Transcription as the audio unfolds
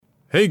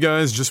Hey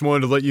guys, just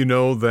wanted to let you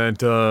know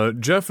that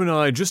Jeff and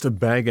I just a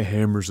bag of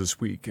hammers this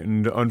week,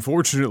 and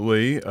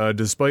unfortunately,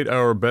 despite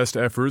our best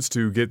efforts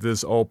to get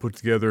this all put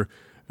together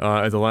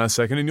at the last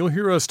second, and you'll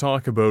hear us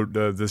talk about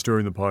this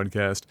during the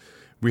podcast,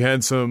 we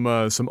had some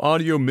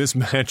audio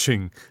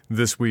mismatching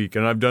this week,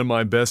 and I've done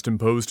my best in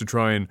post to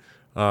try and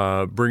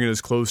bring it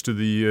as close to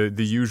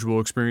the usual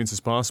experience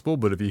as possible.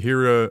 But if you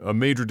hear a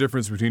major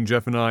difference between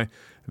Jeff and I,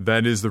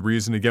 that is the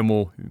reason. Again,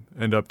 we'll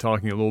end up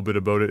talking a little bit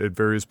about it at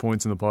various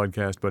points in the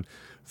podcast, but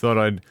thought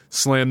I'd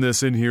slam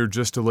this in here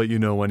just to let you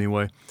know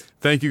anyway.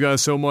 Thank you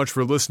guys so much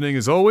for listening.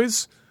 As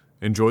always,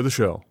 enjoy the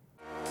show.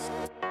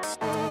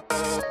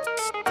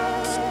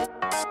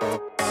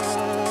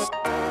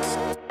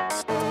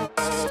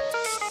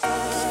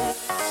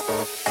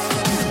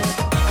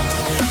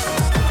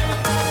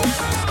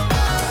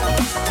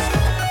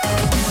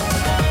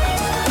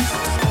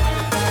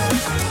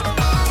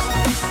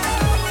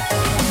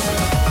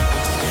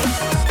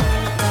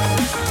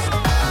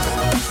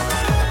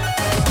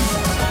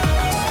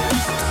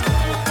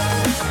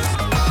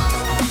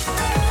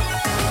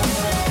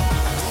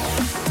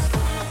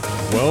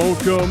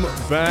 Welcome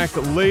back,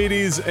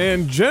 ladies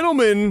and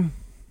gentlemen.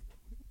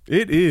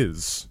 It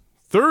is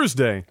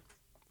Thursday,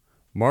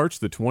 March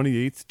the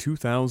 28th,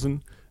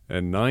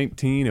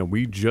 2019, and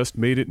we just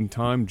made it in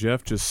time.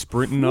 Jeff just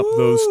sprinting up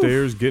those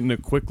stairs, getting a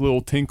quick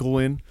little tinkle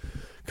in,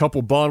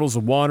 couple bottles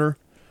of water.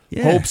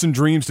 Yeah. Hopes and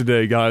dreams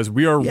today, guys.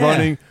 We are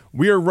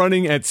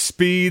running at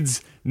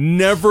speeds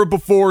never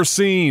before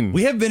seen.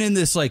 We have been in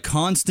this like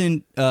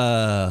constant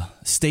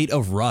state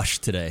of rush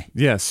today.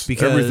 Yes,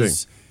 because everything.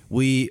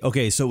 We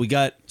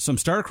got some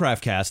StarCraft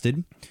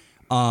casted,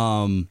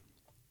 and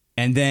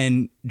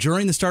then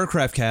during the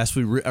StarCraft cast,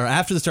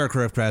 after the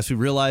StarCraft cast, we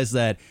realized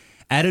that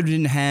Adam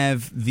didn't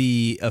have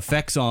the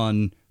effects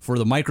on for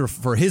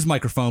his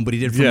microphone, but he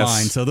did for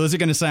mine. So those are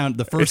going to sound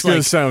It's going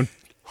to sound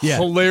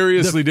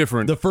hilariously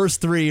different. The first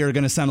three are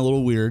going to sound a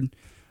little weird,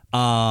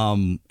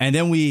 and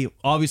then we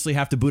obviously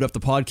have to boot up the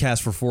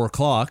podcast for 4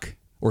 o'clock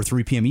or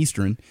 3 p.m.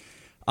 Eastern.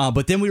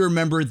 But then we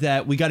remembered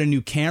that we got a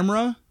new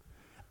camera.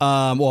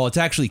 It's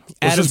actually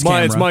Adam's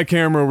camera. It's my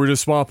camera. We're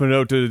just swapping it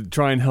out to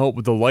try and help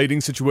with the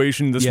lighting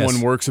situation. This one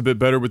works a bit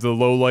better with the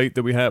low light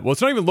that we have. Well, it's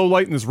not even low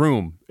light in this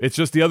room. It's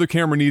just the other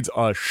camera needs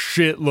a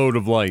shitload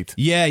of light.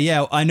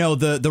 Yeah, I know.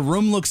 The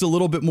room looks a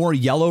little bit more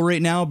yellow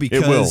right now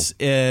because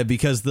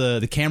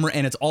the camera,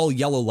 and it's all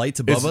yellow lights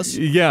above us.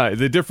 Yeah,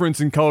 the difference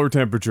in color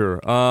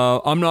temperature.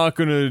 I'm not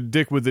going to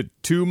dick with it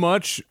too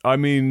much. I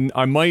mean,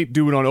 I might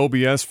do it on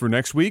OBS for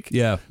next week.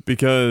 Yeah.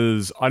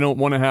 Because I don't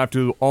want to have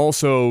to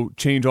also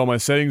change all my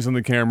settings on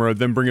the camera,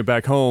 then bring it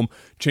back home,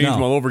 change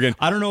them all over again.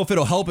 I don't know if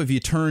it'll help if you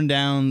turn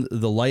down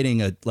the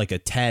lighting a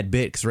tad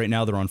bit, because right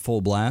now they're on full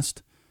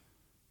blast.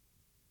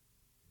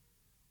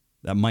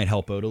 That might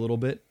help out a little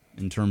bit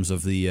in terms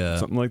of the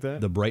something like that,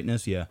 the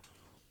brightness. Yeah,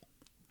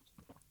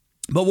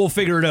 but we'll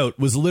figure it out. It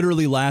was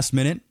literally last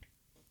minute,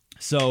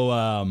 so.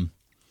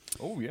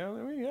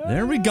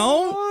 There we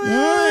go.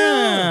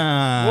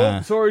 Yeah.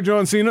 Oh, sorry,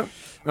 John Cena.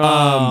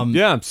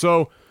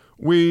 So.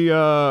 We had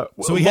a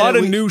lot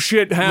of new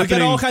shit happening. We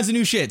got all kinds of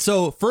new shit.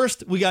 So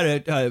first, we got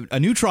a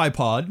new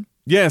tripod.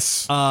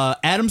 Yes.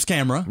 Adam's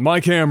camera. My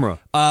camera.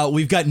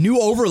 We've got new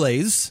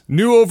overlays.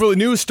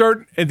 New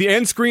start. And the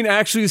end screen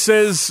actually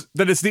says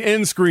that it's the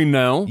end screen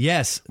now.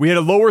 Yes. We had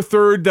a lower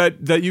third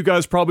that you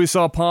guys probably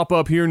saw pop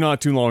up here not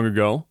too long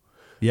ago.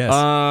 Yes.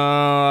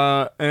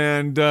 All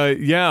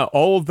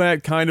of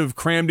that kind of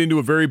crammed into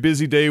a very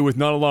busy day with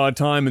not a lot of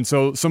time, and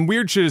so some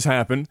weird shit has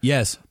happened.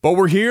 Yes. But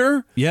we're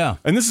here. Yeah.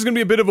 And this is going to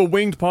be a bit of a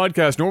winged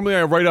podcast. Normally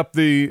I write up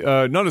the,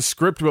 not a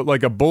script, but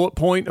like a bullet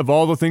point of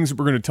all the things that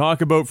we're going to talk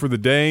about for the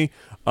day,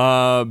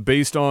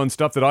 based on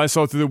stuff that I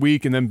saw through the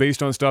week, and then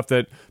based on stuff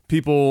that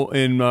people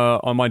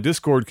on my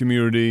Discord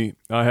community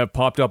have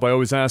popped up. I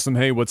always ask them,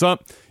 hey, what's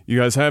up? You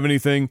guys have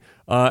anything?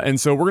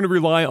 And so we're going to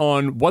rely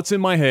on what's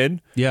in my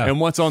head and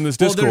what's on this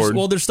Discord.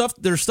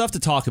 There's stuff to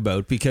talk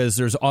about, because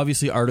there's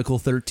obviously Article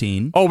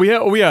 13.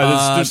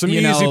 There's some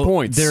easy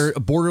points.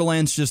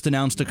 Borderlands just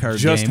announced a card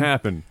game. Just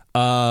happened.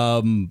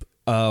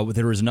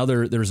 There was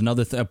another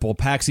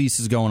PAX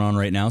East is going on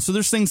right now, so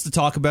there's things to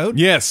talk about.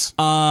 Yes.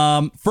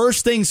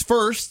 First things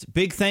first,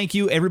 big thank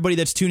you everybody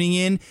that's tuning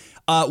in.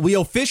 We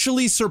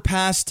officially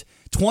surpassed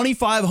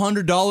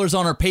 $2,500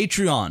 on our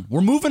Patreon. We're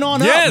moving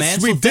on up,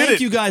 man. So thank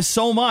you guys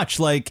so much.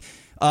 Like,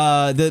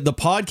 the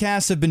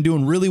podcasts have been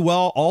doing really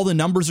well. All the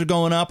numbers are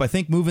going up. I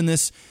think moving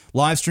this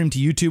live stream to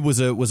YouTube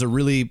was a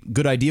really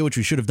good idea, which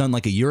we should have done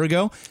like a year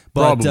ago.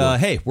 But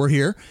hey, we're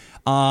here.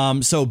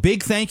 So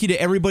big thank you to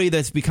everybody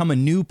that's become a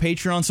new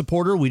Patreon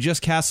supporter. We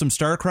just cast some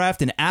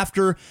StarCraft, and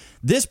after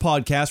this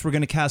podcast, we're going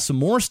to cast some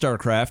more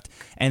StarCraft,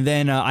 and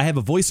then I have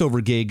a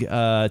voiceover gig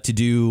to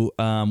do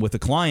with a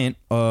client.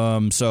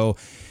 So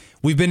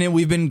we've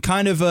been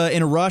kind of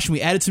in a rush, and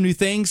we added some new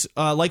things.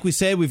 Like we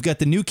said, we've got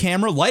the new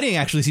camera. Lighting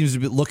actually seems to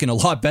be looking a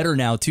lot better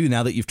now too.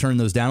 Now that you've turned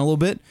those down a little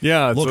bit,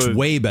 yeah, it looks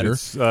way better.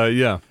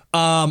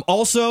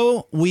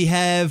 Also, we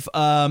have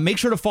make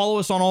sure to follow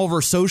us on all of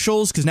our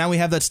socials because now we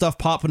have that stuff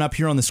popping up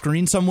here on the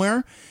screen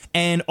somewhere.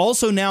 And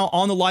also now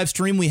on the live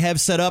stream, we have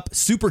set up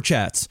Super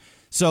Chats.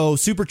 So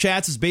Super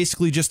Chats is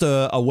basically just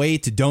a way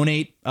to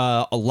donate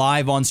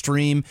live on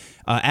stream.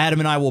 Adam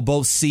and I will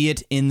both see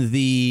it in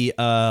the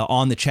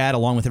on the chat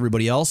along with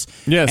everybody else.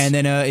 Yes. And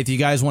then if you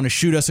guys want to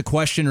shoot us a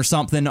question or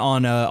something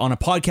on a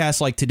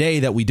podcast like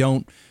today that we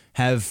don't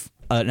have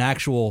an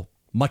actual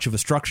much of a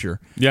structure,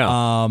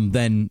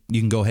 then you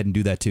can go ahead and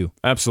do that too.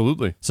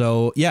 Absolutely.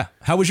 So yeah,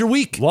 how was your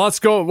week? Lots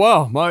going.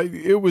 Wow,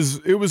 it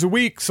was a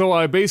week. So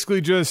I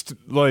basically just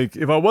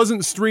if I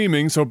wasn't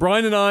streaming, so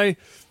Brian and I.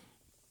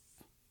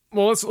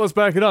 Well, let's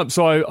back it up.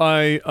 So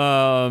I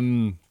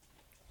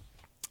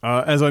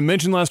as I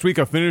mentioned last week,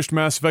 I finished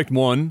Mass Effect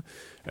 1,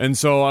 and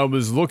so I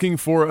was looking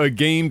for a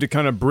game to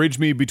kind of bridge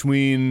me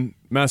between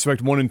Mass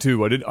Effect 1 and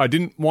 2. I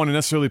didn't want to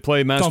necessarily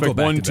play Mass Effect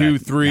 1, 2,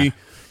 3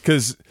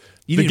 because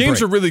the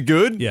games are really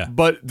good,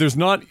 but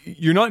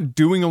you're not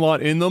doing a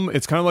lot in them.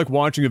 It's kind of like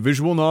watching a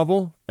visual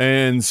novel,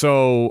 and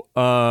so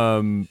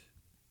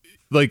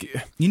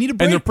you need a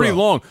break, and they're pretty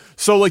long.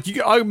 So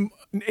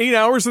 8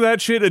 hours of that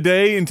shit a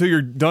day until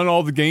you're done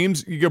all the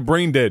games, you get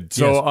brain dead.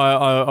 So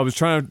I was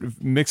trying to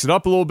mix it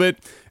up a little bit,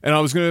 and I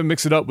was going to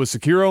mix it up with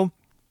Sekiro.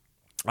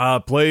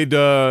 Played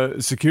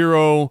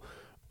Sekiro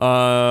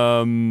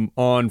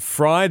on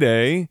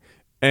Friday,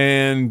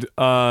 and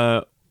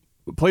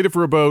played it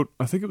for about,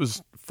 I think it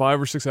was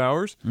 5 or 6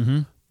 hours.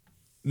 Mm-hmm.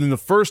 Then the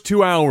first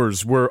 2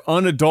 hours were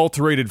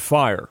unadulterated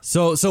fire.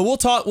 So we'll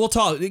talk.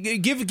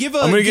 Give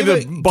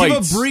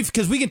a brief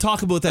because we can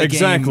talk about that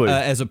game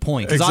as a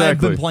point because I've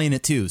been playing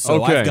it too.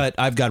 So I've got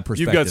a perspective.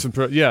 You've got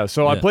some.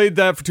 So I played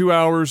that for 2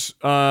 hours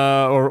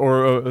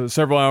or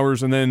several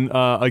hours, and then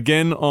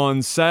again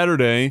on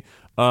Saturday.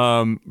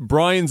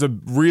 Brian's a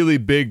really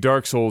big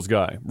Dark Souls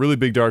guy, really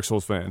big Dark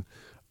Souls fan,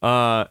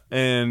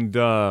 and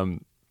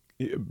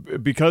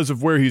because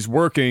of where he's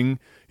working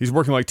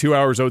like 2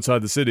 hours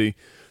outside the city.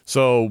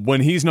 So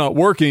when he's not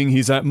working,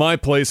 he's at my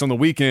place on the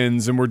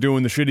weekends, and we're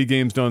doing the shitty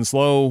games done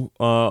slow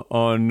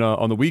on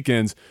the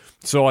weekends.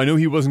 So I knew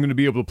he wasn't going to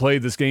be able to play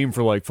this game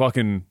for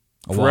fucking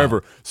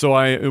forever.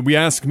 So we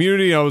asked the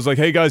community. I was like,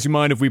 "Hey guys, you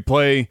mind if we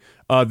play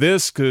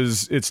this?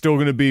 Because it's still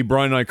going to be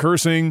Brian and I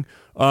cursing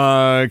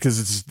because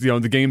it's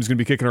the game's going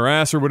to be kicking our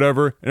ass or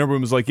whatever." And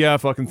everyone was like, "Yeah,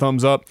 fucking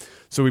thumbs up."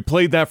 So we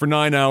played that for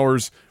 9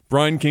 hours.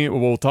 Brian came.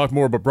 We'll talk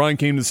more, but Brian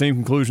came to the same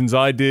conclusions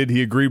I did.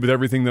 He agreed with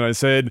everything that I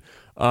said.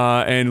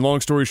 And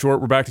long story short,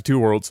 we're back to Two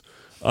Worlds.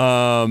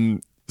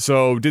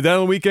 So did that on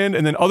the weekend,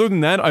 and then other than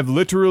that, I've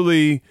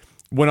literally,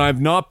 when I've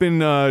not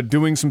been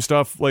doing some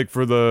stuff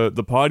for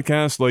the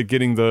podcast, like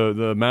getting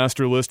the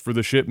master list for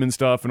the shipment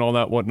stuff and all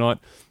that whatnot,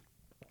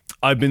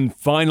 I'm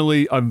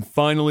finally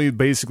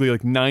basically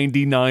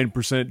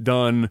 99%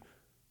 done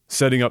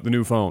setting up the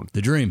new phone.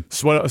 The dream.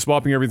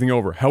 Swapping everything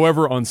over.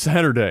 However, on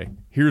Saturday,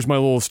 here's my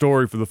little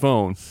story for the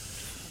phone.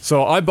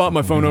 So I bought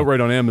my phone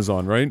outright on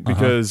Amazon, right?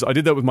 Because I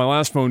did that with my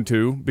last phone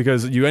too,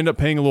 because you end up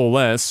paying a little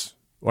less.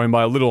 And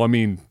by a little, I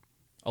mean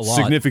a lot.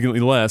 Significantly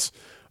less.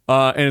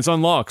 And it's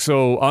unlocked.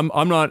 So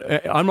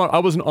I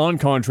wasn't on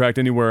contract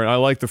anywhere, and I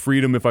like the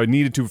freedom if I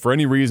needed to for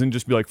any reason,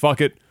 just be like, fuck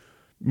it,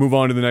 move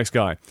on to the next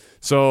guy.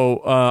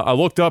 So I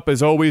looked up,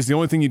 as always, the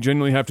only thing you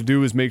generally have to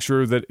do is make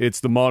sure that it's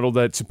the model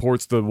that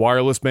supports the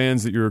wireless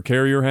bands that your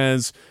carrier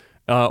has,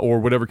 or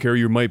whatever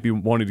carrier you might be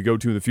wanting to go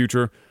to in the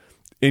future.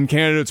 In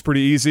Canada, it's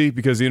pretty easy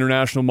because the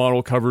international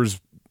model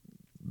covers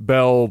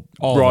Bell,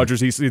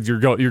 Rogers, you're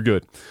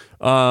good.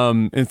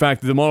 In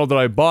fact, the model that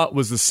I bought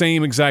was the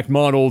same exact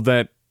model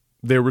that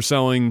they were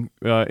selling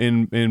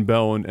in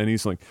Bell and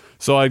Eastlink.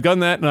 So I'd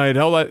gotten that, and I had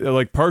held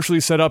that partially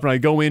set up, and I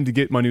go in to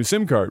get my new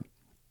SIM card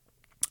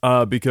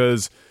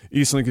because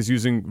Eastlink is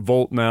using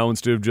Volt now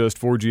instead of just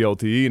 4G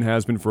LTE, and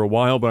has been for a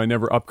while, but I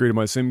never upgraded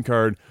my SIM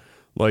card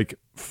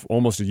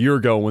almost a year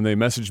ago when they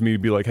messaged me to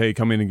be like, hey,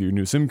 come in and get your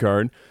new SIM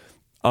card.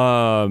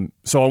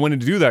 So I wanted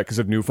to do that because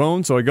of new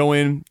phone. So I go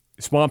in,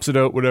 swaps it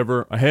out,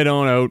 whatever. I head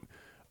on out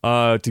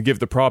to give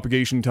the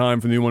propagation time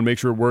for the new one, make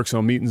sure it works. So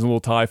I'm eating some little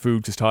Thai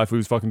food because Thai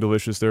food's fucking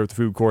delicious there at the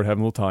food court,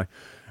 having a little Thai.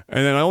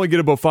 And then I only get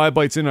about 5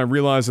 bites in, and I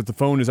realize that the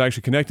phone is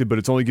actually connected, but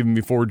it's only giving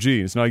me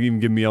 4G. It's not even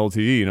giving me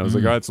LTE. And I was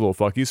like, all right, it's a little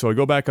fucky. So I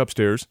go back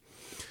upstairs.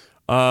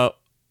 And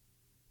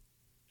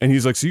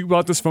he's like, so you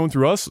bought this phone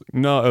through us?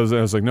 No, I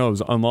was like, no, it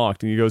was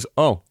unlocked. And he goes,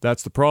 oh,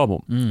 that's the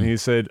problem. And he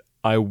said,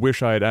 I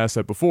wish I had asked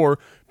that before,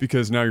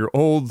 because now your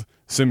old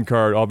SIM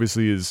card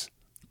obviously is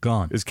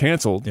gone, is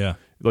canceled. Yeah.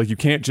 You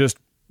can't just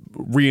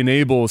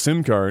re-enable a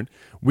SIM card.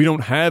 We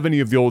don't have any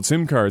of the old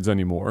SIM cards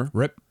anymore.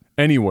 Rip.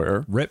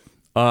 Anywhere. Rip.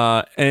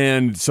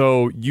 And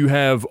so you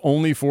have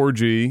only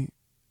 4G,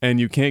 and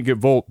you can't get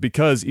Volt,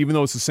 because even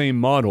though it's the same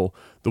model,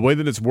 the way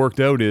that it's worked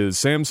out is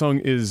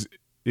Samsung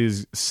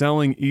is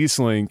selling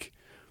Eastlink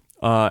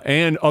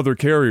and other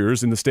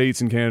carriers in the States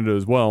and Canada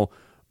as well,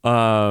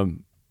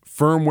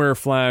 firmware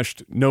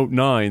flashed Note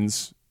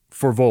 9s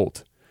for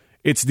Volt.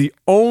 It's the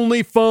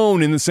only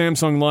phone in the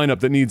Samsung lineup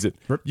that needs it.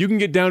 Rip. You can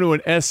get down to an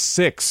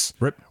S6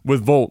 Rip.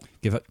 with Volt.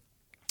 Give it.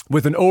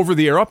 With an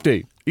over-the-air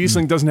update.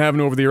 Eastlink doesn't have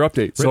an over-the-air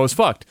update, so I was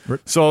fucked.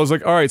 So I was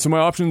like, all right, so my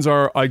options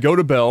are I go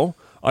to Bell,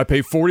 I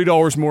pay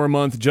 $40 more a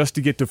month just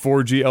to get to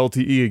 4G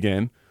LTE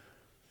again.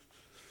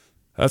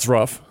 That's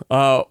rough.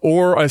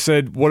 Or I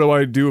said, what do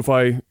I do if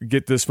I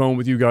get this phone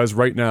with you guys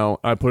right now?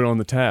 I put it on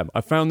the tab.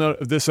 I found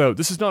this out.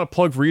 This is not a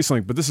plug for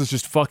Eastlink, but this is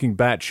just fucking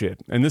batshit.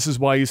 And this is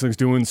why Eastlink's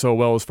doing so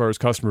well as far as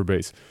customer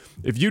base.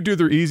 If you do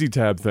their Easy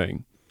Tab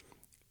thing,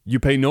 you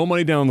pay no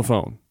money down on the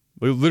phone.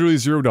 Literally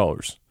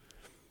 $0.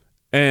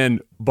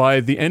 And by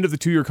the end of the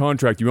 2-year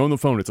contract, you own the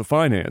phone. It's a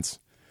finance.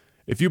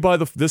 If you buy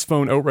this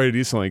phone outright at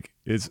Eastlink,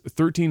 it's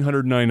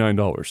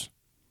 $1,399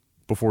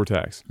 before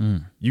tax.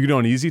 You get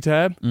on Easy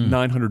Tab,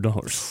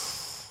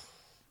 $900.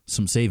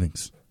 Some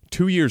savings.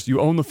 2 years. You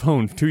own the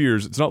phone 2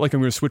 years. It's not like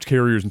I'm going to switch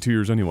carriers in 2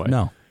 years anyway.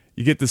 No.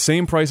 You get the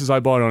same prices I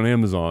bought on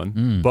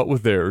Amazon, but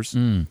with theirs.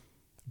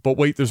 But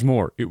wait, there's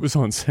more. It was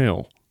on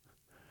sale.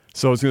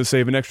 So it's going to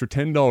save an extra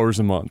 $10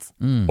 a month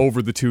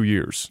over the 2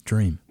 years.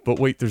 Dream. But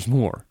wait, there's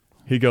more.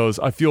 He goes,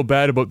 I feel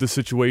bad about this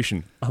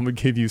situation. I'm going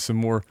to give you some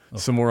more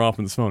off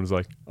on this phone. It's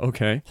like,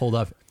 okay. Hold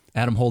up.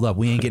 Adam, hold up.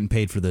 We ain't getting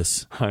paid for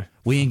this. Hi.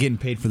 We ain't getting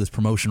paid for this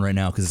promotion right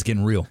now because it's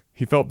getting real.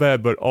 He felt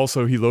bad, but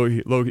also he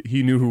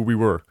knew who we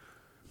were.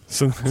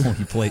 So you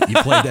played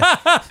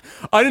that.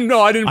 I didn't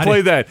know. I didn't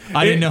play that.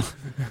 I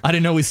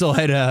didn't know we still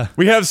had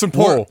we have some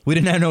pull. We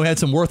didn't know we had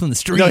some worth on the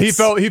streets.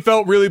 No, he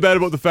felt really bad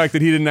about the fact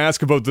that he didn't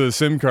ask about the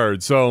SIM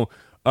card. So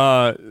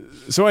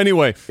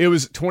anyway, it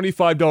was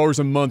 $25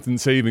 a month in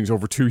savings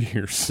over 2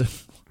 years.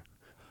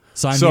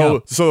 Sign me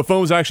up. So the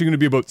phone was actually going to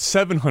be about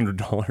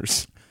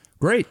 $700.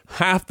 Great.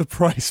 Half the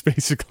price,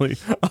 basically,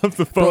 of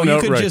the phone Bro, you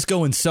outright. could just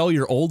go and sell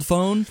your old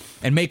phone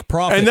and make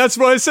profit. And that's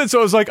what I said. So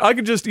I was like, I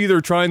could just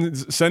either try and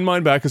send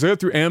mine back, because I got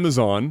through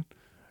Amazon.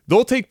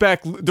 They'll take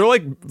back, they're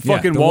like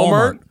fucking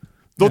Walmart.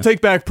 They'll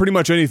take back pretty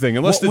much anything,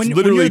 unless it's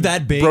literally when you're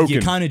that big, broken.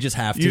 you kind of just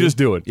have to. You just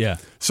do it. Yeah.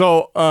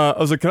 So I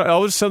was like,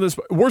 I'll just sell this.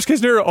 Worst case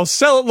scenario, I'll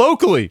sell it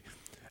locally.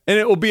 And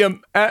it will be,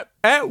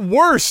 at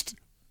worst,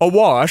 a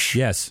wash.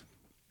 Yes.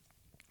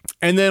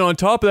 And then on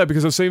top of that,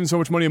 because I'm saving so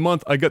much money a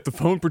month, I got the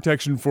phone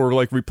protection for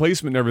like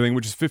replacement and everything,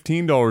 which is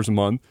 $15 a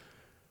month.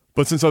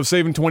 But since I'm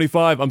saving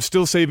 $25, I'm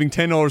still saving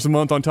 $10 a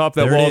month on top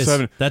of that. There it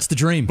is. That's the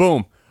dream.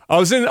 Boom. I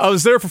was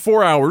there for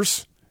 4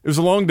 hours. It was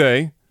a long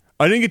day.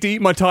 I didn't get to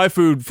eat my Thai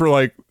food for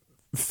like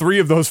 3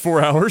 of those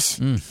 4 hours.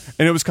 And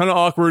it was kind of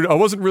awkward. I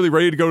wasn't really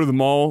ready to go to the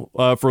mall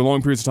for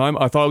long periods of time.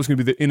 I thought it was going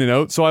to be the in and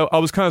out. So I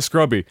was kind of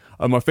scrubby.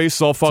 My face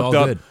is all fucked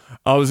up. Good.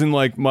 I was in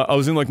like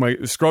my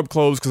scrub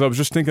clothes because I was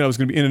just thinking I was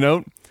going to be in and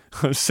out.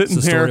 I was sitting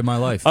it's the there. Story of my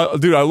life.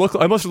 Dude, I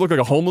must have looked like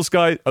a homeless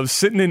guy. I was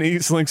sitting in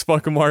Eastlink's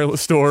fucking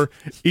wireless store,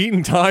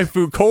 eating Thai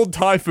food, cold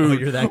Thai food.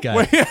 Oh, you're that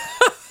guy.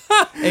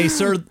 Hey,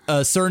 sir,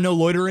 no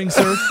loitering,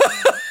 sir.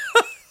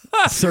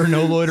 Sir,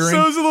 no loitering.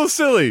 So it was a little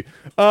silly.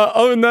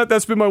 Other than that,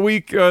 that's been my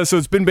week. So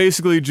it's been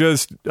basically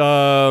just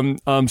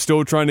I'm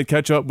still trying to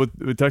catch up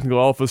with technical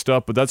alpha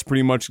stuff, but that's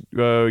pretty much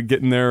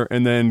getting there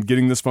and then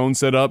getting this phone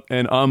set up,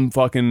 and I'm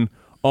fucking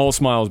all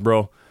smiles,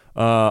 bro.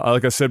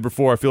 Like I said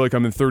before, I feel like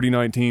I'm in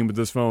 3019 with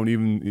this phone,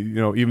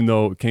 even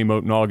though it came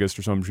out in August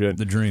or some shit.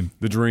 The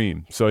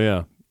dream. So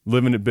yeah,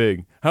 living it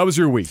big. How was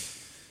your week?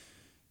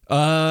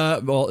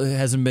 Well, it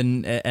hasn't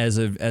been as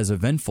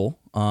eventful.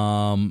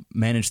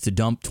 Managed to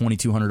dump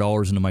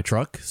 $2,200 into my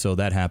truck, so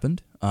that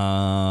happened.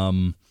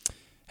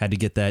 Had to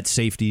get that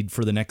safetied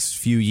for the next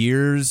few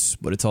years,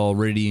 but it's all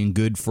ready and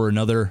good for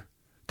another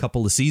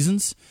couple of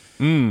seasons.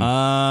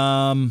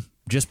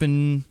 Just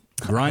been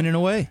grinding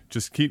away.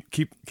 Just keep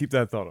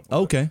that thought up.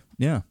 Okay,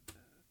 yeah.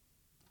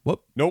 What?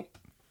 Nope.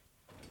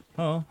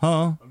 Huh?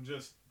 I'm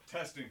just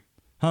testing.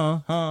 Huh?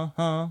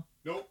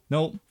 Nope.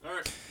 All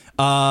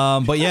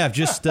right. But yeah, I've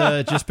just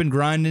been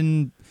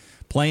grinding,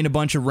 playing a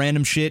bunch of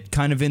random shit,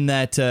 kind of in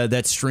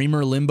that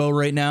streamer limbo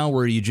right now,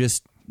 where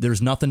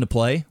there's nothing to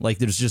play. Like,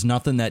 there's just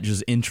nothing that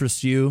just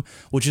interests you,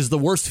 which is the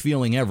worst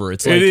feeling ever.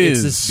 It's like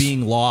it's this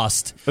being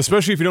lost,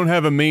 especially if you don't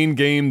have a main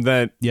game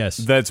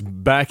that's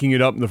backing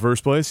it up in the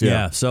first place.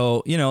 Yeah.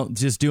 So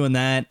just doing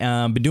that.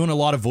 Been doing a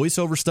lot of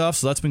voiceover stuff,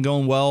 so that's been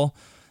going well.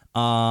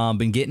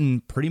 Been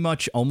getting pretty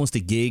much almost a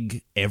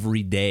gig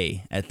every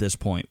day at this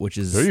point, which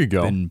is there you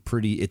go. Been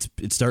pretty. It's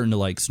starting to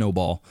like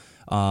snowball.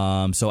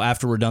 So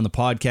after we're done the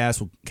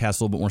podcast, we'll cast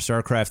a little bit more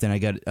StarCraft. Then I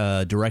got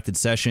a directed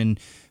session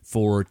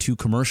for 2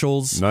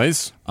 commercials.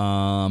 Nice.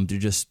 They're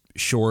just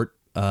short,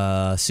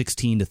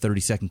 16 to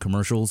 30-second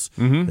commercials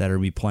that are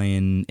be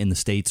playing in the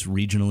States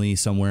regionally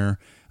somewhere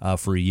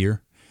for a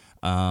year.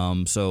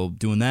 So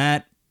doing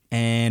that.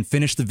 And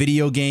finished the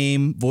video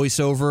game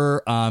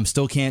voiceover.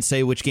 Still can't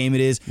say which game it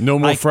is. No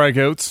more frag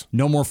outs.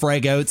 No more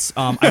frag outs.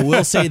 I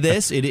will say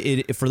this.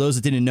 It for those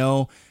that didn't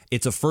know,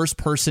 it's a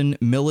first-person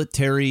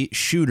military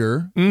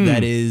shooter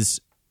that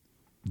is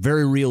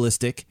very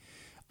realistic.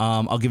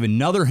 I'll give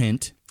another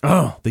hint.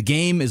 Oh. The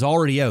game is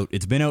already out.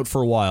 It's been out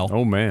for a while.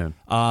 Oh, man.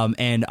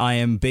 And I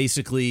am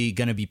basically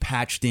going to be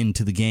patched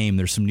into the game.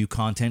 There's some new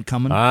content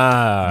coming.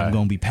 I'm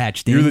going to be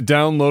patched in. You're the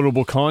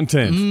downloadable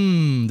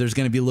content. There's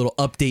going to be a little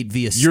update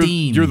via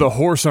Steam. You're the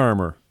horse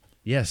armor.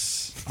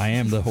 Yes, I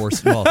am the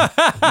horse. Well,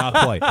 not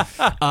quite.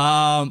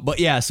 But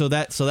yeah, so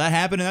that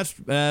happened, and that's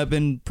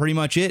been pretty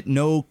much it.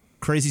 No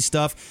crazy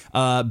stuff.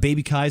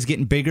 Baby Kai's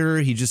getting bigger.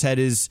 He just had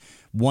his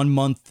 1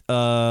 month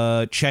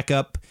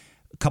checkup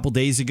a couple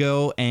days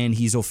ago, and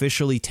he's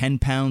officially 10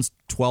 pounds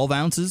 12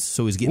 ounces.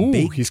 So he's getting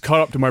big. He's caught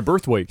up to my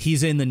birth weight.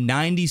 He's in the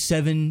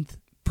 97th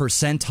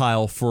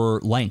percentile for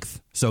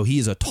length. So he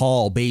is a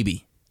tall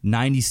baby.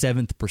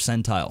 97th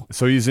percentile.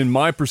 So he's in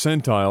my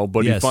percentile,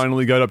 but he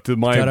finally got up to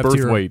my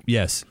birth weight.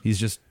 Yes, he's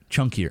just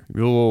chunkier.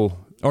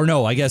 Or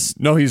no, I guess.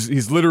 No,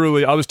 he's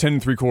literally, I was 10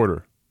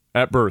 3/4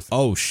 at birth.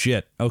 Oh,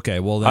 shit. Okay,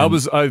 well then.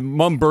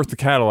 Mom birthed the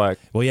Cadillac.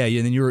 Well, yeah,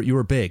 then you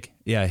were big.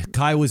 Yeah,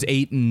 Kai was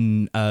 8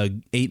 and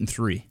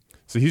 3.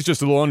 So he's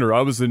just a little under.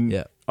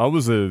 The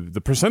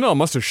percentile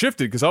must have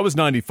shifted because I was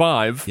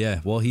 95. Yeah,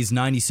 well, he's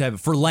 97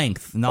 for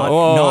length,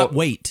 not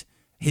weight.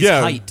 His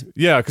height.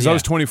 Yeah, because I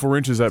was 24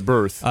 inches at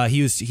birth. At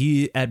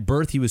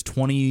birth he was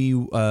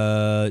 20.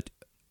 I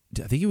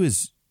think he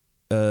was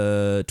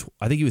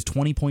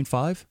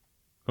 20.5.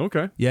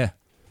 Okay. Yeah.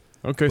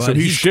 Okay, but so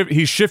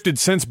he's shifted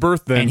since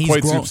birth then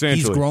quite substantially.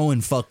 He's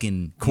growing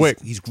fucking quick.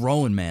 He's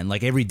growing, man.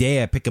 Like every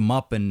day I pick him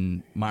up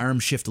and my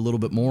arms shift a little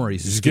bit more.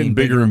 He's just getting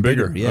bigger and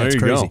bigger. Yeah, it's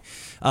crazy.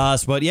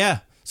 But yeah,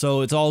 so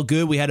it's all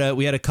good. We had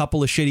a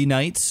couple of shitty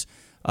nights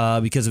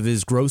because of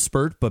his growth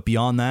spurt, but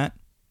beyond that,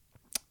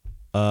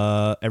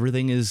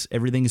 everything is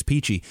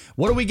peachy.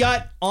 What do we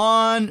got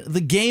on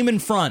the gaming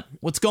front?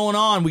 What's going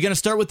on? We gonna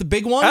start with the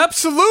big one?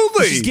 Absolutely.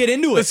 Let's just get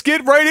into it. Let's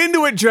get right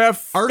into it,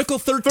 Jeff. Article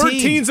 13.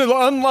 13's an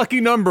unlucky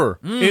number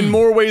in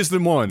more ways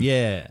than one.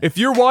 Yeah. If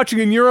you're watching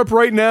in Europe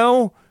right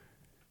now,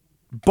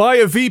 buy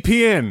a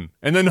VPN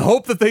and then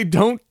hope that they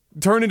don't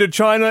turn into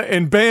China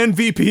and ban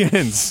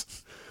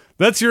VPNs.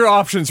 That's your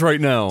options right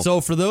now.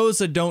 So for those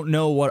that don't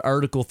know what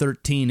Article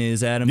 13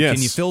 is, Adam,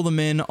 can you fill them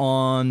in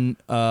on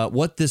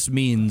what this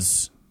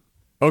means?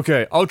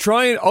 Okay, I'll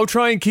try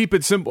and keep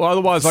it simple.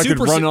 Otherwise, I could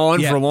run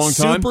on for a long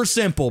time. Super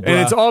simple, bro.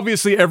 And it's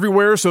obviously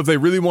everywhere, so if they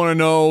really want to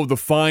know the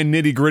fine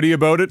nitty-gritty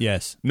about it,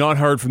 not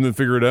hard for them to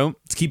figure it out.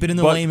 Let's keep it in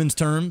the layman's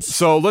terms.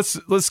 So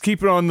let's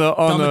keep it on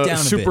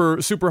the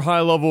super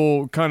high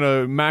level, kind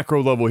of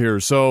macro level here.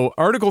 So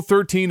Article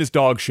 13 is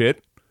dog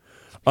shit.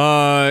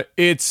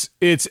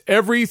 It's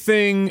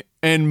everything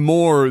and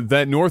more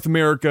that North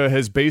America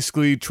has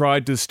basically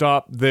tried to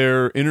stop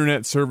their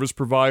internet service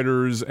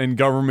providers and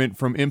government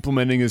from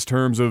implementing in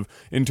terms of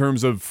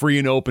free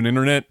and open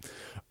internet.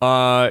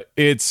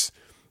 Let's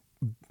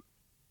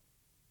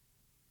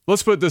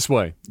put it this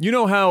way. You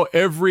know how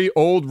every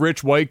old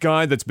rich white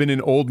guy that's been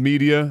in old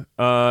media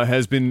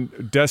has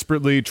been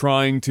desperately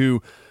trying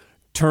to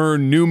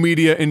turn new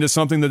media into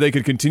something that they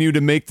could continue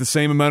to make the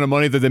same amount of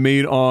money that they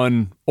made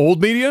on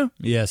old media?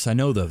 Yes, I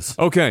know those.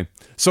 Okay,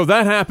 so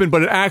that happened,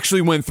 but it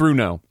actually went through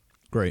now.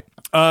 Great.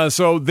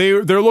 So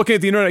they're looking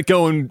at the internet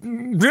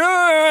going,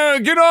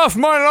 get off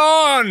my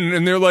lawn,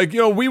 and they're like,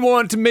 we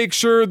want to make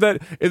sure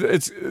that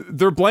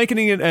they're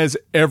blanketing it as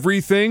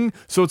everything.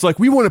 So it's like,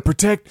 we want to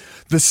protect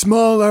the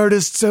small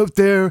artists out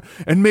there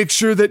and make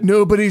sure that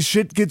nobody's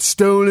shit gets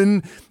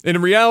stolen. And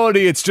in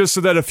reality, it's just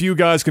so that a few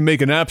guys can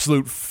make an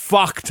absolute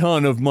fuck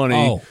ton of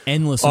money.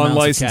 Endless on amounts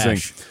licensing. Of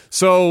cash.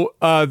 So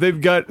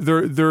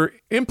they're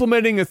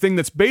implementing a thing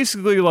that's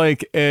basically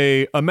like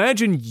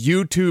imagine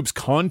YouTube's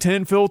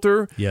content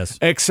filter. Yes.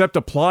 Except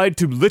applied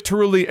to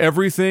literally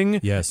everything.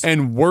 Yes.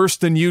 And worse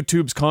than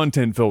YouTube's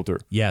content filter.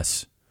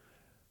 Yes.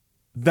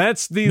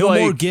 That's no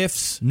more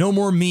GIFs, no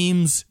more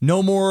memes,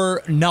 no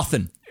more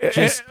nothing.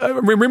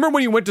 Remember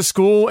when you went to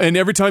school and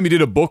every time you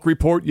did a book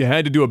report, you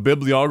had to do a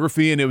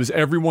bibliography and it was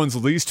everyone's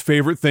least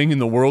favorite thing in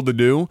the world to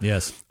do?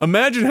 Yes.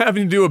 Imagine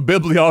having to do a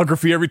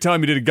bibliography every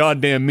time you did a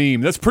goddamn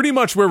meme. That's pretty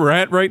much where we're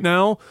at right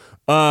now.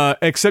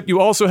 Except you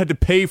also had to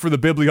pay for the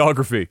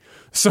bibliography.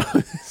 So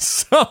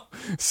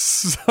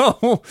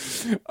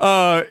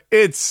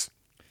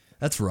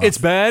that's rough. It's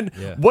bad.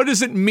 Yeah. What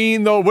does it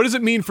mean though? What does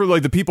it mean for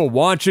like the people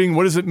watching?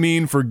 What does it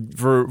mean for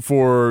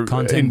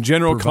content in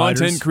general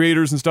providers? Content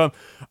creators and stuff?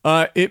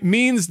 It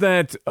means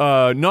that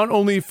not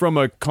only from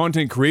a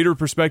content creator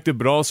perspective,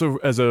 but also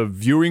as a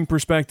viewing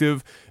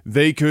perspective,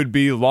 they could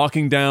be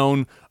locking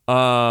down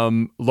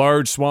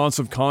large swaths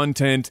of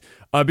content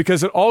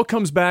because it all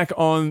comes back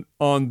on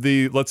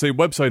the, let's say,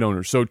 website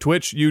owners. So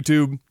Twitch,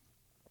 YouTube,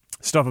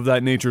 stuff of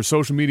that nature,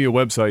 social media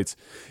websites.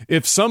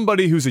 If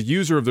somebody who's a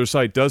user of their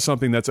site does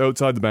something that's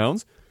outside the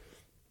bounds,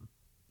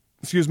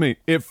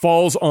 it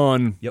falls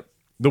on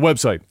the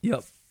website.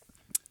 Yep.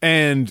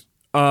 And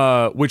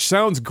which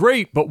sounds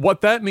great, but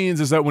what that means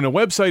is that when a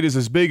website is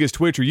as big as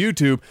Twitch or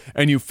YouTube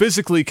and you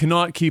physically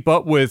cannot keep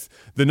up with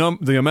the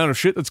amount of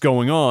shit that's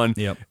going on,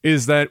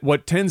 is that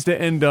what they tend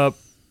to end up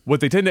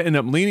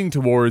leaning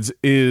towards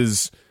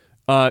is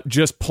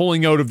just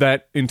pulling out of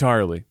that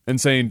entirely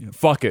and saying,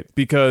 fuck it,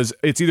 because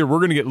it's either we're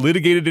going to get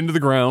litigated into the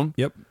ground,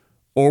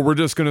 or we're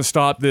just going to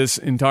stop this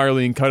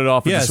entirely and cut it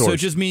off at the source. So it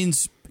just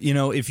means,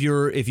 if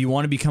you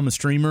want to become a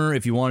streamer,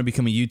 if you want to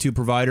become a YouTube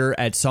provider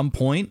at some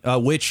point,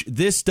 which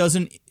this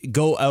doesn't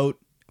go out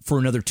for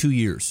another 2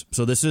 years.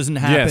 So this isn't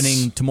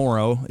happening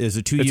tomorrow. It's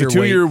a 2-year It's a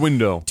 2-year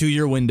window.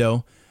 2-year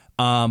window.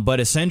 But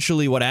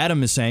essentially what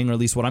Adam is saying, or at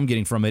least what I'm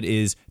getting from it,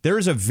 is there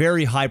is a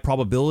very high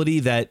probability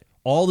that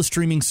all the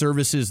streaming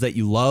services that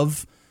you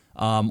love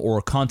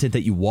or content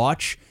that you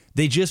watch,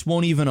 they just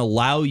won't even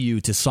allow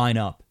you to sign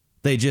up.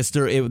 They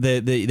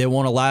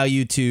won't allow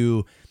you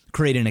to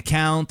create an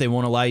account. They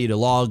won't allow you to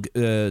log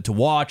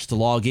to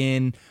log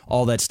in,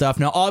 all that stuff.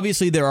 Now,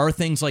 obviously, there are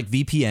things like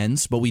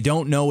VPNs, but we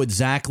don't know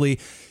exactly.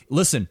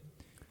 Listen,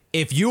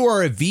 if you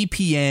are a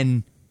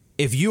VPN,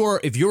 if you're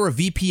a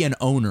VPN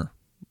owner,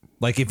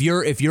 like if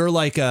you're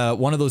like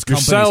one of those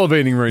companies, you're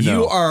salivating right now.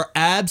 You are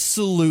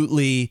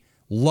absolutely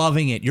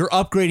loving it. You're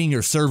upgrading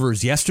your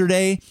servers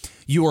yesterday.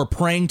 You are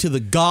praying to the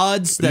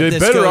gods that they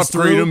better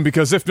upgrade them,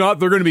 because if not,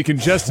 they're going to be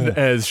congested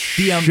as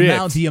shit.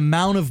 The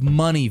amount of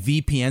money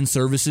VPN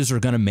services are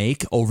going to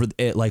make over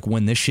like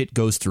when this shit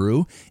goes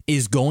through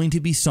is going to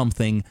be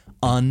something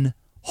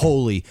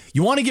unholy.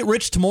 You want to get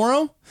rich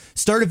tomorrow?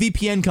 Start a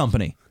VPN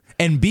company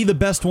and be the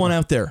best one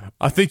out there.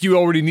 I think you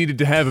already needed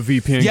to have a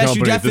VPN company. Yes,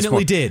 you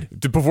definitely definitely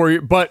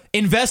did. But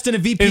invest in a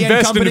VPN company.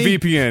 Invest in a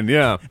VPN,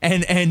 yeah.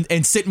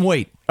 And sit and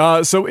wait.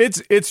 So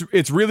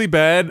it's really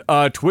bad.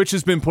 Twitch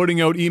has been putting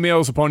out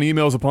emails upon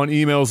emails upon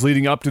emails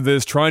leading up to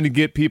this, trying to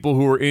get people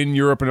who are in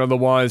Europe and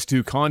otherwise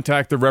to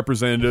contact their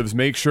representatives,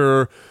 make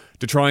sure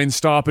to try and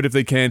stop it if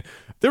they can.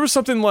 There was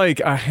something like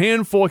a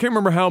handful, I can't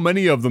remember how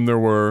many of them there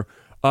were,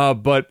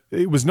 but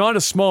it was not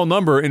a small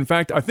number. In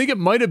fact, I think it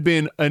might have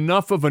been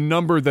enough of a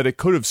number that it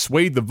could have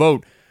swayed the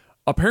vote.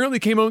 Apparently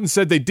came out and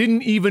said they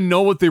didn't even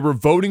know what they were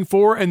voting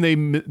for, and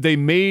they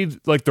made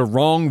like the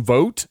wrong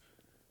vote.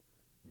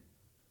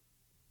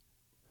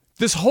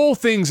 This whole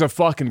thing's a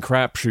fucking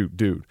crapshoot,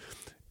 dude.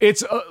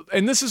 It's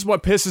and this is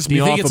what pisses me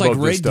off about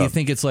this stuff. Do you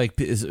think it's like rigged?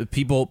 Do you think it's like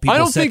people? I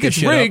don't think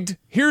it's rigged.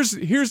 Here's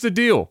the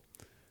deal.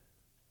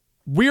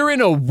 We're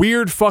in a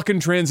weird fucking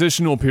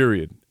transitional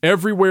period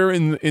everywhere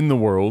in the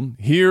world,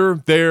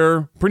 here,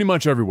 there, pretty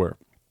much everywhere,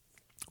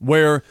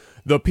 where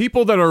the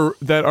people that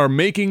are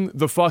making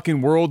the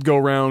fucking world go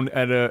round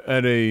at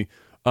a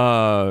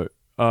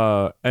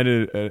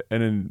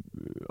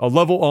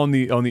level on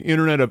the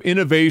internet of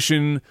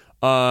innovation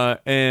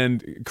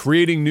and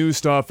creating new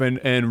stuff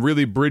and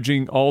really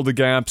bridging all the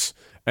gaps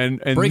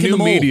and breaking new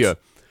media.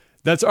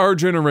 That's our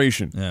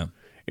generation. Yeah.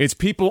 It's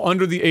people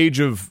under the age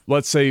of,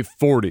 let's say,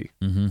 40,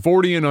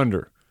 40 and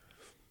under.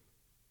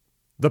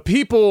 The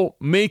people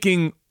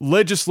making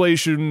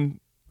legislation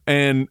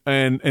and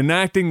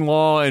enacting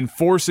law and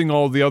forcing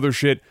all the other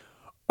shit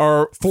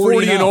are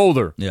 40 and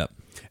older. Yeah.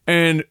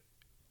 And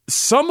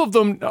some of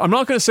them, I'm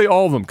not going to say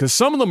all of them, because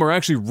some of them are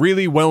actually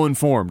really well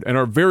informed and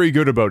are very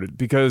good about it,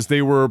 because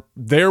they were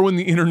there when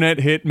the internet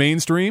hit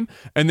mainstream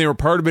and they were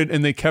part of it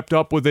and they kept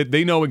up with it.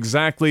 They know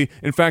exactly.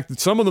 In fact,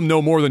 some of them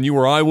know more than you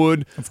or I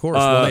would. Of course.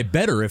 Well, they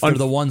better if they're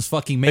the ones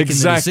fucking making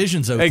the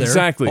decisions out there.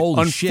 Exactly.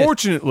 Holy shit.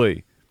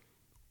 Unfortunately,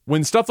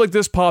 when stuff like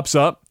this pops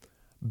up,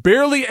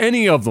 barely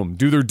any of them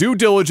do their due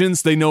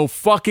diligence. They know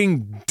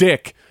fucking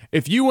dick.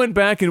 If you went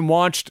back and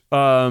watched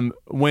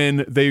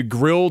when they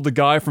grilled the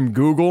guy from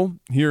Google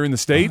here in the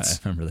States,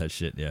 I remember that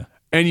shit, yeah.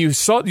 And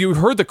you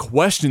heard the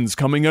questions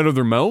coming out of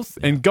their mouth,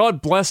 and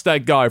God bless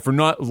that guy for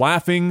not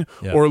laughing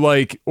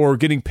or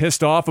getting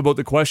pissed off about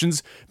the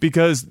questions,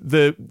 because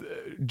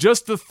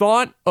just the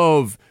thought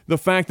of the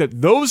fact that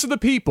those are the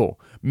people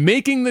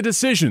making the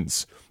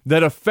decisions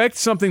that affect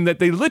something that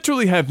they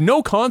literally have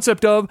no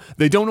concept of.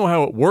 They don't know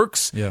how it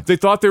works. Yeah. They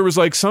thought there was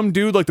like some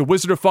dude like the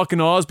Wizard of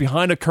fucking Oz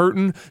behind a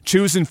curtain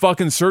choosing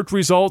fucking search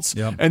results.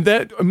 Yep. And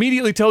that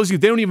immediately tells you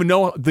they don't even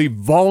know the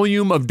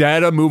volume of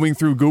data moving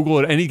through Google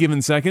at any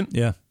given second.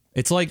 Yeah.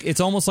 It's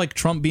almost like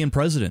Trump being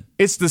president.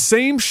 It's the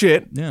same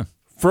shit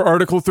for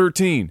Article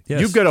 13.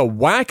 Yes. You've got a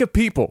whack of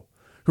people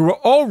who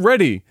are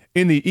already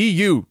in the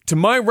EU. To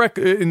my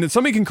and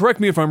somebody can correct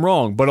me if I'm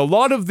wrong, but a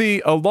lot of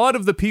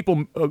the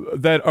people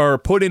that are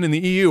put in the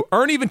EU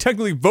aren't even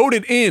technically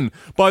voted in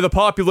by the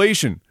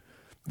population.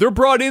 They're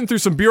brought in through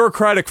some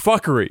bureaucratic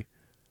fuckery.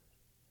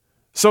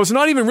 So it's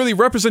not even really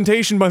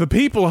representation by the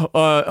people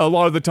a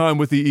lot of the time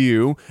with the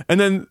EU. And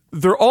then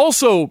they're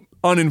also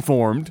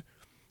uninformed,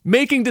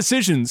 making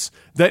decisions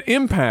that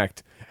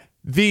impact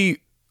the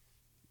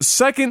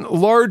second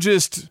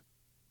largest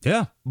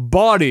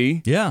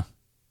body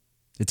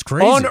it's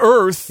crazy. On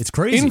Earth, it's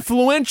crazy.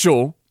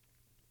 Influential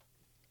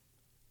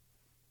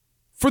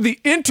for the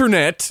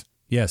internet.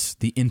 Yes,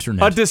 the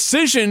internet. A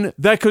decision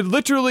that could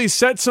literally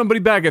set somebody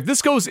back. If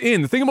this goes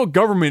in, the thing about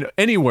government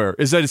anywhere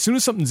is that as soon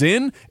as something's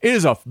in, it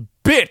is a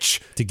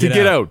bitch to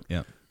get out.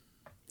 Yeah.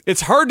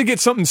 It's hard to get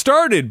something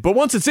started, but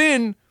once it's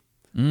in,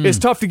 it's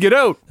tough to get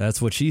out.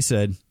 That's what she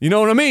said. You know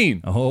what I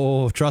mean?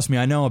 Oh, trust me,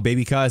 I know.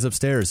 Baby Kai's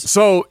upstairs.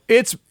 So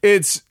it's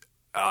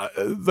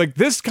like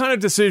this kind of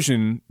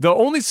decision, the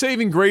only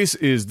saving grace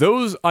is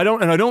those I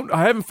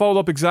haven't followed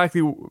up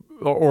exactly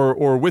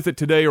or with it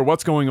today or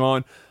what's going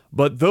on,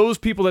 but those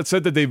people that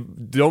said that they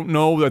don't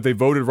know that they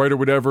voted right or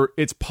whatever,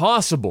 it's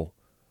possible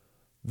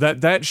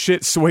that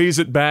shit sways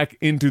it back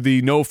into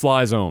the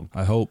no-fly zone.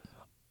 I hope.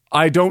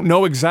 I don't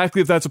know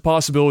exactly if that's a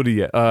possibility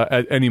yet,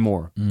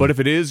 anymore. But if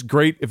it is,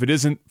 great. If it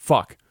isn't,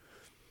 fuck.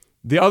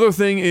 The other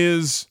thing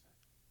is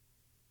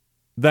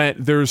that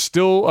there's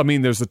still,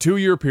 there's a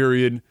 2-year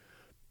period.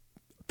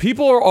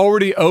 People are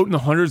already out in the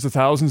hundreds of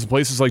thousands in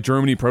places like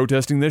Germany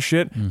protesting this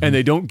shit, and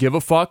they don't give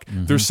a fuck.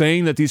 They're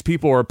saying that these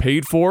people are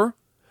paid for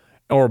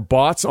or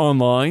bots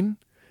online,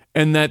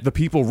 and that the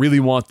people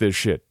really want this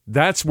shit.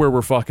 That's where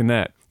we're fucking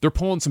at. They're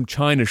pulling some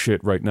China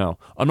shit right now.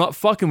 I'm not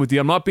fucking with you.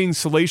 I'm not being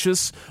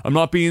salacious. I'm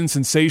not being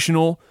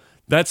sensational.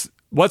 That's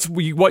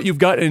what you've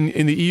got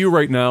in the EU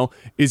right now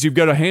is you've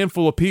got a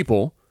handful of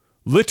people,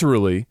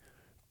 literally,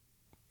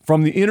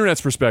 from the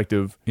internet's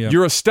perspective,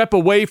 you're a step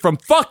away from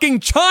fucking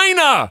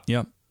China!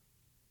 Yep.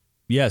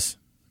 Yes.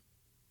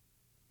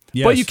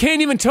 But you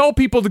can't even tell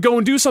people to go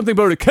and do something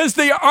about it, because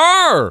they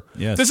are!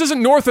 Yes. This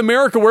isn't North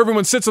America where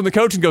everyone sits on the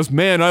couch and goes,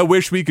 man, I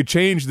wish we could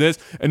change this,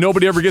 and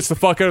nobody ever gets the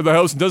fuck out of the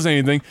house and does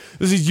anything.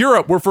 This is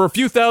Europe, where for a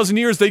few thousand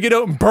years, they get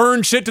out and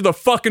burn shit to the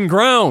fucking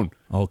ground.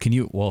 Oh,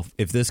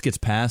 if this gets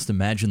passed,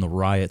 imagine the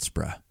riots,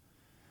 bruh.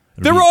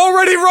 They're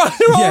already run.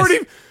 They're already.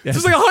 Yes.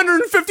 There's like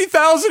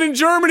 150,000 in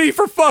Germany,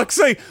 for fuck's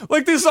sake.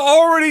 Like, this is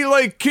already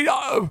like.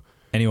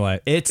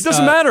 Anyway, it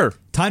doesn't matter.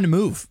 Time to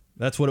move.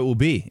 That's what it will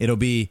be. It'll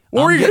be.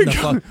 I'm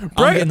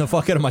getting the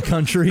fuck out of my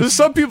country. There's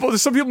some people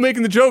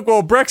making the joke.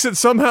 Well, Brexit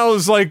somehow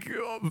is like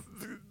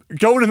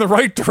going in the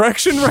right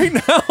direction right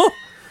now.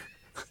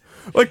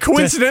 Like,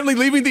 coincidentally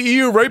leaving the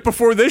EU right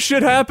before this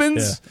shit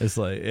happens. Yeah, it's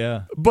like,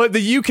 yeah. But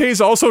the UK's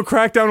also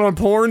cracked down on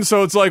porn,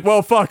 so it's like,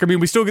 well, fuck.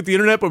 We still get the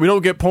internet, but we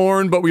don't get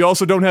porn, but we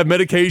also don't have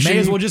medication. May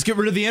as well just get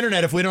rid of the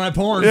internet if we don't have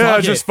porn.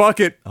 Yeah, fuck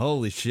it.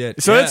 Holy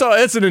shit. So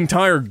it's an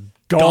entire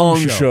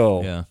gong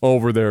show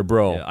over there,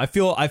 bro. Yeah,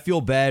 I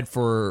feel bad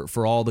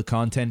for all the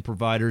content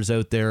providers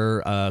out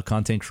there,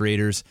 content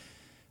creators.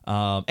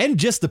 And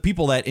just the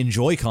people that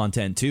enjoy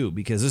content too,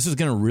 because this is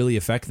going to really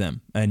affect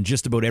them in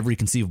just about every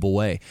conceivable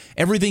way.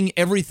 Everything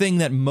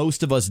that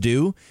most of us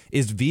do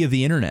is via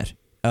the internet.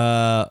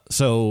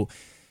 So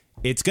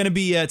it's going to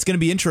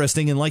be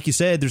interesting. And like you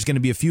said, there's going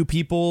to be a few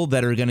people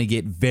that are going to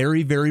get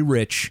very, very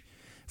rich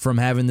from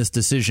having this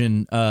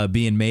decision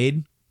being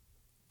made.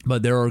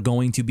 But there are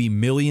going to be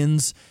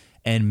millions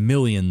and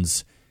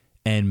millions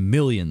and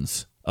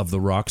millions of The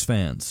Rock's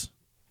fans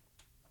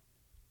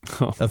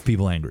of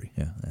people angry.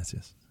 Yeah, that's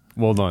just.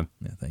 Well done.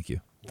 Yeah, thank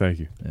you.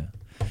 Yeah.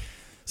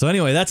 So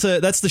anyway, that's the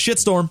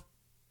shitstorm.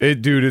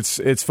 Dude,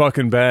 it's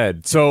fucking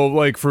bad. So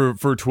like for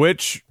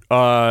Twitch,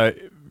 they're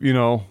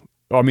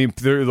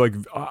like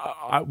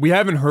we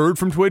haven't heard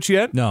from Twitch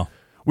yet. No.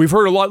 We've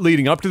heard a lot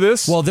leading up to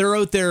this. Well, they're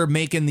out there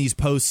making these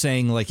posts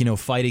saying like,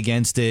 fight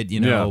against it,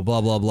 blah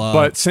blah blah.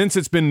 But since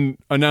it's been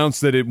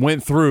announced that it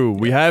went through,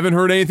 we haven't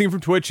heard anything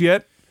from Twitch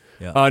yet.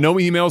 Yeah. No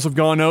emails have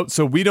gone out,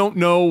 so we don't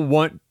know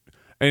what.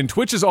 And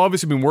Twitch has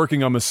obviously been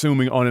working, I'm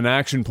assuming, on an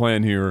action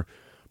plan here,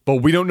 but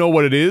we don't know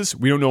what it is.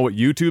 We don't know what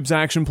YouTube's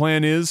action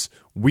plan is.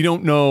 We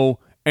don't know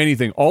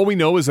anything. All we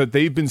know is that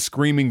they've been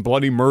screaming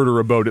bloody murder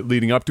about it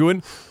leading up to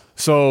it.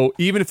 So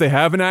even if they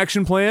have an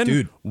action plan,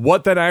 dude,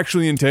 what that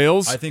actually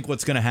entails... I think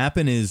what's going to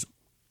happen is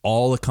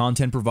all the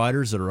content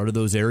providers that are out of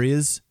those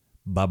areas,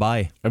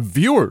 bye-bye. And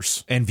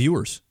viewers.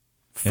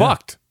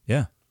 Fucked.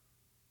 Yeah.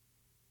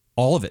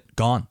 All of it.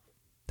 Gone.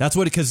 That's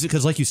what...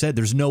 Because like you said,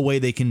 there's no way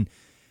they can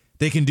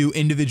do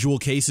individual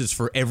cases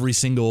for every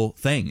single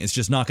thing. It's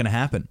just not going to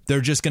happen.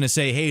 They're just going to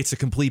say, hey, it's a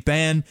complete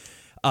ban.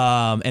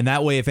 And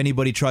that way, if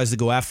anybody tries to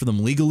go after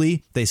them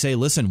legally, they say,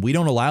 listen, we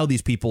don't allow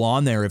these people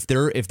on there. If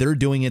they're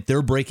doing it,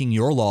 they're breaking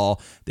your law.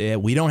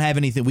 We don't have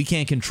anything. We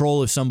can't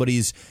control if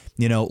somebody's,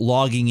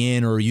 logging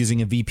in or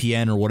using a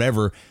VPN or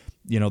whatever.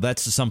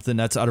 That's something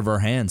that's out of our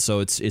hands.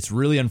 So it's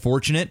really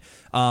unfortunate.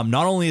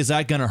 Not only is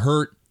that going to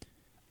hurt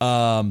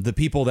the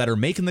people that are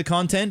making the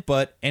content,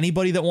 but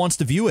anybody that wants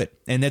to view it.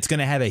 And that's going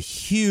to have a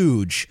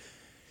huge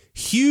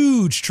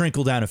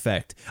trickle-down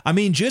effect.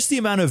 Just the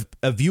amount of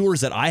viewers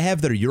that I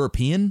have that are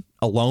European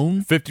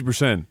alone.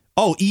 50%.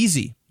 Oh,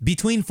 easy.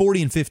 Between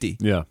 40 and 50.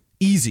 Yeah.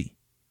 Easy.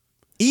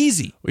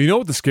 Well, you know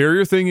what the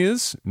scarier thing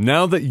is?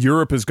 Now that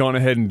Europe has gone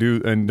ahead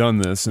and done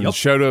this, and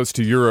shout-outs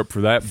to Europe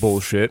for that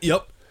bullshit.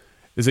 Yep.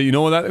 Is that, you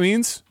know what that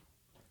means?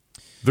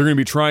 They're going to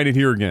be trying it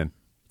here again.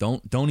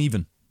 Don't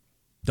even.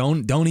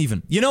 Don't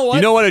even. You know what?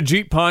 You know what a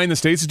Jeep Pie in the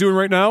States is doing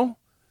right now?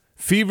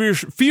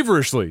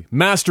 Feverishly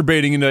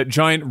masturbating in that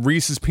giant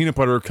Reese's peanut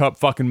butter cup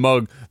fucking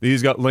mug that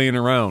he's got laying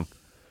around.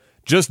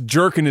 Just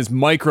jerking his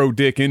micro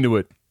dick into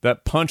it.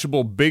 That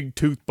punchable big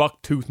tooth,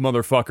 buck tooth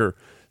motherfucker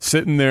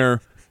sitting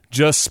there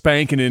just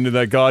spanking into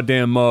that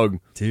goddamn mug.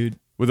 Dude.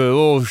 With a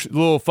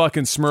little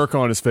fucking smirk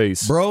on his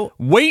face. Bro.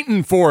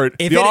 Waiting for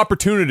it.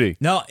 Opportunity.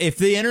 No, if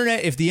the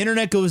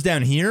internet goes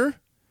down here,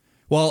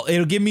 well,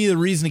 it'll give me the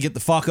reason to get the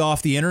fuck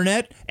off the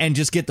internet and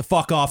just get the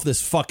fuck off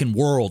this fucking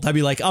world. I'd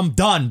be like, I'm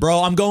done,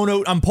 bro. I'm going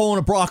out. I'm pulling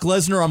a Brock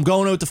Lesnar. I'm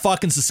going out to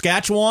fucking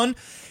Saskatchewan,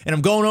 and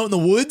I'm going out in the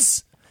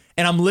woods,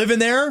 and I'm living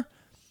there,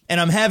 and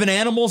I'm having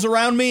animals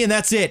around me, and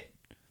that's it.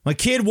 My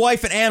kid,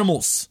 wife, and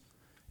animals,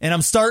 and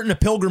I'm starting a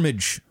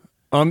pilgrimage.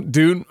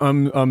 Dude,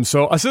 I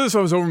said this when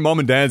I was over at Mom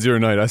and Dad's the other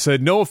night. I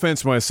said, no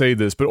offense when I say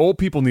this, but old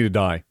people need to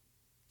die.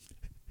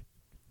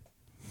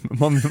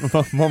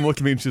 Mom looked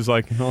at me and she's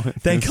like,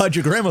 "Thank God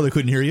your grandmother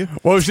couldn't hear you."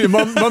 Well,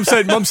 Mom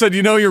said,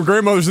 your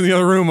grandmother's in the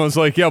other room. I was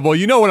like, yeah, well,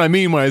 you know what I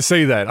mean when I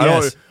say that.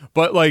 Yes.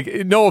 But like,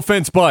 no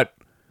offense, but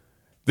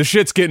the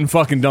shit's getting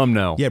fucking dumb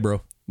now. Yeah,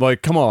 bro.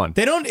 Like, come on.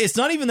 They don't. It's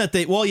not even that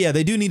they. Well, yeah,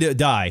 they do need to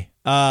die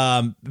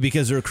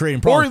because they're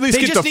creating problems. Or at least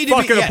get the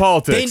fuck out of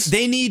politics.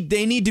 They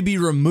need to be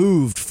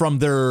removed from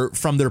their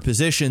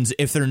positions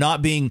if they're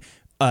not being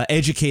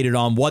educated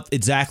on what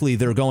exactly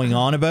they're going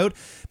on about.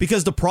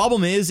 Because the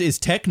problem is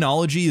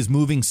technology is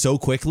moving so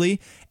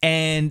quickly,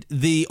 and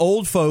the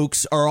old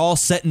folks are all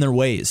set in their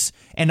ways.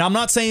 And I'm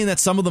not saying that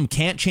some of them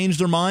can't change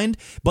their mind,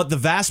 but the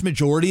vast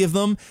majority of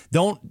them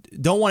don't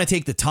want to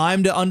take the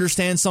time to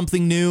understand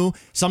something new.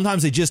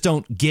 Sometimes they just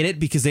don't get it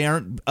because they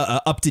aren't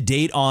up to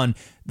date on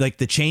like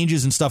the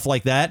changes and stuff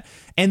like that,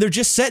 and they're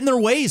just set in their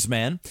ways,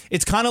 man.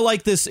 It's kind of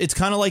like this. It's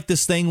kind of like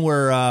this thing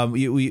where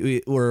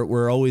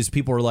we're always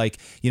people are like,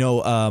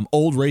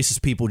 old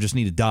racist people just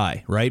need to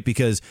die, right?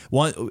 Because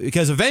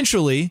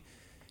eventually,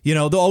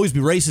 there'll always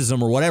be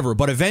racism or whatever,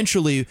 but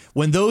eventually,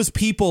 when those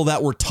people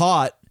that were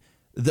taught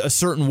a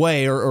certain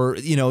way or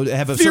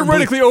have a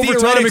theoretically over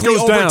time it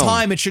goes down. Over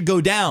time it should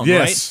go down,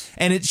 yes. Right?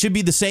 And it should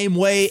be the same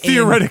way.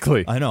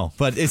 Theoretically. I know,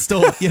 but it's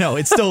still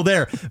it's still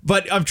there.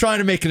 But I'm trying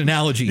to make an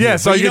analogy.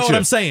 Yes, here. I You get know you. what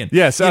I'm saying?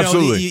 Yes,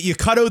 absolutely. You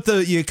cut out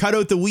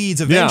the weeds.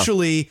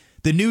 Eventually,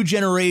 the new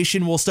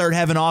generation will start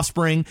having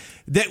offspring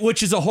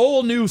which is a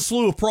whole new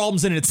slew of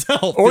problems in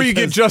itself. Or you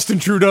get Justin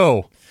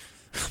Trudeau.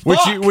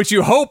 Which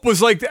you hope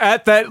was like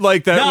at that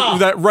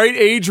right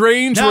age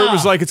range where it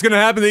was like it's gonna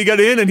happen. Then he got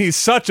in, and he's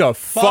such a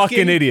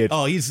fucking idiot.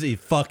 Oh, he's a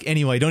fuck.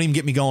 Anyway, don't even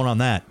get me going on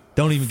that.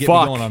 Don't even get me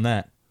going on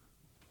that.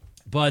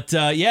 But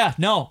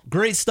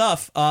great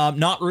stuff.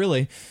 Not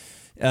really.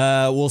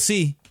 We'll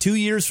see. 2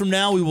 years from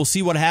now, we will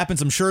see what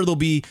happens. I'm sure there'll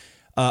be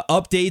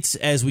updates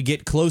as we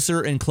get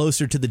closer and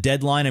closer to the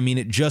deadline. I mean,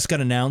 it just got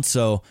announced,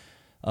 so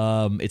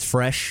it's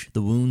fresh.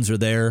 The wounds are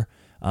there.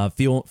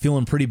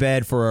 Feeling pretty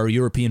bad for our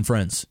European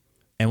friends.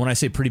 And when I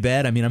say pretty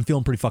bad, I mean I'm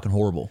feeling pretty fucking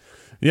horrible.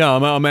 Yeah,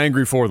 I'm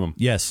angry for them.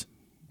 Yes.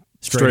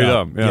 Straight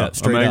up. Yeah,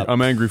 straight up.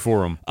 I'm angry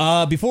for them.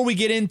 Before we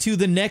get into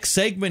the next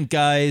segment,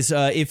 guys,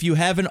 if you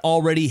haven't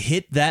already,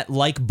 hit that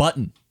like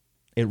button.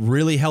 It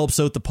really helps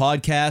out the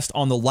podcast.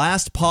 On the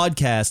last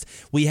podcast,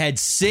 we had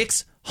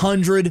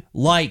 600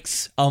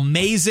 likes.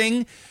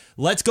 Amazing.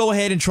 Let's go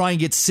ahead and try and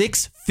get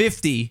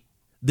 650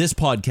 this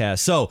podcast.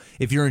 So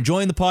if you're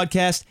enjoying the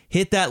podcast,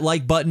 hit that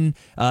like button,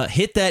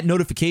 hit that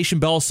notification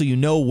bell so you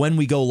know when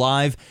we go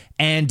live.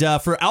 And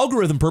for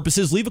algorithm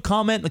purposes, leave a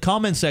comment in the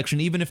comment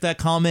section, even if that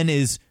comment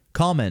is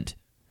comment.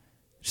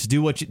 Just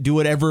do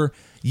whatever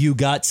you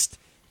got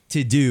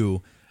to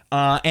do.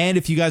 And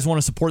if you guys want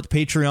to support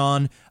the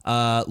Patreon,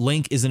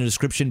 link is in the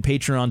description,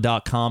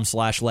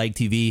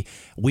 patreon.com/lagtv.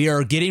 We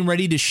are getting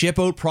ready to ship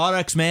out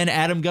products, man.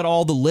 Adam got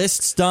all the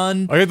lists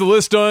done. I got the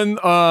list done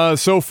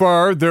so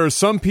far. There are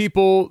some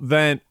people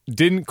that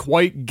didn't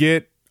quite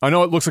get... I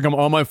know it looks like I'm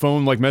on my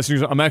phone, like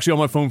messaging. I'm actually on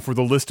my phone for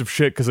the list of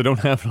shit because I don't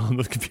have it on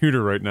the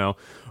computer right now.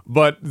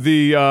 But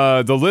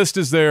the list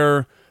is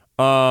there.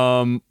 There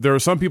are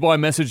some people I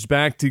messaged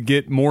back to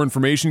get more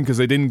information because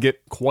they didn't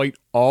get quite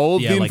all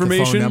of the information.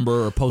 Like a phone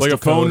number or postal like a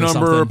phone code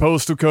number or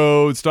postal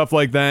code, stuff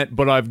like that.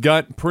 But I've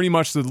got pretty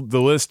much the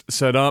list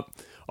set up.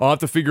 I'll have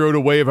to figure out a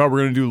way of how we're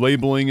going to do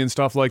labeling and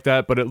stuff like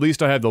that. But at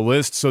least I have the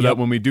list so that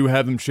when we do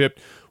have them shipped,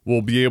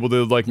 we'll be able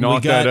to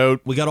knock that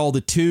out. We got all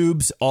the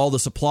tubes, all the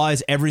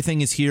supplies,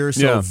 everything is here.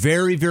 So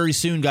very, very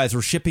soon, guys,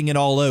 we're shipping it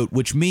all out,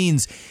 which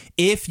means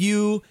if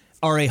you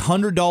are a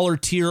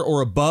 $100 tier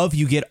or above,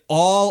 you get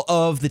all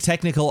of the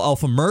Technical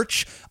Alpha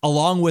merch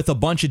along with a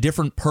bunch of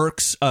different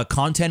perks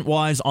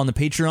content-wise on the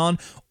Patreon.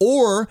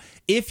 Or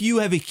if you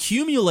have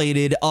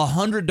accumulated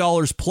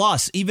 $100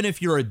 plus, even if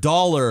you're $1,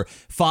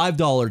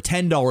 $5,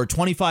 $10,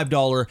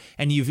 $25,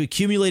 and you've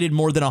accumulated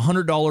more than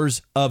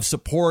 $100 of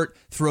support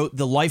throughout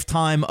the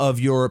lifetime of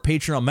your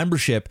Patreon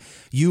membership,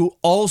 you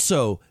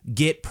also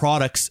get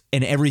products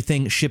and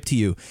everything shipped to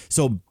you.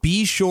 So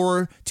be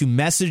sure to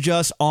message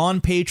us on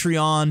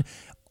Patreon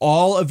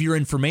all of your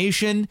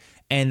information,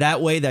 and that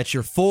way that's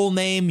your full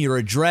name, your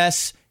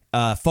address,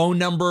 phone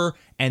number,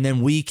 and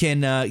then we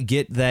can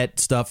get that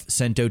stuff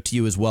sent out to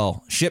you as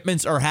well.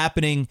 Shipments are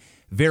happening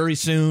very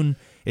soon.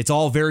 It's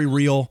all very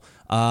real.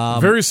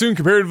 Very soon,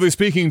 comparatively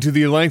speaking, to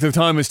the length of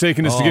time it's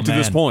taken us to get to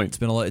this point.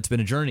 It's been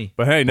a journey.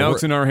 But hey, now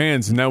it's in our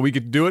hands, and now we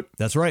get to do it.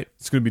 That's right.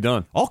 It's going to be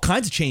done. All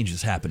kinds of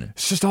changes happening.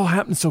 It's just all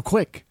happening so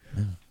quick.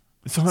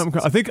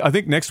 I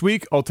think next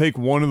week I'll take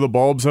one of the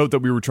bulbs out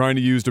that we were trying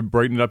to use to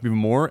brighten it up even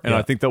more, and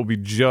I think that will be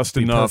just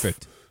enough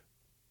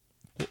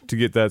to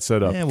get that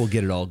set up. Yeah, we'll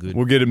get it all good.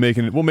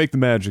 We'll make the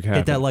magic happen.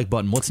 Hit that like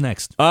button. What's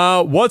next?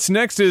 What's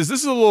next is,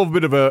 this is a little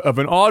bit of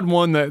an odd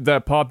one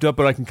that popped up,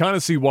 but I can kind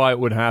of see why it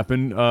would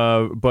happen.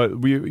 But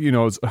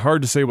it's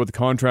hard to say what the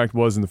contract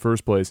was in the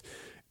first place.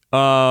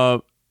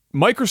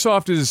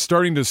 Microsoft is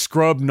starting to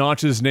scrub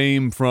Notch's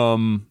name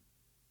from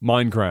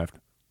Minecraft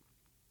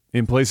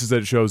in places that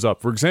it shows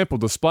up. For example,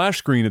 the splash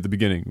screen at the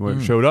beginning, when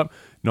it showed up,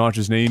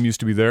 Notch's name used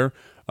to be there,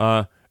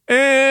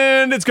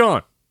 and it's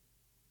gone.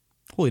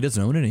 Well, he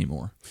doesn't own it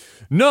anymore.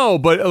 No,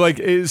 but like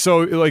as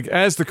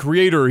the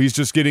creator, he's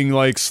just getting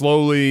like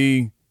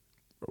slowly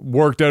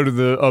worked out of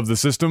the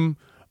system,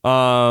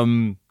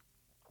 and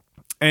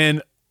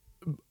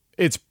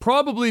it's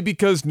probably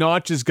because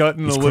Notch has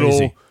gotten He's a little.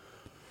 Crazy.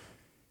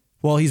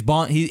 Well, he's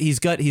got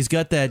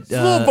that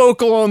a little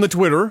vocal on the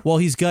Twitter. Well,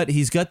 he's got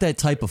that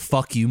type of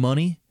fuck you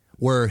money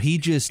where he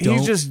just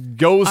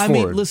goes I for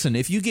mean, it. listen,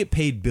 if you get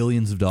paid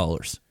billions of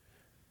dollars,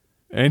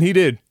 and he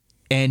did,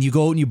 and you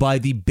go and you buy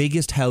the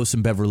biggest house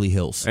in Beverly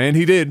Hills, and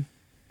he did,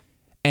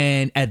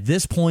 and at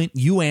this point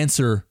you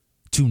answer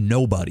to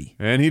nobody,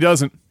 and he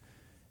doesn't.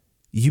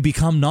 You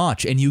become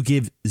Notch, and you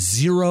give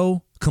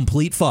zero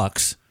complete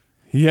fucks.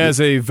 He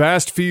has a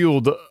vast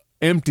field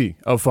empty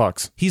of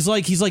fucks. He's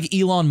like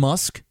Elon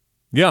Musk.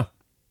 Yeah.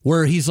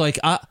 Where he's like,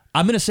 I'm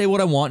going to say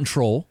what I want and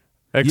troll.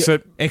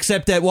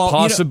 Except that, well,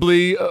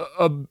 possibly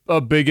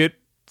a bigot,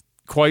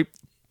 quite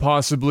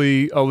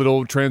possibly a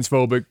little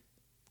transphobic,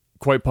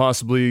 quite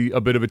possibly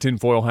a bit of a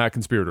tinfoil hat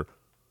conspirator.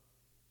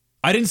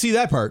 I didn't see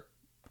that part,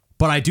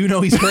 but I do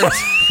know he's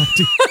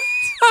crazy.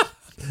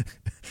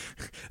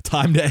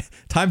 Time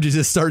to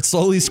just start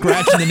slowly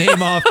scratching the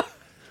name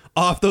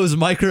off those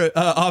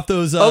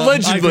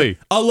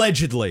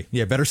allegedly.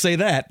 Yeah, better say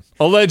that.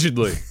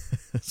 Allegedly.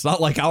 It's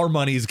not like our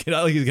money is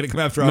going to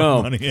come after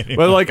our money anymore.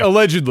 But like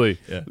allegedly.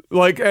 Yeah.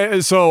 Like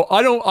so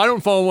I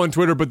don't follow him on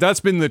Twitter, but that's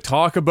been the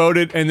talk about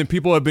it, and then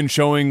people have been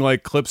showing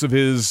like clips of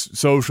his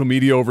social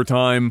media over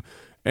time,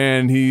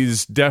 and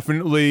he's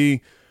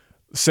definitely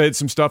said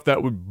some stuff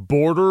that would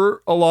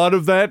border a lot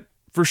of that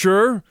for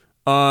sure.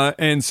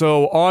 And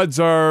so odds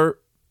are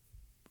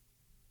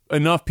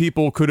enough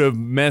people could have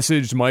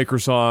messaged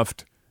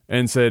Microsoft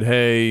and said,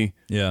 "Hey,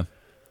 yeah,"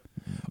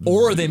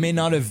 or they may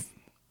not have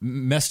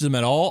messaged him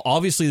at all.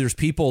 Obviously, there's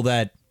people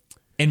that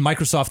in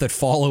Microsoft that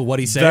follow what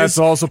he says. That's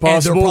also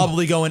possible. And they're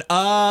probably going,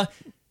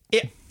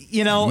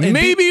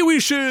 maybe we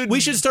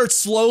should start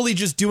slowly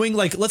just doing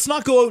like, let's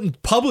not go out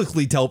and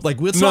publicly tell,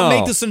 like, let's not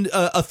make this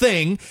a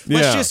thing.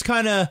 Let's just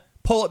kind of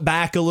pull it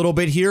back a little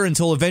bit here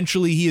until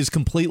eventually he is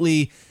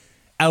completely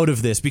out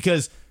of this.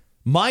 Because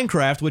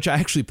Minecraft, which I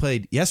actually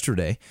played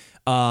yesterday,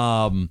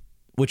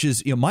 which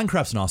is,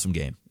 Minecraft's an awesome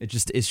game.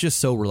 It's just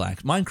so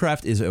relaxed.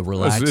 Minecraft is a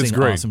relaxing,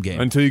 awesome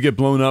game. Until you get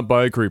blown up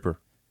by a creeper.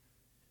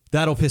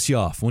 That'll piss you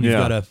off when you've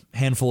got a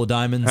handful of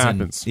diamonds.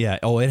 Happens.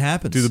 It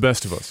happens. To the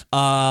best of us.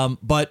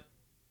 But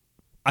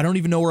I don't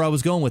even know where I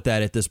was going with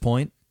that at this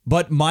point.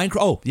 But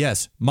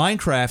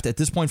Minecraft at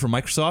this point for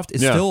Microsoft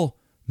is still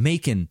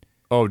making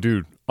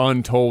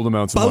untold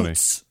amounts of money.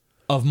 Boats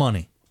of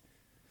money.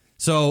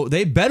 So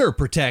they better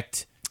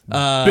protect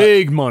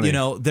big money.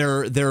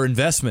 Their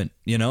investment.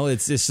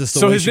 It's just the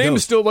so way his name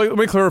is still, let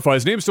me clarify,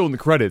 his name's still in the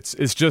credits.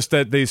 It's just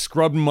that they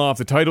scrubbed him off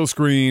the title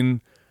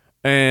screen,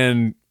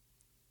 and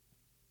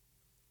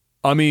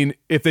I mean,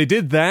 if they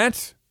did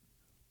that,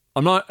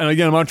 I'm not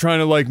trying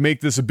to like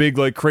make this a big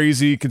like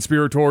crazy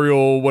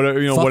conspiratorial whatever,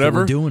 whatever.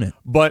 We're doing it.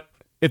 But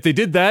if they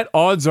did that,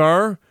 odds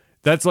are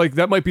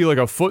that might be like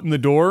a foot in the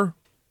door.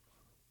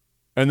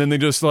 And then they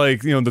just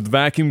like, the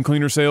vacuum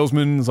cleaner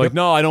salesman is like,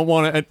 no, I don't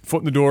want a foot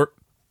in the door.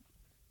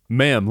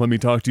 Ma'am, let me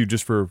talk to you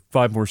just for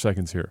 5 more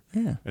seconds here.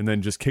 Yeah. And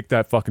then just kick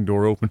that fucking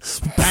door open.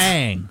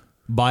 Bang!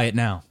 Buy it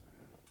now.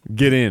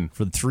 Get in.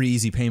 For the 3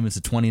 easy payments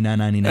of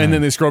 $29.99. And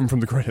then they scrub them from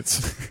the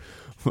credits.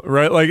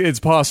 Right? Like, it's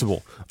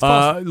possible.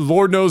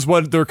 Lord knows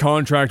what their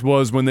contract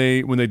was when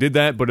they did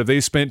that, but if they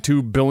spent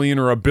 $2 billion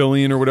or $1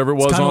 billion or whatever it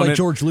was on it. Kind of like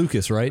George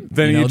Lucas, right?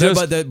 Then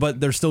but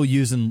they're still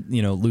using,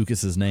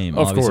 Lucas's name,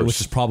 of course,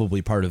 which is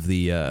probably part of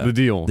the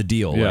deal. The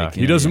deal. Yeah. Like,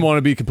 he doesn't want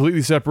to be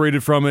completely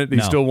separated from it.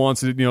 He still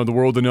wants it, the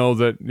world to know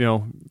that,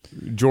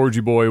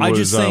 Georgie boy was. I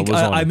just think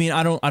was on I mean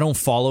I don't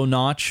follow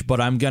Notch,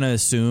 but I'm gonna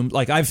assume,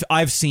 like,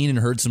 I've seen and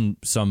heard some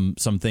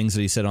things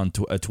that he said on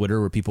Twitter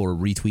where people are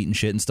retweeting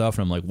shit and stuff,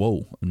 and I'm like,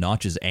 whoa,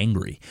 Notch is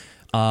angry.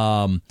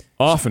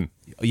 Often.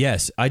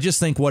 Yes, I just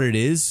think what it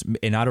is,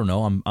 and I don't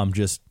know, I'm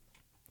just,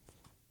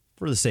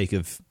 for the sake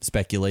of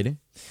speculating,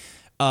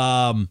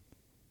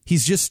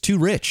 he's just too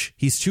rich.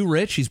 He's too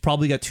rich. He's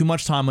probably got too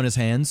much time on his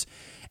hands,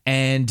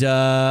 and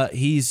I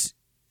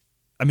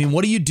mean,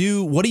 what do you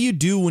do? What do you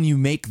do when you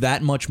make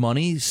that much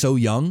money so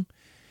young,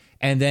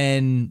 and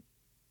then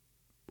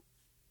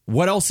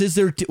what else is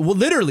there?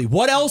 Literally,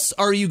 what else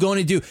are you going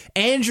to do?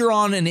 And you're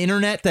on an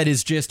internet that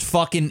is just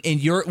fucking.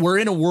 And we're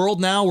in a world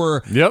now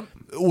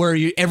where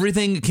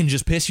everything can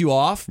just piss you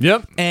off.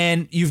 Yep.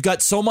 And you've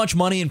got so much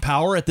money and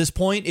power at this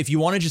point. If you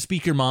want to just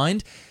speak your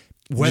mind,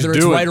 whether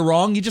it's right or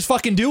wrong, you just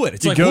fucking do it.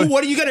 It's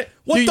what are you gonna?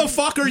 What the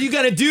fuck are you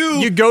gonna do?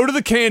 You go to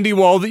the candy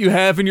wall that you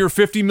have in your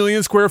 50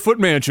 million square foot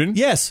mansion.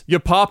 Yes. You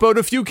pop out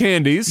a few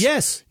candies.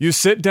 Yes. You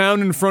sit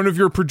down in front of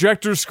your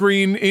projector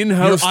screen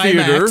in-house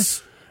theater.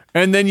 IMAX.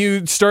 And then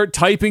you start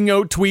typing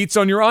out tweets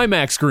on your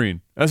IMAX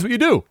screen. That's what you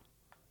do.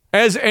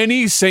 As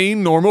any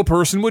sane, normal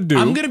person would do.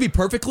 I'm going to be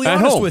perfectly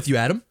honest with you,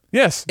 Adam.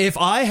 Yes. If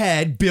I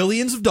had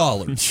billions of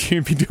dollars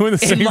you'd be doing the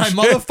same in my shit.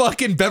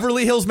 motherfucking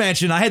Beverly Hills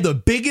mansion, I had the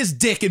biggest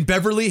dick in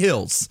Beverly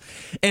Hills,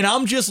 and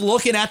I'm just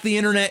looking at the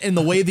internet and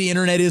the way the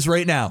internet is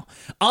right now.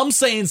 I'm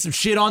saying some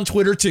shit on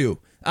Twitter too.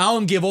 I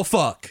don't give a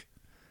fuck.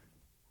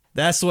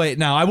 That's the way.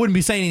 Now, I wouldn't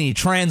be saying any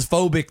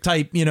transphobic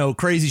type,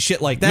 crazy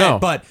shit like that. No.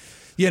 But,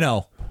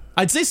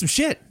 I'd say some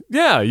shit.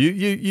 Yeah,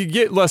 you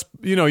get less,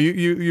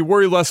 you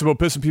worry less about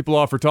pissing people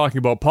off for talking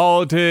about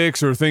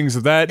politics or things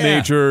of that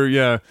nature.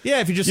 Yeah.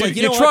 Yeah, if you're just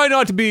you try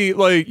not to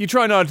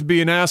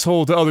be an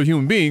asshole to other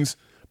human beings,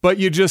 but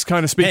you just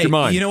kind of speak your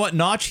mind. You know what,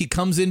 Notch? He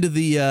comes into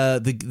the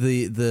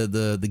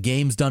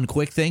game's done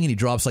quick thing, and he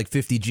drops like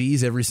 50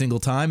 G's every single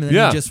time, and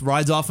then he just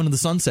rides off into the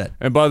sunset.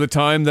 And by the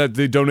time that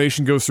the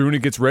donation goes through and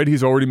it gets read,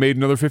 he's already made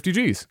another 50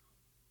 G's.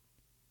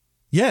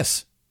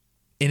 Yes,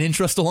 in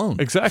interest alone.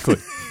 Exactly.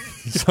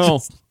 So,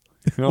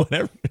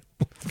 whatever.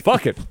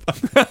 Fuck it.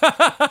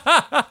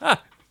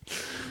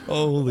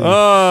 Holy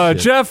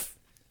shit. Jeff,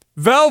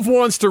 Valve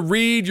wants to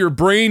read your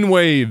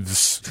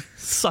brainwaves.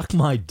 Suck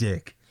my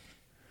dick.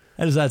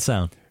 How does that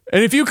sound?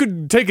 And if you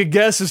could take a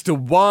guess as to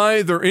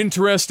why they're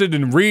interested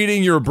in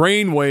reading your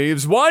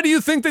brainwaves, why do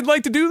you think they'd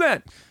like to do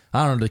that?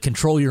 I don't know, to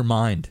control your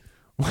mind.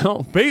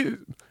 Well,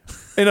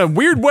 in a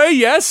weird way,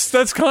 yes,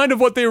 that's kind of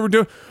what they were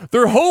doing.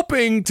 They're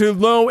hoping to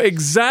know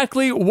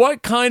exactly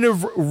what kind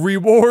of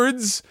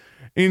rewards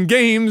in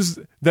games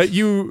that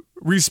you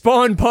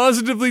respond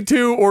positively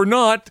to or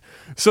not,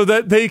 so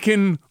that they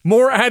can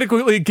more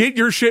adequately get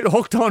your shit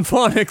hooked on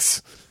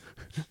phonics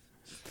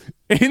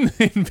in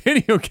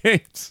video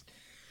games.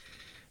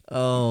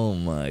 Oh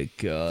my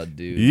god,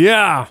 dude.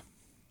 Yeah.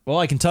 Well,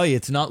 I can tell you,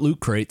 it's not loot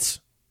crates.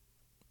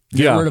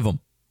 Get rid of them.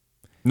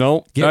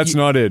 No, that's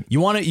not it. You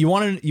want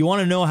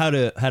to know how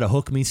to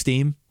hook me,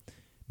 Steam?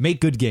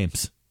 Make good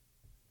games.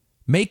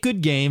 Make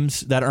good games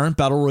that aren't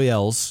battle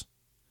royales.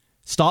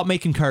 Stop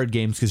making card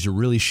games because you're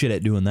really shit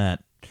at doing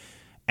that.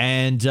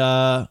 And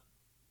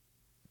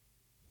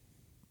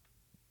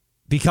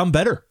become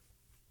better.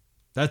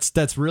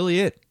 That's really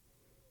it.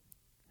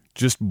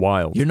 Just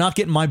wild. You're not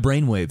getting my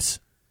brainwaves.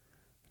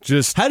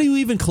 How do you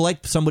even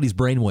collect somebody's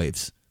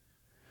brainwaves?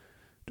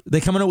 They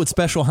coming out with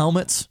special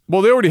helmets?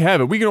 Well, they already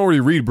have it. We can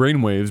already read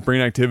brainwaves,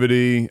 brain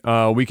activity.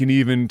 We can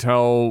even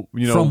tell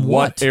from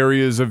what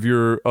areas of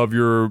your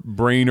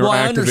brain are activating.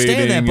 I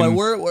understand that,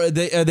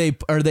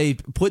 but are they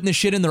putting the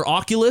shit in their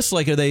Oculus?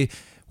 Like, are they,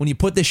 when you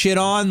put the shit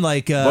on,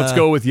 like? Let's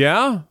go with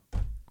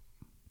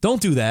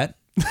Don't do that.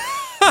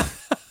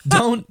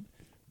 Don't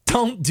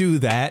do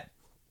that.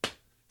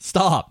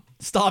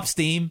 Stop,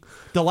 Steam.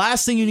 The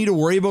last thing you need to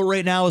worry about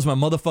right now is my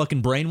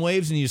motherfucking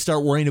brainwaves, and you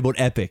start worrying about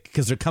Epic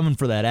because they're coming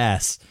for that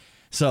ass.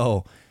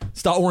 So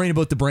stop worrying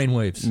about the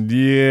brainwaves.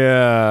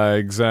 Yeah,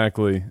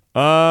 exactly.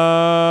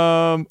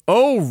 Oh,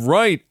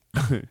 right.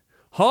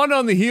 Hot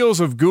on the heels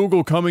of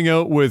Google coming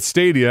out with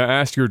Stadia,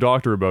 ask your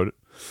doctor about it.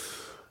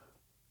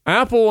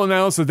 Apple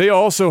announced that they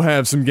also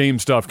have some game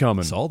stuff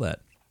coming. I saw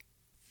that.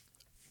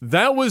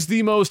 That was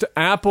the most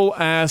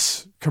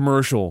Apple-ass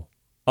commercial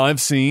I've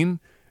seen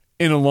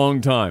in a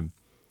long time.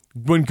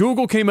 When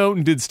Google came out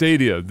and did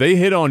Stadia, they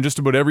hit on just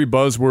about every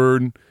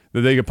buzzword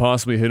that they could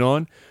possibly hit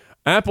on.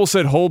 Apple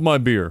said, hold my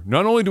beer.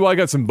 Not only do I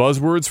got some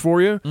buzzwords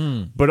for you,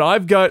 but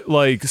I've got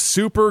like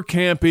super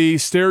campy,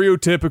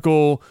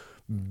 stereotypical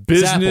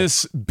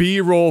business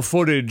B-roll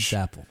footage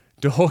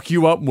to hook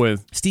you up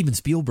with. Steven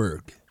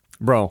Spielberg.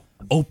 Bro.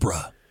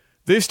 Oprah.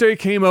 They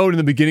came out in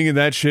the beginning of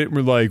that shit and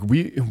were like,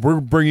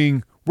 we're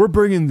bringing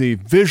the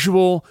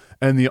visual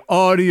and the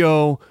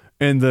audio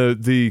and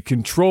the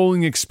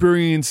controlling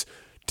experience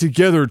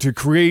together to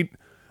create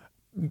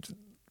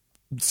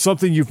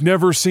something you've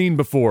never seen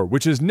before,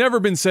 which has never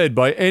been said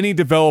by any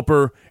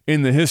developer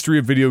in the history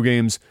of video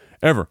games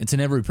ever. It's in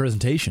every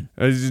presentation.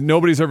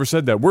 Nobody's ever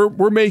said that.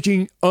 We're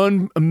making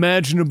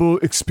unimaginable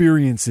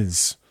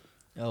experiences.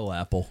 Oh,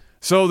 Apple.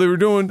 So they were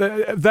doing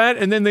that,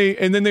 and then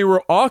they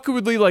were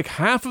awkwardly, like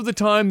half of the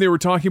time they were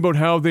talking about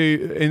how they,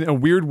 in a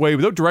weird way,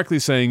 without directly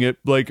saying it,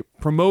 like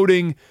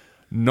promoting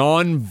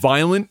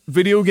non-violent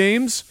video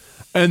games.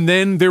 And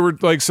then there were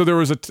like, so there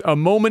was a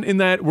moment in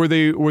that where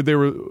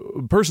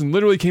a person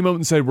literally came out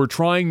and said, we're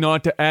trying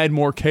not to add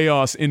more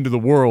chaos into the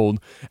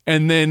world,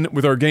 and then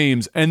with our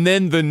games. And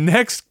then the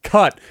next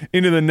cut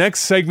into the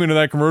next segment of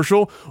that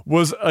commercial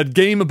was a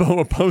game about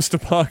a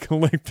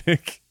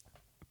post-apocalyptic.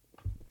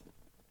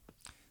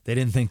 They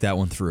didn't think that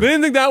one through.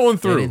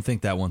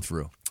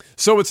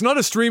 So it's not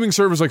a streaming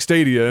service like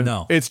Stadia.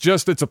 No. It's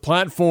a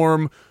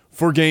platform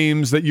for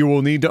games that you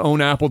will need to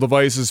own Apple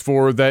devices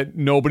for, that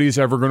nobody's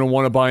ever going to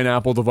want to buy an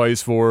Apple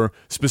device for,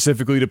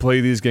 specifically to play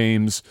these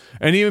games.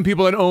 And even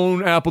people that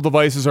own Apple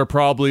devices are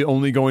probably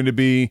only going to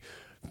be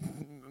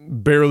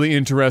barely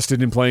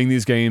interested in playing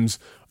these games,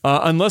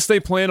 unless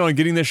they plan on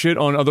getting this shit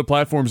on other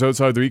platforms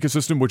outside their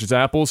ecosystem, which is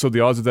Apple, so the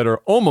odds of that are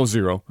almost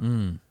zero.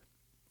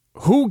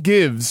 Who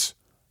gives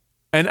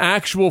an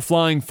actual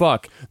flying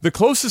fuck? The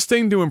closest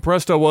thing to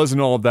impressed I was in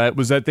all of that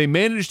was that they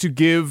managed to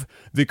give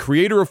the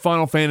creator of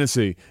Final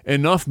Fantasy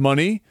enough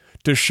money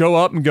to show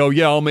up and go,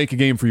 yeah, I'll make a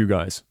game for you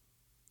guys.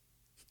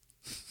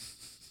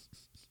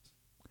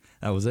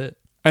 That was it.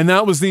 And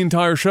that was the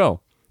entire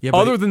show. Yeah,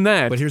 other than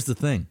that... But here's the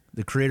thing.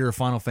 The creator of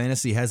Final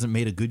Fantasy hasn't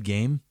made a good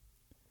game,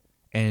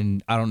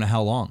 and I don't know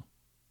how long.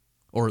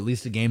 Or at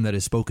least a game that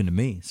has spoken to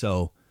me,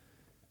 so...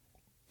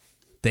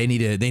 They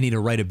need to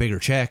write a bigger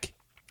check.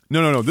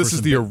 No. This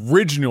is the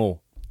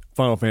original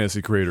Final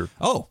Fantasy creator.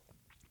 Oh.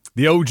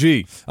 The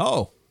OG.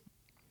 Oh.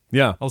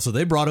 Yeah. Oh, so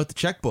they brought out the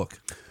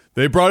checkbook.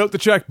 They brought out the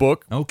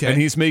checkbook. Okay.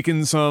 And he's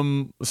making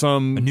some a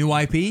new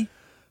IP?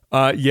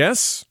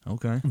 Yes.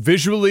 Okay.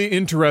 Visually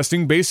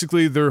interesting.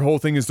 Basically, their whole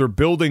thing is they're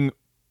building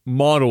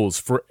models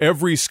for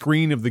every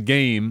screen of the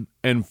game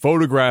and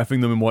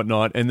photographing them and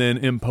whatnot, and then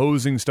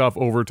imposing stuff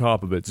over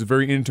top of it. It's a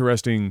very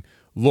interesting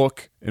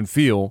look and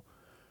feel.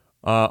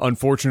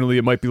 Unfortunately,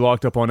 it might be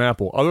locked up on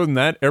Apple. Other than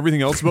that,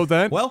 everything else about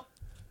that, Well,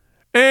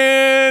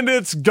 and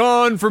it's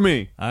gone for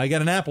me. I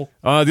got an Apple.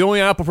 The only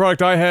Apple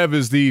product I have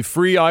is the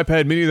free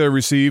iPad mini that I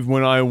received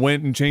when I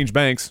went and changed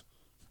banks.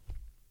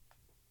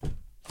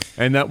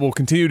 And that will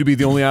continue to be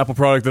the only Apple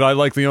product that I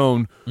likely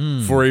own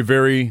for a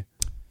very,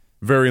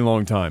 very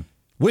long time.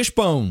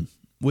 Wishbone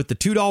with the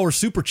 $2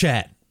 super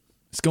chat.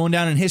 It's going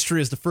down in history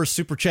as the first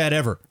super chat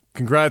ever.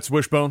 Congrats,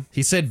 Wishbone.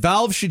 He said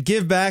Valve should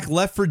give back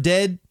Left 4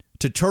 Dead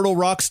to Turtle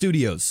Rock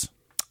Studios.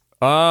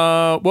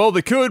 Well,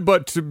 they could,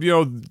 but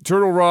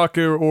Turtle Rock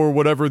or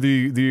whatever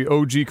the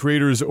OG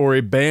creators or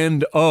a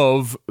band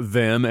of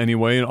them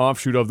anyway, an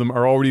offshoot of them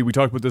are already. We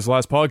talked about this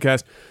last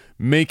podcast,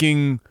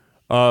 making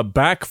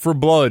Back 4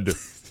 Blood.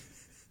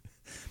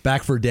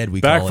 Back 4 Dead,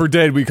 we call it. Back 4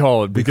 Dead, we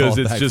call it because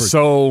it's just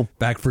so.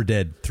 Back 4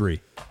 Dead 3.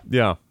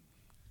 Yeah,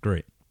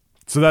 great.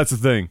 So that's the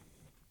thing.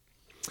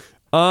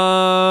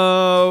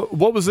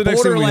 What was the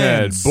next thing we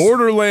had?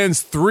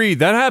 Borderlands 3.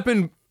 That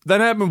happened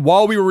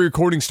while we were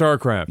recording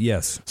StarCraft.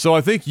 Yes. So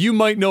I think you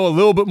might know a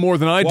little bit more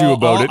than I do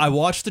about it. I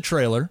watched the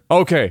trailer.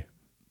 Okay.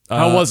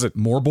 How was it?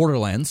 More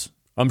Borderlands.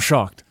 I'm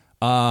shocked.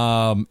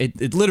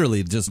 It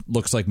literally just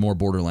looks like more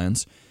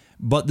Borderlands.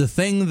 But the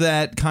thing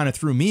that kind of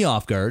threw me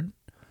off guard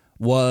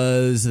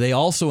was they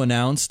also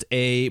announced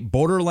a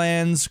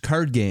Borderlands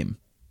card game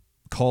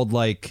called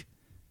let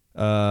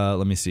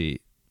me see,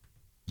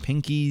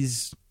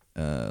 Pinky's.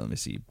 Let me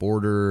see,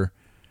 Border.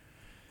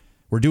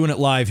 We're doing it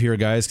live here,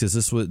 guys, because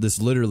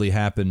this literally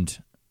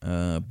happened.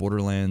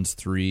 Borderlands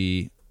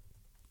 3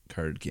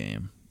 card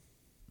game.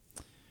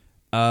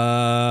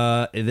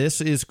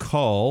 This is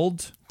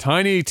called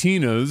Tiny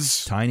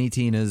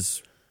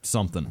Tina's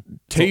something.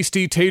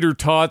 Tasty Tater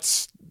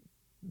Tots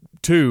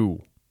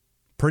 2.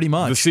 Pretty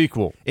much. The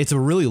sequel. It's a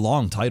really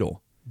long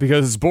title.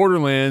 Because it's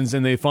Borderlands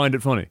and they find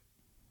it funny.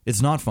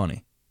 It's not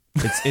funny.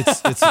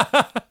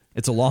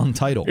 It's a long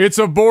title. It's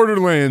a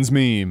Borderlands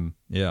meme.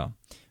 Yeah.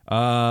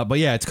 But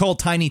yeah, it's called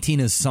Tiny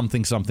Tina's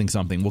something.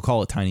 We'll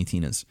call it Tiny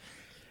Tina's.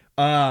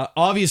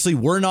 Obviously,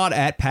 we're not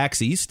at PAX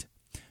East,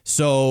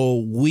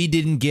 so we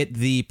didn't get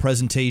the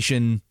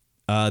presentation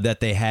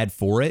that they had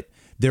for it.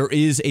 There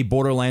is a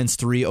Borderlands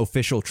 3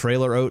 official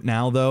trailer out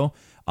now, though.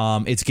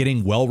 It's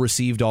getting well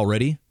received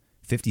already.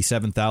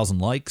 57,000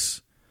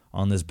 likes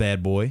on this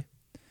bad boy.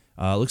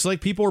 Looks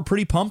like people are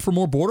pretty pumped for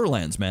more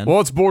Borderlands, man. Well,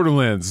 it's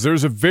Borderlands.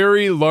 There's a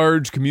very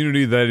large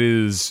community that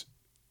is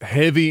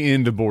heavy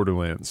into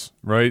Borderlands,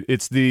 right?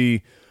 It's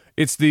the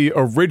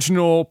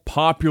original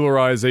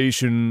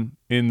popularization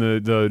in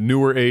the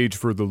newer age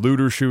for the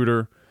looter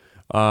shooter,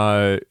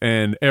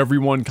 and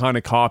everyone kind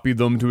of copied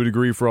them to a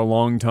degree for a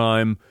long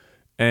time,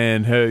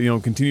 and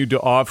continued to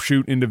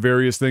offshoot into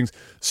various things.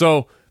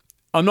 So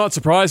I'm not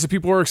surprised that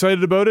people are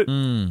excited about it.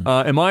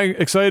 Am I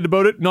excited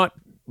about it? Not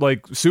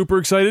like super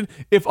excited.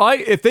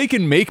 If they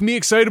can make me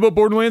excited about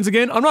Borderlands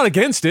again, I'm not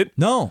against it.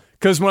 No.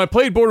 Because when I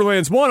played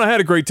Borderlands 1, I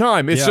had a great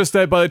time. It's just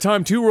that by the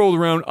time 2 rolled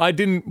around, I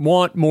didn't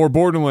want more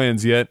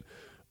Borderlands yet.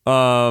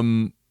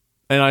 And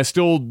I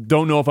still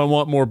don't know if I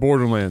want more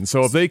Borderlands.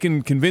 So if they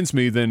can convince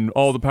me, then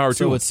all the power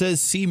to them. So it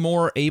says see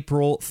more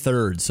April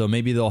 3rd. So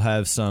maybe they'll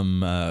have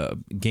some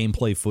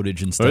gameplay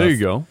footage and stuff. There you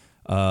go.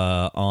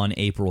 On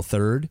April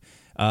 3rd.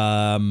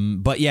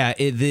 But yeah,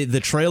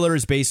 the trailer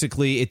is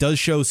basically, it does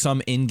show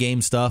some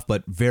in-game stuff,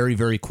 but very,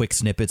 very quick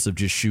snippets of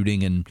just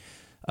shooting and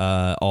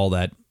all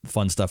that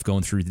fun stuff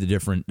going through the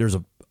different, there's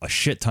a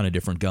shit ton of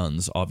different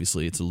guns.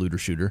 Obviously, it's a looter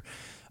shooter.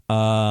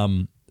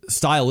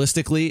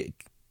 Stylistically,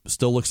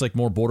 still looks like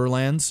more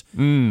Borderlands.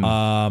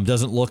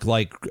 Doesn't look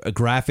like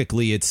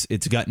graphically it's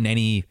gotten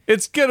any.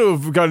 It's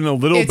gotten a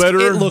little better.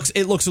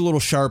 It looks a little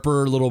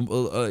sharper,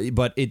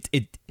 but it.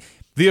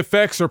 The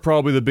effects are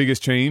probably the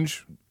biggest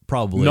change.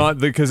 Probably not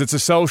because it's a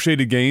cell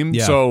shaded game.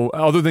 Yeah. So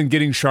other than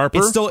getting sharper,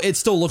 it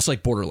still looks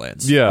like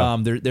Borderlands. Yeah.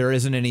 There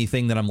isn't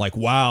anything that I'm like,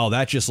 wow,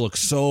 that just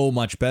looks so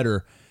much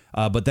better.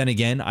 But then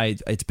again,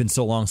 it's been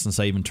so long since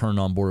I even turned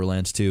on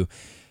Borderlands 2.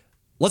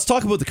 Let's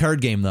talk about the card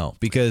game though,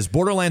 because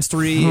Borderlands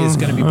 3 is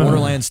going to be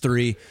Borderlands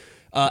 3.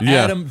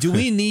 Adam, do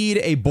we need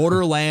a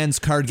Borderlands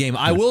card game?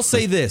 I will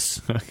say this.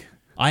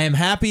 I am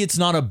happy it's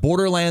not a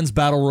Borderlands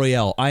Battle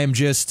Royale.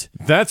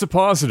 That's a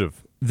positive.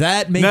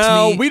 That makes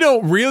me... we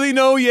don't really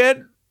know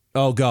yet.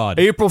 Oh, God.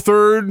 April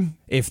 3rd.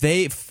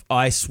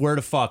 I swear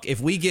to fuck,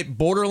 if we get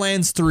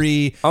Borderlands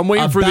 3, I'm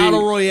waiting for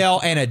Battle Royale,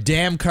 and a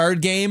damn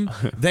card game,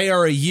 they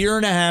are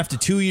 1.5 to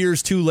 2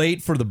 years too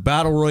late for the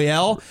Battle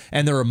Royale,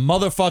 and they're a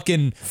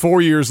motherfucking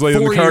 4 years late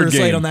on the card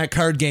game. Late on that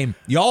card game.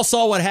 Y'all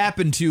saw what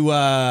happened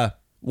to,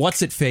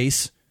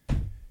 What's-It-Face?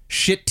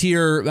 shit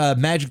tier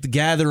Magic the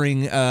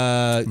Gathering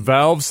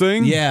Valve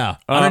thing. Yeah,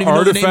 I don't even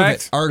know the name of it.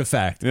 Artifact.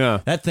 Artifact. Yeah,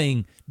 that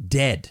thing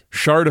dead.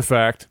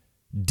 Shardifact.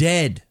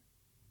 Dead.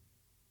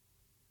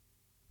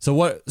 So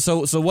what?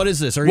 So what is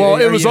this? It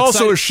was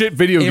also a shit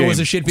video game. It was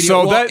a shit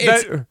video. So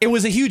well, it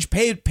was a huge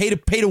pay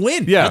to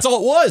win. Yeah, that's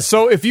all it was.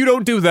 So if you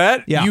don't do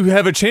that, you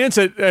have a chance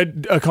at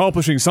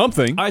accomplishing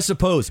something. I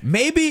suppose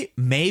maybe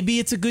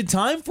it's a good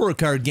time for a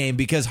card game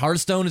because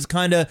Hearthstone is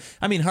kind of.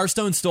 I mean,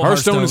 Hearthstone's still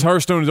Hearthstone.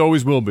 Hearthstone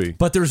always will be.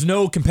 But there's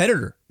no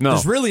competitor. No,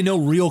 there's really no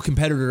real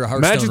competitor to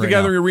Hearthstone. Magic the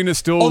Gathering Arena is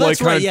still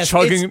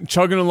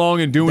chugging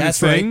along and doing its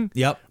thing. Right.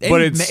 Yep,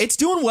 but it's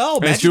doing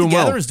well. Magic the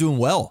Gathering is doing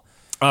well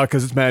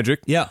because it's Magic.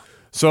 Yeah.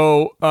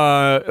 So,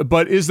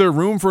 but is there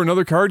room for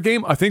another card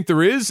game? I think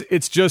there is.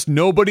 It's just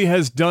nobody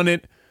has done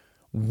it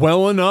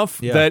well enough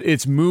that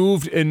it's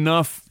moved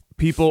enough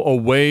people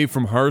away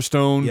from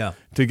Hearthstone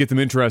to get them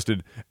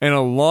interested. And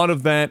a lot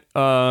of that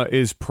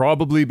is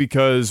probably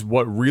because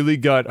what really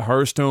got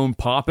Hearthstone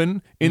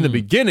popping in the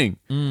beginning,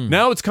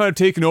 now it's kind of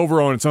taken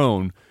over on its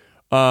own,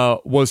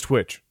 was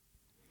Twitch.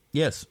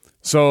 Yes.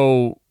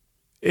 So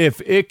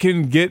if it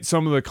can get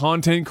some of the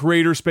content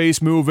creator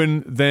space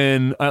moving,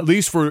 then at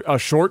least for a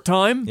short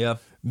time,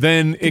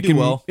 then it can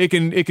do.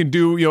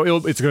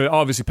 It's going to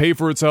obviously pay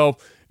for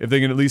itself if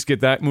they can at least get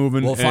that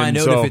moving. We'll find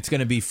out if it's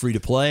going to be free to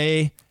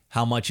play,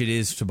 how much it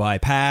is to buy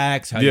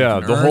packs, how you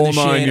can the earn whole the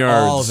 9 shit,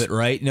 yards, all of it.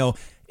 Right? No,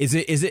 is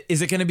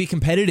it going to be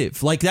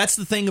competitive? Like that's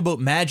the thing about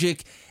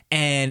Magic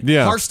and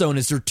Hearthstone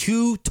is they're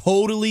two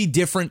totally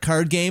different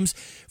card games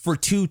for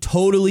two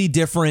totally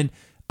different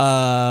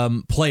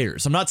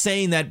players. I'm not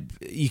saying that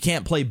you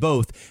can't play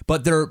both,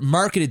 but they're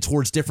marketed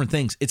towards different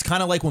things. It's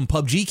kind of like when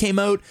PUBG came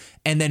out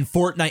and then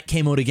Fortnite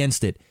came out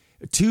against it.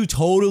 Two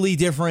totally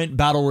different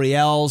battle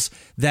royales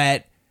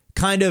that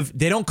kind of,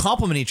 they don't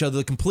complement each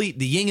other. The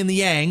yin and the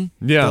yang.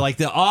 Yeah. They're like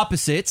the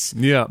opposites.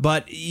 Yeah.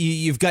 But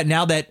you've got,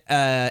 now that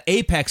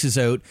Apex is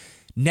out,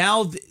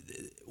 now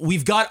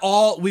we've got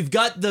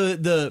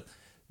the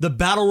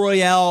battle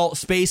royale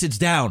space. It's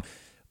down.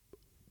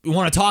 We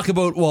want to talk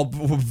about,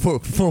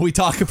 before we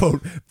talk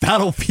about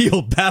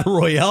Battlefield Battle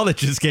Royale that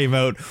just came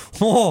out.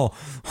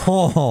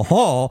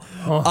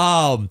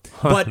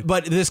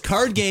 But this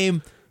card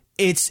game,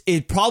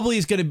 it probably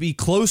is going to be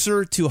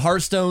closer to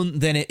Hearthstone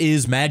than it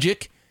is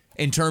Magic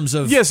in terms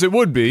of. Yes, it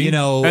would be.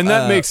 And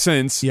that makes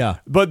sense. Yeah.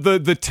 But the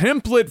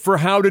template for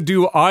how to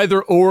do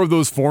either or of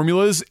those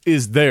formulas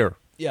is there.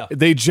 Yeah.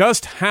 They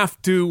just have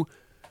to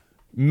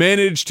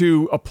manage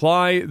to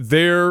apply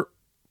their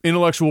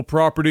intellectual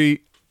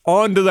property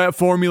onto that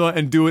formula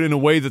and do it in a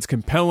way that's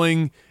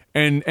compelling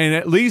and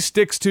at least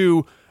sticks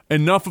to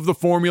enough of the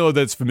formula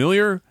that's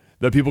familiar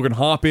that people can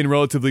hop in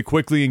relatively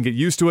quickly and get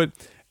used to it,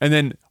 and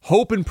then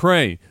hope and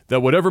pray that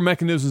whatever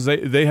mechanisms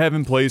they have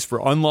in place for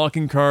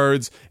unlocking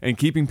cards and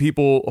keeping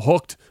people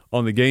hooked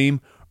on the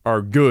game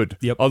are good.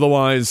 Yep.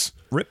 Otherwise,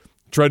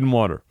 treading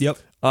water. Yep.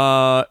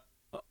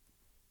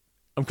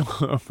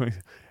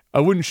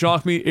 It wouldn't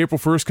shock me. April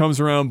 1st comes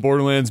around,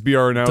 Borderlands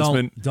BR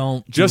announcement.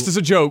 Don't just as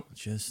a joke.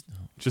 Just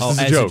as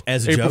a joke.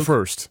 April joke?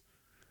 1st.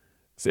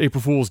 It's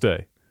April Fool's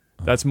Day.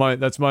 That's my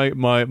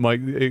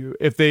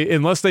if they,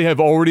 unless they have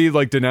already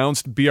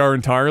denounced BR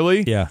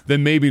entirely,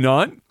 then maybe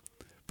not.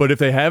 But if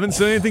they haven't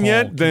said anything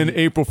yet, then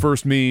April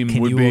 1st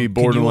meme would be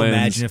Borderlands. Can you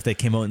imagine if they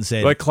came out and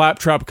said, like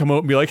Claptrap come out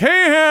and be like,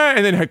 hey,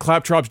 and then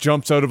Claptrap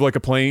jumps out of a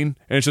plane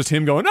and it's just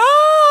him going,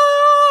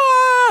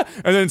 ah,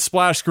 and then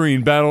splash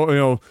screen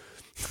battle,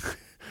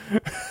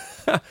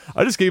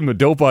 I just gave him a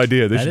dope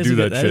idea. They should do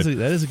that shit.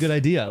 That is a good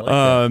idea. I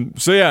like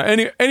that. So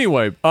yeah.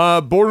 Anyway,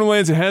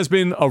 Borderlands. It has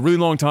been a really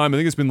long time. I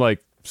think it's been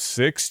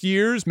 6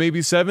 years,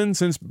 maybe 7,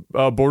 since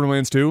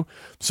Borderlands 2.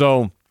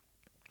 So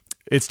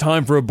it's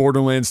time for a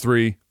Borderlands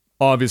 3.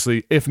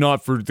 Obviously, if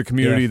not for the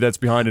community that's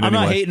behind it. I'm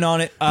anyway. not hating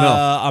on it.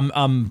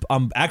 No.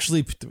 I'm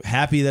actually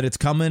happy that it's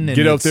coming. And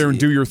get out there and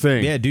do your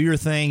thing. Yeah, do your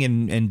thing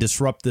and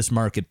disrupt this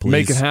market, please.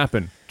 Make it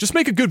happen. Just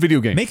make a good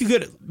video game. Make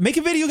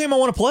a video game I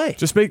want to play.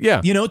 Just make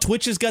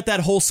Twitch has got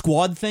that whole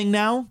squad thing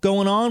now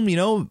going on.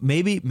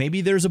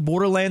 Maybe there's a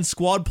Borderlands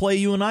squad play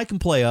you and I can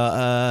play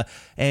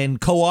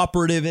and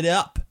cooperative it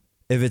up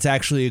if it's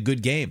actually a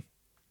good game.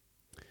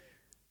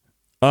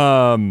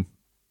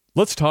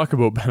 Let's talk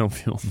about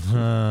Battlefield.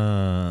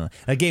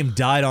 That game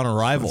died on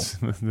arrival.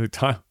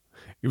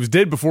 It was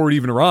dead before it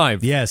even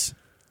arrived. Yes.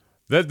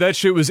 That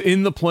shit was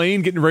in the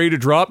plane getting ready to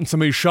drop and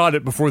somebody shot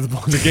it before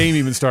the game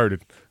even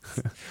started.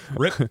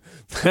 Rip.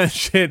 That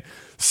shit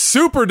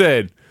super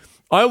dead.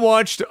 I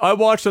watched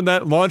on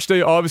that launch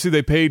day. Obviously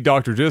they paid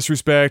Dr.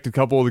 Disrespect, a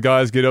couple of the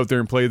guys get out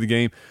there and play the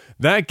game.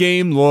 That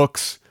game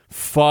looks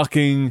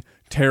fucking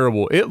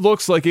terrible. It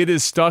looks like it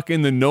is stuck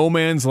in the no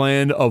man's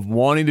land of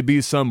wanting to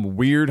be some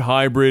weird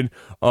hybrid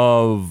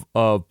of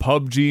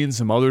PUBG and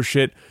some other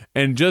shit,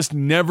 and just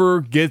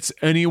never gets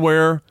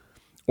anywhere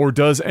or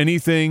does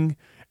anything.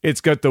 It's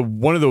got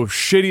one of the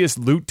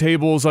shittiest loot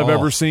tables I've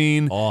ever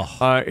seen.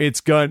 It's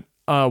got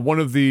one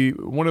of the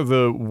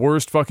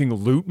worst fucking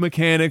loot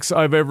mechanics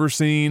I've ever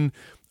seen.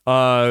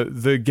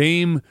 The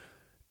game,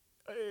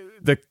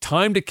 the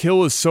time to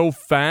kill is so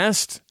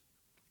fast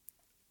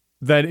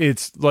that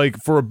it's like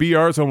for a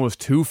BR, it's almost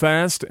too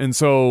fast. And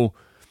so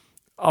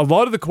a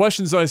lot of the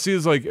questions I see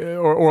is like,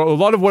 or a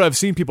lot of what I've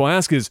seen people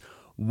ask is,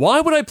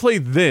 why would I play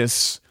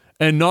this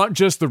and not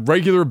just the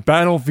regular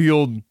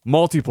Battlefield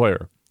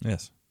multiplayer?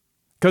 Yes.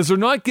 Because they're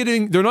not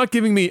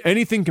giving me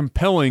anything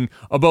compelling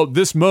about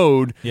this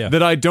mode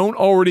that I don't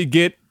already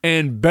get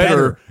and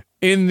better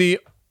in the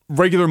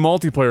regular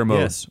multiplayer mode.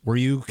 Yes, where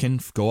you can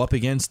go up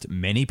against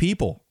many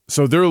people.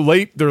 So they're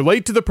late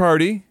to the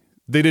party.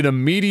 They did a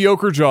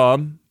mediocre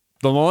job.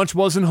 The launch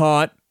wasn't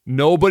hot.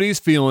 Nobody's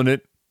feeling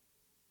it.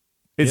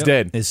 It's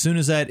dead. As soon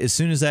as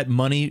that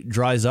money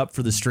dries up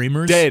for the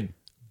streamers, dead.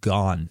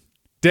 Gone.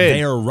 Dead.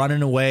 They are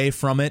running away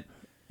from it.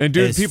 And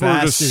dude, people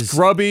are just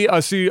scrubby.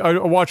 I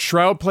watched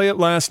Shroud play it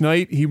last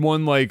night. He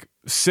won like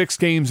 6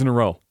 games in a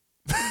row.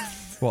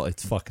 Well,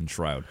 it's fucking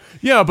Shroud.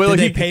 Yeah, but did like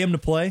they pay him to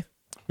play?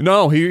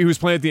 No, he was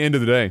playing at the end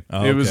of the day.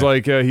 Oh, it was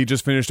like he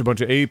just finished a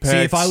bunch of Apex. See,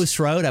 if I was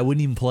Shroud, I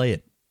wouldn't even play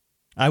it.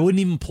 I wouldn't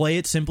even play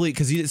it simply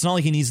because it's not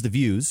like he needs the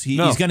views.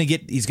 He's gonna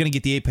get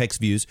the Apex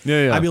views.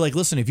 Yeah. I'd be like,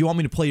 listen, if you want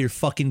me to play your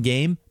fucking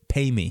game,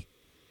 pay me.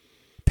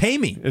 Pay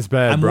me. It's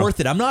bad. I'm bro. worth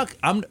it. I'm not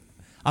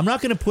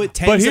gonna put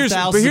tens of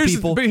thousands of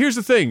people. But here's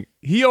the thing.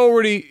 He's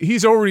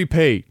already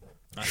paid.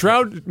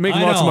 Shroud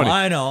making lots of money.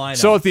 I know.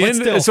 So at the end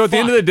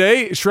of the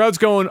day, Shroud's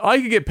going,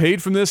 I could get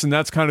paid from this, and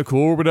that's kind of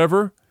cool or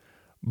whatever.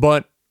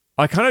 But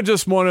I kind of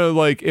just want to,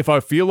 like, if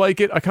I feel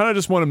like it, I kind of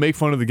just want to make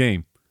fun of the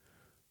game.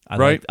 I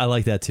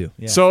like that too.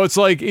 Yeah. So it's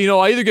like, I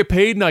either get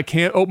paid and I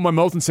can't open my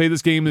mouth and say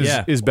this game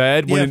is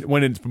bad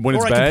when it's bad,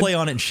 or I can play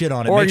on it and shit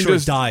on it, make sure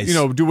it dies.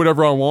 Do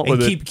whatever I want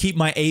with it. Keep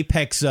my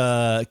Apex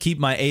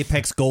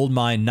gold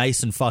mine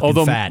nice and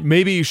fucking fat.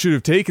 Maybe you should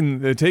have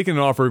taken an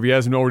offer if he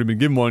hasn't already been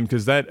given one,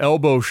 because that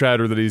elbow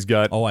shatter that he's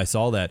got. Oh, I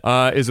saw that.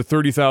 Is a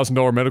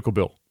 $30,000 medical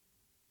bill.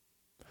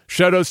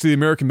 Shout outs to the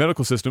American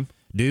medical system,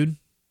 dude.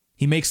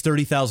 He makes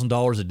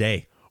 $30,000 a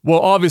day. Well,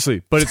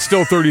 obviously, but it's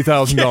still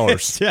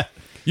 $30,000. Yeah.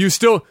 You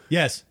still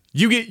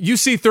you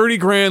see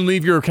 $30,000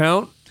 leave your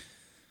account.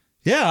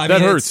 Yeah,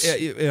 that hurts.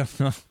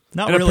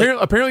 Not and really.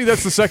 Apparently,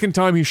 that's the second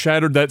time he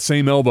shattered that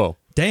same elbow.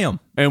 Damn.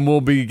 And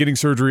will be getting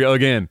surgery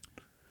again.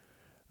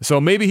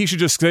 So maybe he should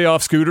just stay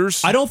off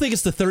scooters. I don't think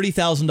it's the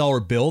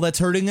 $30,000 bill that's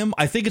hurting him.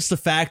 I think it's the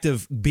fact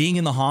of being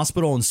in the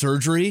hospital and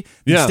surgery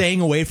and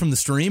staying away from the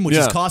stream, which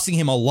is costing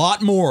him a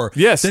lot more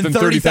than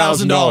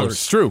 $30,000.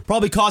 It's true.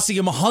 Probably costing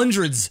him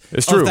hundreds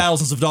of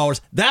thousands of dollars.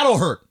 That'll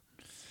hurt.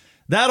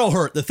 That'll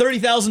hurt. The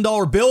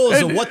 $30,000 bill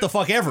is a what the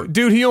fuck ever.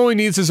 Dude, he only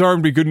needs his arm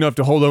to be good enough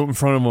to hold out in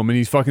front of him, and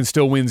he fucking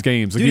still wins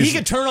games. Dude, he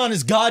could turn on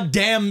his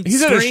goddamn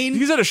screen.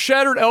 He's had a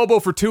shattered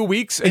elbow for 2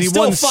 weeks, and he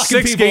won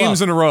 6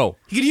 games in a row.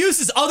 He could use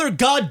his other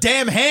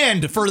goddamn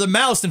hand for the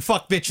mouse and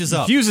fuck bitches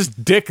up. If he used his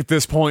dick at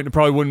this point, it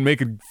probably wouldn't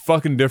make a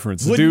fucking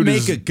difference. Wouldn't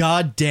make a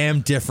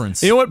goddamn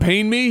difference. You know what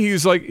pained me?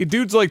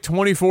 Dude's like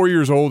 24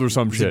 years old or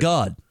some shit. He's a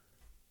god.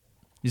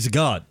 He's a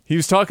god. He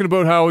was talking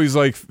about how he's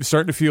like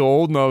starting to feel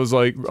old, and I was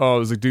like,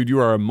 dude, you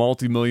are a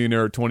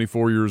multimillionaire at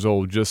 24 years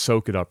old. Just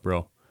soak it up,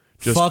 bro.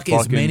 Just fuck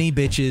as many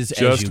bitches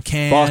as you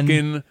can.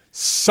 Fucking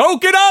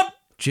soak it up.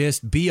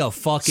 Just be a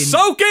fucking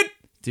soak it,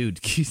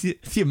 dude.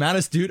 The amount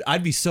of dude,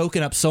 I'd be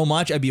soaking up so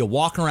much. I'd be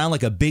walking around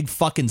like a big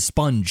fucking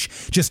sponge.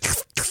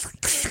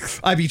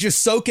 I'd be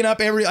just soaking up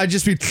I'd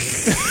just be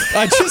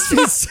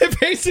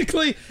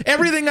basically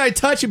everything I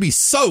touch would be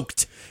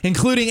soaked,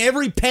 including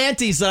every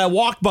panties that I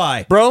walk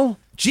by, bro.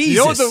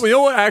 Jesus. You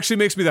know what actually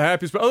makes me the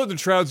happiest, but other than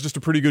Shroud's just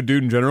a pretty good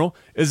dude in general,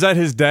 is that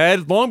his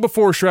dad, long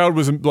before Shroud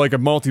was like a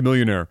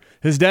multimillionaire,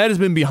 his dad has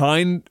been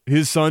behind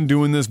his son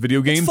doing this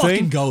video game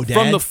thing go, Dad.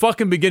 From the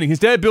fucking beginning. His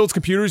dad builds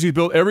computers. He's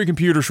built every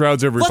computer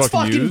Shroud's ever Let's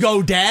fucking used.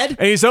 go, Dad.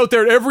 And he's out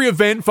there at every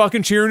event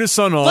fucking cheering his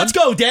son on. Let's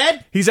go,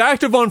 Dad. He's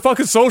active on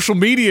fucking social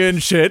media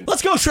and shit.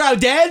 Let's go, Shroud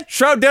Dad.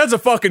 Shroud Dad's a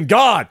fucking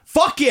god.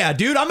 Fuck yeah,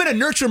 dude. I'm going to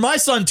nurture my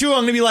son, too.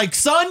 I'm going to be like,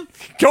 son.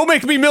 Go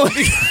make me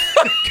millionaire.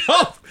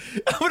 Go.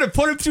 I'm going to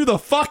put him through the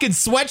fucking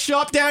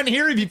sweatshop down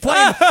here. If you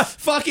play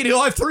fucking,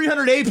 he'll have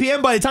 300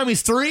 APM by the time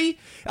he's 3.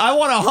 I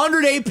want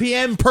 100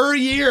 APM per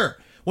year.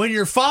 When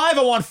you're 5,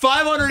 I want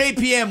 500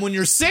 APM. When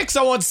you're 6,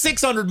 I want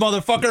 600,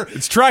 motherfucker.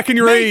 It's tracking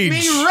your age.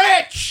 Make me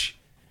rich.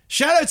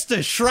 Shoutouts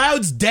to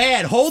Shroud's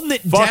dad holding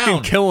it down.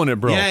 Fucking killing it,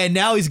 bro. Yeah, and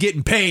now he's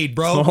getting paid,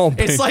 bro. Oh,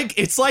 it's like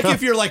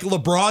if you're like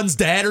LeBron's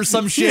dad or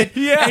some shit,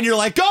 yeah. And you're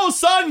like, go,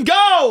 son,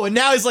 go. And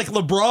now he's like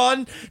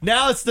LeBron.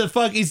 Now he's the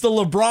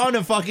LeBron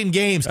of fucking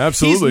games.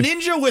 Absolutely.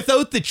 He's Ninja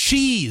without the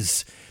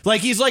cheese.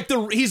 Like he's like a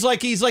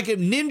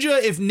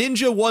Ninja if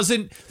Ninja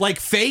wasn't like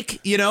fake,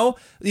 you know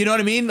what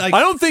I mean? Like I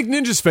don't think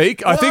Ninja's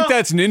fake. I think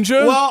that's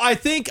Ninja. Well,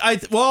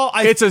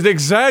 it's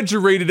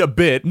exaggerated a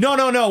bit.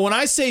 No. When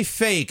I say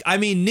fake, I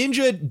mean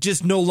Ninja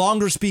just no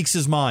longer speaks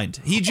his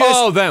mind. He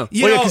just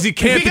because he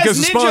can't because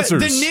of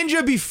sponsors. The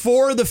Ninja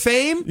before the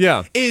fame,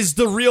 is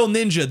the real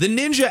Ninja. The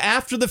Ninja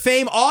after the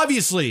fame,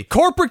 obviously,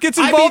 corporate gets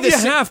involved. You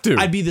have to.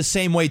 I'd be the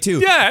same way too.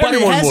 Yeah, but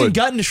it hasn't would.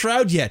 gotten to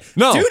Shroud yet.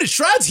 No, dude,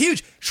 Shroud's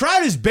huge.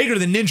 Shroud is bigger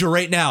than Ninja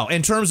right now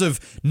in terms of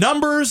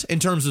numbers, in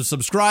terms of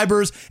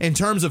subscribers, in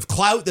terms of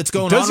clout that's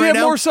going on right now. Does he have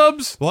more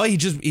subs? Well, he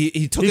took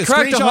a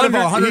screenshot of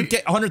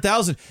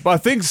 100,000. But I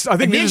think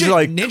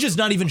Ninja's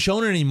not even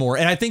showing it anymore.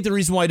 And I think the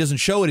reason why he doesn't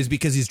show it is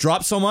because he's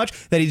dropped so much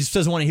that he just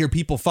doesn't want to hear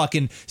people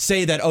fucking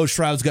say that, oh,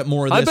 Shroud's got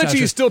more of this. I bet you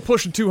he's still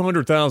pushing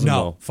 200,000.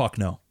 No, fuck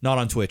no. Not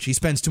on Twitch. He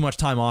spends too much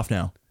time off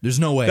now. There's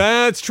no way.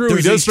 That's true.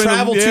 He's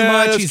traveled too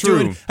much.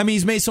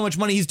 He's made so much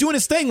money. He's doing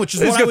his thing, which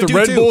is what I would do too.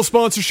 He's got the Red Bull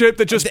sponsorship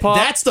that just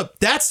popped.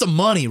 That's the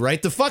money, right?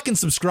 The fucking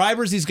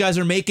subscribers these guys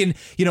are making,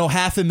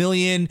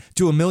 $500,000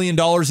 to $1 million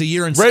a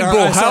year. And Red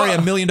Bull,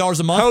 $1 million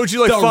a month. How would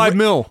you like $5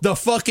 million? The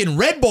fucking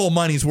Red Bull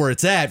money's where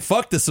it's at.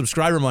 Fuck the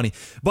subscriber money.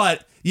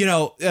 But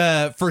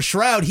for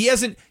Shroud, he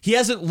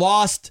hasn't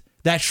lost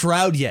that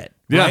Shroud yet,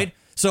 right?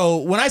 So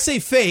when I say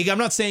fake, I'm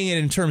not saying it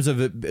in terms of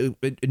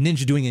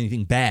Ninja doing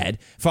anything bad.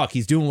 Fuck,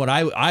 he's doing what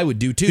I would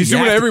do too. He's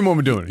doing what everyone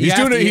would do. He's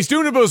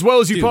doing it about as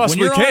well as you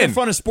possibly can. When you're on in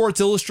front of Sports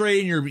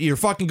Illustrated and you're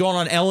fucking going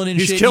on Ellen and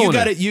shit,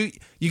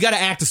 you gotta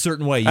act a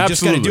certain way. You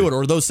just gotta do it,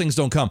 or those things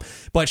don't come.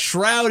 But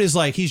Shroud is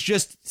like, he's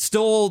just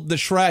still the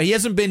Shroud. He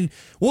hasn't been.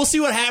 We'll see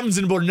what happens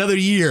in about another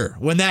year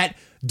when that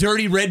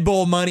dirty Red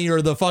Bull money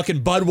or the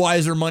fucking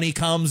Budweiser money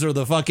comes or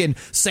the fucking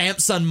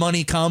Samsung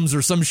money comes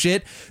or some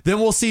shit. Then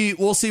we'll see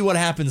what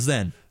happens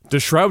then.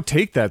 Does Shroud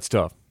take that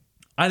stuff?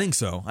 I think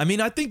so. I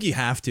mean, I think you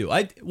have to.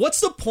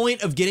 What's the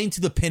point of getting to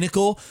the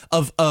pinnacle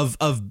of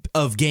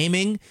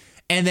gaming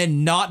and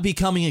then not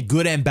becoming a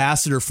good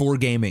ambassador for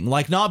gaming?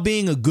 Like not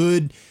being a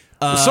good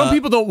some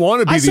people don't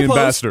want to be the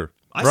ambassador.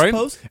 I right?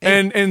 suppose.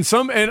 And that's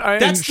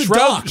the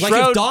Shroud, Doc. Like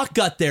if Doc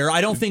got there,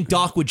 I don't think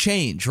Doc would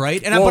change, right?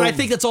 But I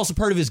think that's also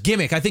part of his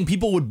gimmick. I think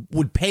people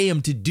would pay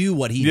him to do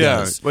what he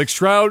does. Like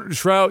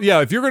Shroud, yeah,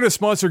 if you're going to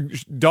sponsor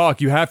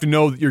Doc, you have to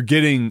know that you're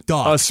getting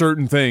a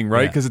certain thing,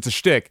 right? Because it's a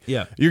shtick.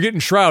 Yeah. You're getting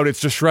Shroud, it's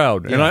just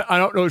Shroud. Yeah. And I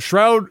don't know,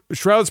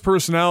 Shroud's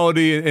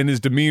personality and his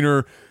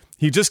demeanor,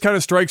 he just kind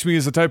of strikes me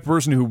as the type of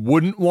person who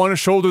wouldn't want to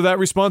shoulder that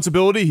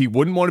responsibility. He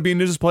wouldn't want to be in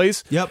his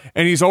place. Yep.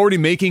 And he's already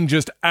making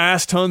just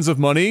ass tons of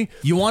money.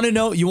 You want to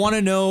know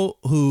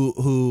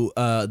who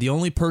the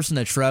only person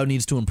that Shroud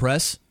needs to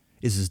impress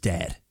is his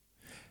dad.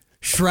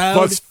 Shroud.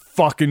 Let's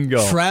fucking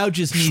go. Shroud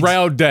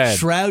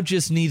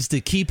just needs to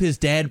keep his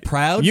dad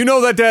proud. You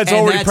know that dad's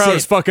already proud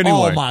as fuck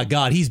anyway. Oh my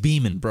God, he's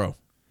beaming, bro.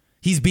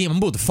 He's beaming. I'm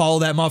about to follow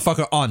that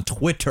motherfucker on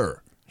Twitter.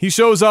 He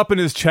shows up in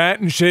his chat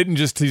and shit and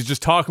he's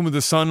just talking with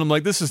his son. I'm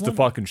like, this is the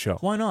fucking show.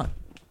 Why not?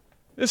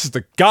 This is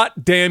the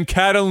goddamn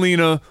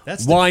Catalina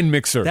wine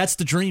mixer. That's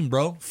the dream,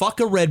 bro. Fuck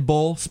a Red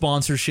Bull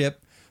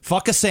sponsorship.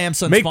 Fuck a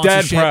Samsung Make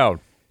sponsorship. Dad proud.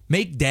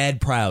 Make Dad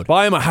proud.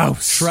 Buy him a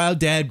house. Shroud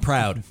Dad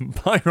proud.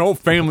 Buy your whole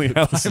family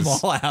houses. Buy them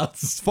all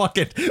houses. Fuck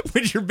it.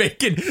 When you're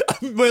making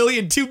 $1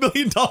 million, $2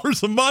 million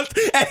a month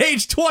at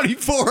age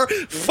 24,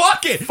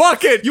 fuck it.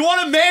 Fuck it. You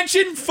want a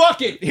mansion?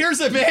 Fuck it. Here's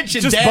a mansion,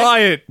 Just Dad.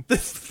 buy it.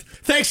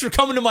 Thanks for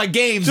coming to my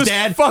games, Just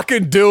Dad.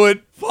 Fucking do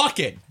it. Fuck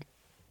it.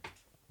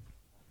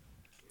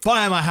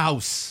 Buy him a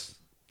house.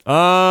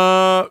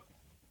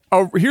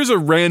 Here's a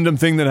random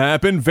thing that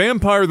happened.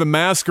 Vampire the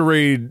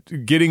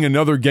Masquerade getting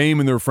another game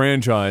in their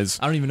franchise.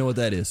 I don't even know what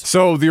that is.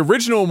 So the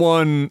original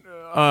one,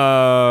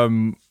 I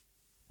mean,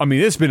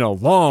 it's been a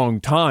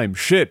long time.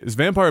 Shit, has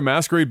Vampire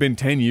Masquerade been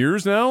 10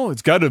 years now?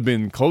 It's got to have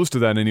been close to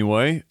that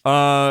anyway.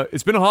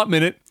 It's been a hot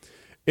minute.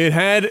 It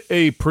had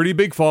a pretty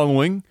big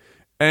following.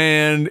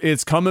 And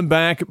it's coming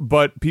back,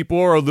 but people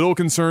are a little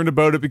concerned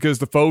about it because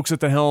the folks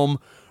at the helm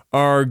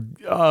are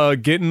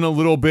getting a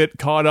little bit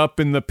caught up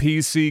in the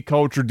PC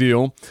culture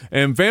deal.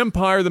 And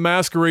Vampire the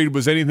Masquerade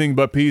was anything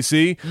but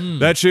PC.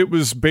 That shit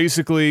was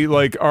basically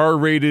like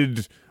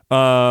R-rated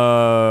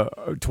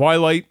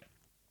Twilight.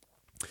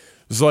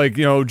 It's like,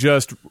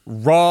 just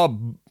raw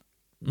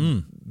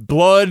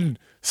blood,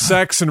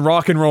 sex, and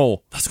rock and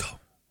roll. Let's go.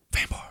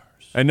 Vampires.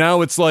 And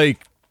now it's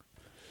like...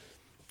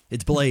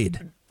 It's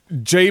Blade.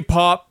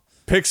 J-pop,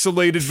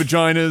 pixelated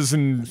vaginas,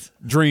 and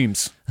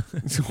dreams.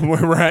 That's where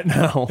we're at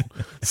now.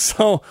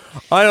 So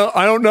I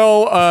don't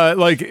know.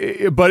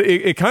 But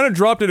it kind of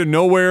dropped out of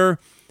nowhere.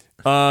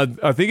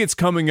 I think it's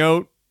coming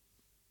out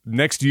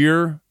next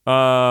year.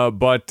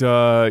 But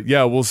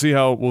we'll see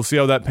how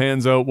that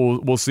pans out.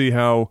 We'll see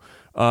how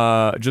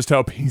just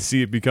how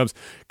PC it becomes,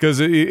 because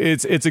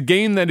it's a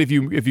game that if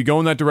you go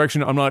in that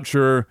direction, I'm not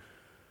sure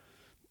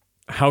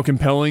how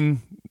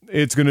compelling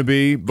it's going to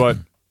be, but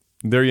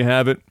there you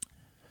have it.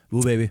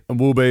 Woo, baby.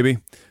 Woo, baby.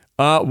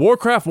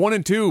 Warcraft 1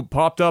 and 2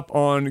 popped up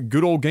on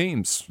Good Old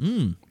Games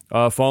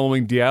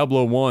following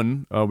Diablo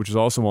 1, which is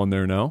also on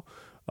there now.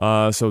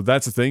 So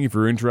that's the thing. If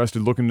you're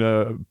interested, looking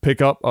to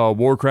pick up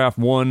Warcraft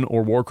 1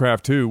 or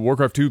Warcraft 2.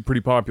 Warcraft 2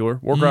 pretty popular.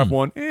 Warcraft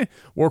 1,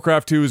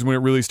 Warcraft 2 is when it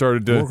really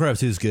started to Warcraft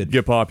 2 is good.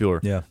 Get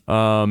popular. Yeah.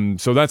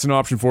 So that's an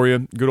option for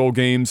you. Good Old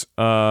Games,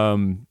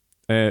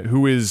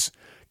 who is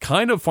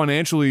kind of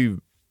financially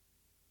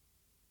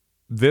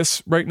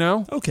this right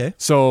now. Okay.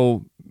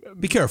 So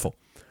be careful.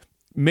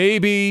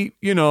 Maybe,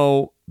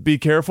 be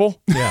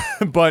careful. Yeah.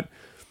 But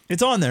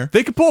it's on there.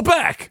 They could pull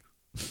back.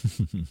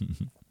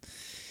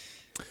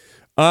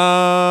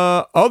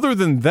 Other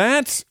than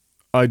that,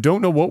 I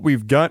don't know what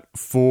we've got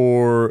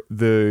for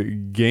the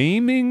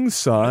gaming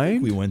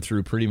side. We went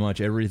through pretty much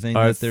everything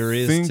that there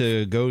is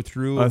to go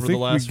through over the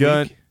last week.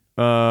 I think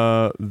we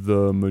got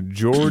the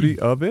majority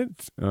of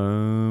it.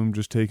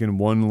 Just taking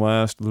one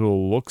last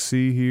little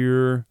look-see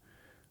here.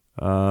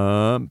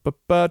 Well,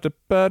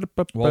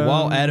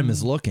 while Adam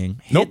is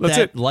looking, hit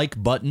that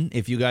like button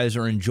if you guys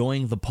are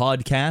enjoying the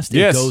podcast.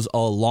 It goes a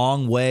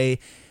long way.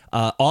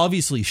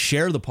 Obviously,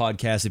 share the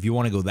podcast if you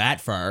want to go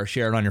that far.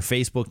 Share it on your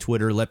Facebook,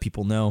 Twitter. Let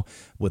people know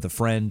with a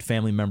friend,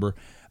 family member.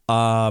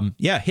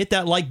 Hit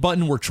that like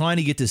button. We're trying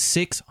to get to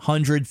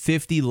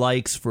 650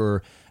 likes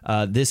for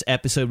this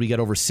episode. We got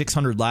over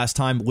 600 last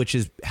time, which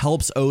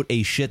helps out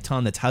a shit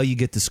ton. That's how you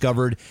get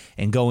discovered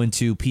and go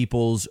into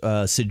people's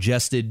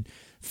suggested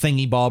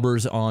thingy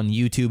bobbers on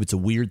YouTube. It's a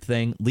weird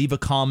thing. Leave a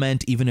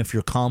comment, even if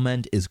your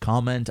comment is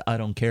comment. I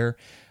don't care.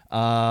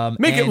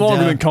 Make it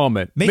longer than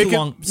comment. Make it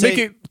long. Make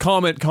it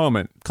comment.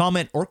 Comment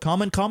or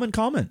comment.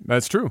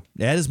 That's true.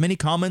 Add as many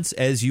comments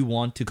as you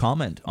want to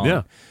comment on.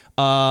 Yeah.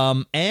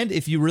 And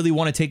if you really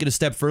want to take it a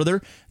step further,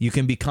 you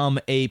can become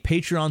a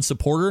Patreon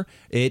supporter.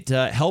 It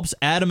helps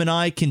Adam and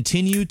I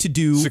continue to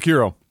do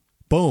Sekiro.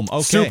 Boom.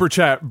 Okay. Super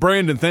chat.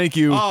 Brandon, thank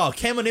you. Oh,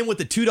 coming in with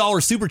the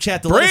 $2 super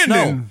chat to let us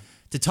know.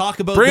 To talk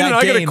about Brandon,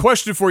 that game. I got a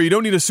question for you. You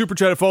don't need a super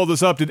chat to follow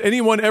this up. Did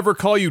anyone ever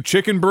call you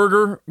Chicken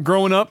Burger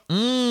growing up?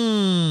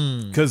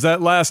 Because that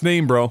last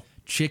name, bro.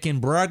 Chicken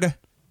Burger.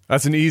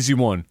 That's an easy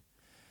one.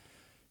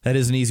 That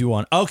is an easy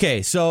one.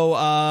 Okay,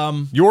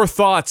 so your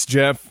thoughts,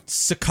 Jeff.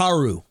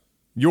 Sekiro.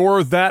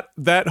 You're that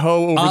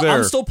hoe over there.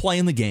 I'm still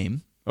playing the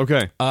game.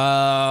 Okay.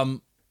 Yeah.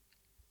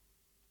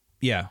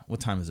 What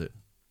time is it?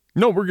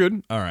 No, we're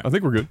good. All right. I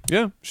think we're good.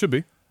 Yeah, should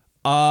be.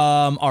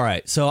 All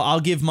right, so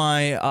I'll give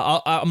my.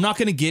 I'm not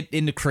going to get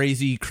into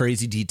crazy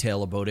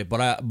detail about it,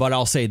 but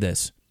I'll say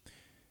this: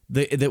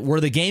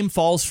 where the game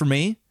falls for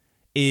me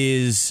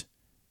is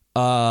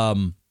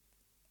above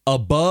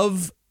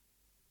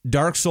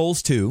Dark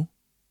Souls 2,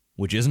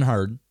 which isn't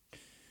hard.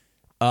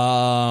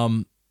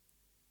 Oh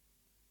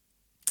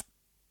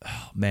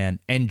man,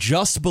 and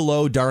just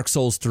below Dark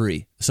Souls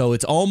 3, so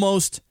it's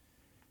almost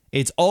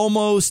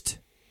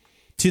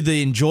to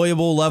the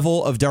enjoyable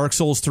level of Dark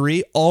Souls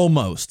 3,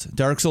 almost.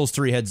 Dark Souls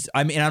 3 had...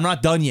 I mean, I'm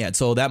not done yet,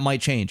 so that might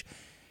change.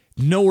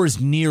 Nowhere's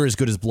near as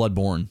good as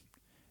Bloodborne.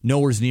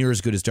 Nowhere's near as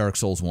good as Dark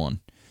Souls 1.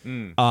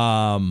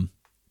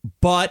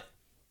 But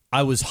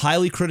I was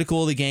highly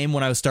critical of the game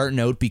when I was starting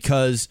out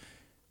because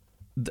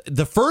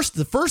the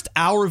first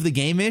hour of the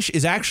game-ish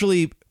is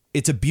actually...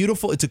 It's a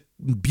beautiful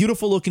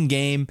looking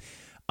game.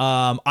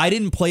 I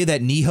didn't play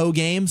that Nihon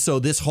game, so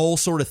this whole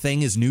sort of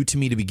thing is new to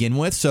me to begin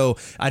with. So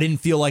I didn't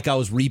feel like I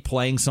was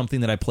replaying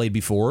something that I played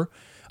before.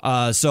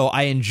 So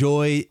I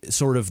enjoy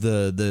sort of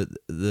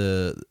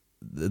the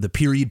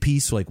period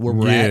piece, like where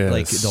we're at,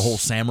 like the whole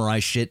samurai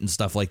shit and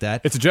stuff like that.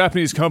 It's a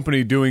Japanese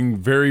company doing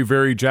very,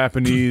 very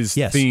Japanese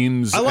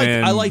themes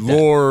I like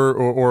lore,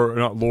 or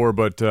not lore,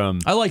 but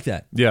I like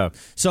that. Yeah.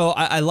 So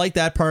I like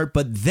that part,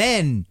 but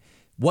then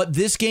what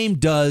this game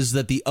does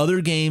that the other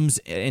games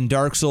in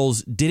Dark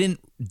Souls didn't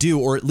do,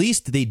 or at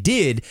least they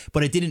did,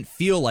 but it didn't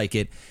feel like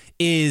it,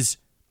 is,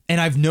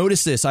 and I've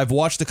noticed this, I've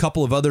watched a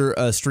couple of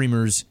other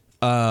streamers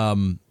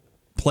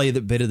play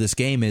the bit of this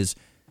game, is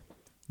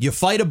you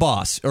fight a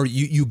boss, or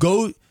you're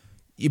going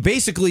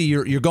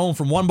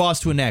from one boss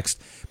to the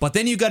next, but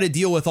then you got to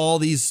deal with all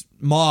these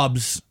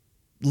mobs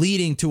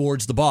leading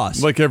towards the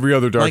boss. Like every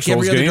other Dark Souls game.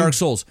 Like every other Dark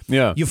Souls.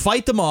 Yeah. You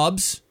fight the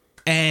mobs,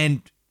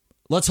 and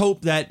let's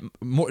hope that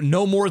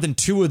no more than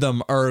two of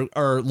them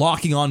are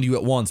locking onto you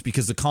at once,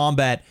 because the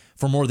combat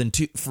for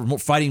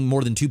fighting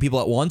more than two people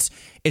at once,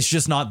 it's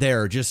just not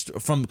there. Just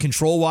from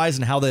control wise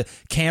and how the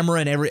camera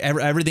and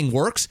everything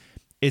works,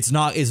 it's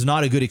not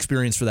a good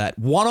experience for that.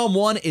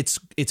 One-on-one, it's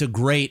a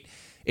great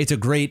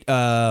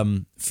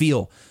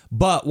feel.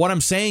 But what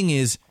I'm saying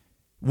is,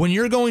 when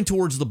you're going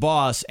towards the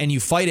boss and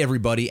you fight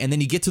everybody and then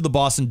you get to the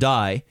boss and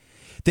die,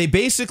 they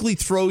basically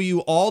throw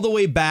you all the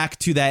way back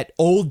to that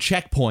old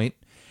checkpoint.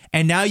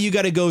 And now you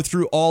got to go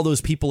through all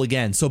those people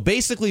again. So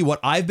basically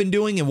what I've been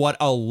doing, and what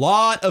a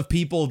lot of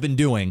people have been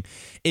doing,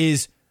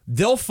 is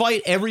they'll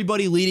fight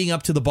everybody leading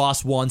up to the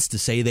boss once to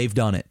say they've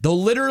done it. They'll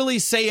literally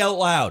say out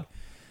loud,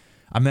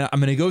 I'm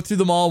going to go through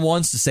them all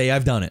once to say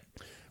I've done it.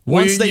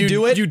 Once they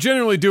do it... You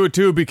generally do it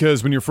too,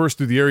 because when you're first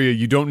through the area,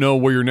 you don't know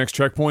where your next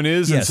checkpoint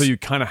is, yes. And so you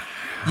kind of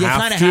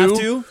have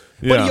to.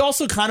 But you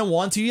also kind of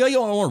want to. You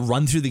don't want to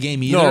run through the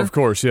game either. No, of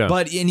course, yeah.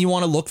 And you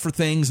want to look for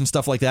things and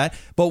stuff like that.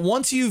 But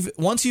once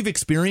you've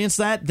experienced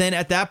that, then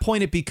at that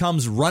point it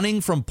becomes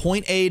running from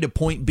point A to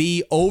point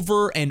B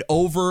over and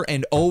over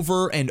and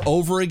over and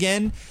over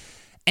again.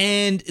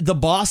 And the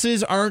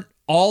bosses aren't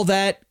all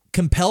that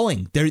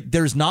compelling.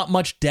 There's not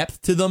much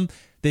depth to them.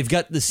 They've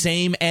got the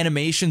same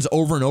animations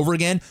over and over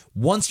again.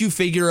 Once you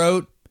figure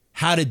out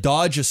how to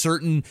dodge a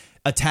certain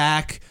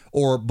attack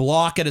or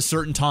block at a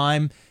certain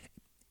time,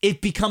 it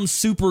becomes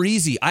super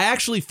easy. I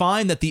actually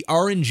find that the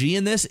RNG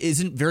in this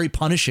isn't very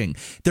punishing.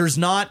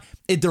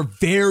 They're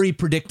very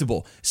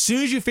predictable. As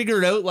soon as you figure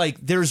it out, like,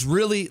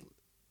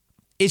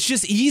 it's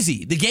just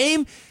easy. The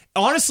game,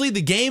 honestly,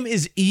 the game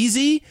is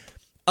easy,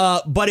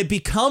 but it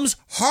becomes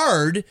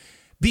hard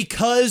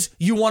because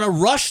you want to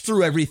rush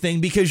through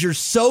everything because you're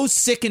so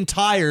sick and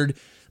tired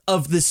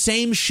of the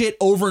same shit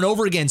over and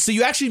over again. So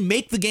you actually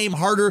make the game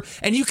harder,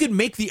 and you could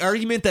make the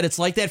argument that it's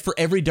like that for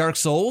every Dark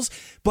Souls,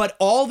 but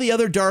all the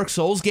other Dark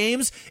Souls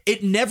games,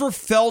 it never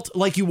felt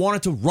like you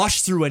wanted to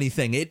rush through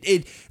anything.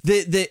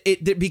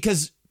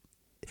 Because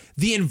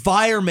the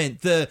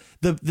environment, the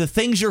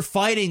things you're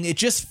fighting, it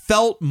just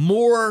felt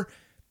more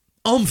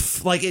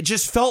oomph. Like it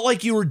just felt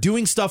like you were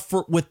doing stuff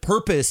with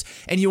purpose,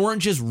 and you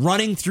weren't just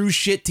running through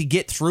shit to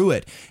get through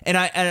it.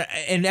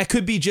 And that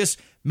could be just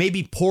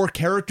maybe poor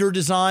character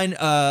design,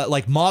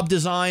 like mob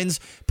designs,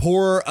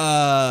 poor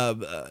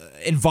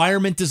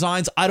environment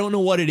designs. I don't know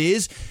what it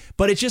is,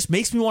 but it just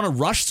makes me want to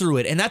rush through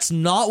it, and that's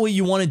not what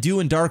you want to do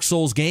in Dark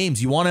Souls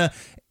games.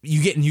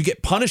 You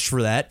get punished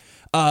for that.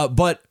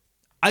 But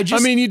I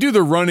mean, you do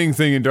the running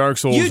thing in Dark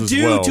Souls. You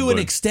do well, to an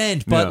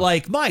extent, but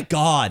like, my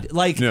God,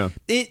 like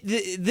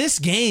this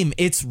game,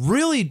 it's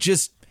really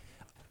just.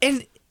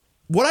 And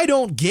what I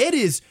don't get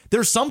is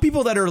there's some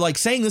people that are like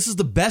saying this is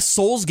the best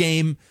Souls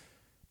game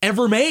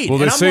ever made. Well,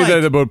 they say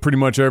that about pretty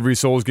much every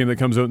Souls game that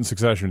comes out in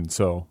succession,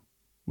 so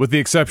with the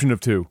exception of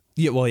 2.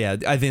 Yeah, well, yeah,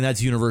 I think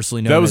that's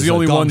universally known. That was as the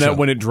only one that show.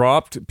 when it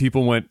dropped,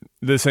 people went,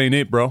 "This ain't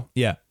it, bro."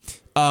 Yeah,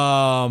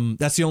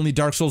 that's the only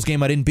Dark Souls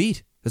game I didn't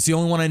beat. That's the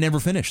only one I never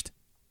finished.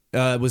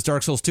 It was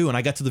Dark Souls 2, and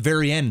I got to the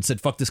very end and said,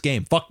 "Fuck this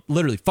game! Fuck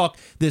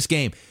this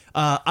game."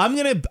 I'm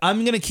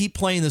gonna keep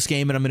playing this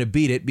game, and I'm gonna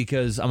beat it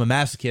because I'm a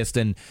masochist,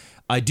 and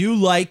I do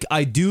like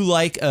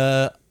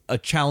a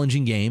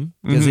challenging game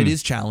because it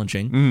is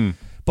challenging.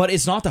 But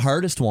it's not the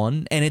hardest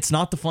one, and it's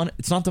not the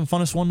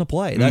funnest one to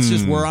play. That's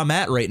just where I'm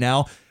at right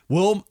now.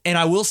 And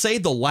I will say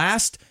the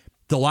last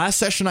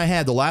session I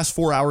had, the last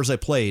 4 hours I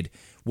played,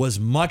 was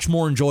much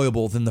more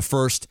enjoyable than the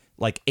first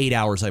 8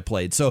 hours I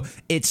played. So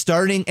it's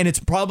starting, and it's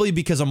probably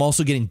because I'm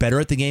also getting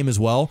better at the game as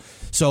well.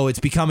 So it's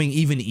becoming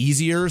even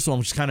easier. So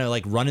I'm just kind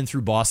of running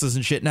through bosses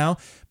and shit now.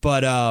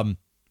 But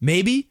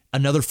maybe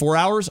another 4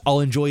 hours,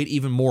 I'll enjoy it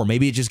even more.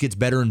 Maybe it just gets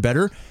better and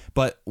better.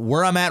 But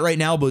where I'm at right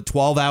now, about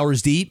 12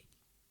 hours deep,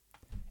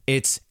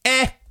 it's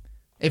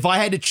If I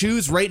had to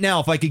choose right now,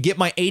 if I could get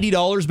my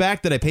 $80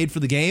 back that I paid for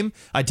the game,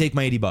 I'd take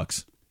my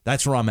 $80.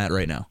 That's where I'm at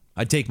right now.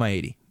 I'd take my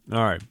 80.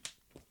 All right.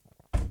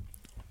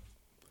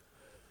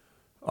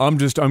 I'm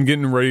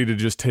getting ready to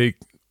just take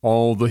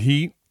all the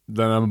heat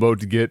that I'm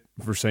about to get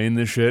for saying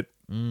this shit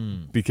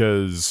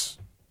because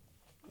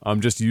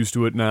I'm just used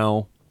to it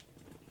now.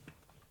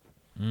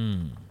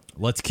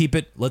 Let's keep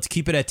it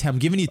at 10. I'm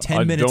giving you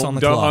 10 minutes on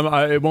the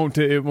clock.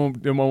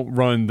 It won't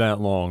run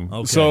that long.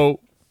 Okay. So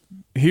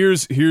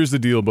here's the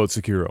deal about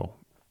Sekiro.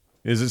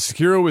 Is that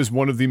Sekiro is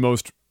one of the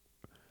most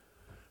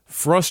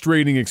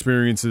frustrating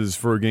experiences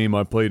for a game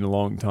I've played in a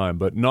long time,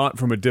 but not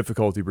from a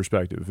difficulty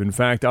perspective. In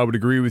fact, I would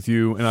agree with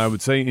you, and I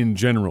would say in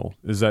general,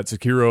 is that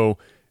Sekiro,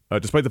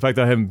 despite the fact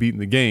that I haven't beaten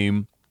the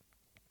game,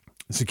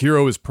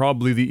 Sekiro is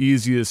probably the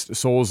easiest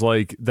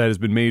Souls-like that has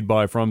been made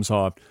by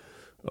FromSoft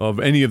of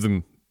any of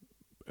them,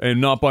 and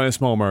not by a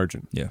small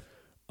margin. Yeah.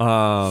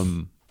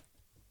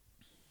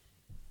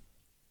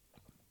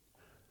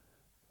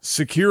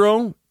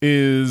 Sekiro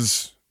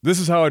is... This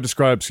is how I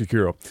describe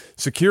Sekiro.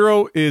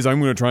 Sekiro is...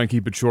 I'm going to try and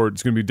keep it short.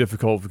 It's going to be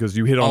difficult because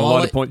you hit on a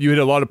lot of points. You hit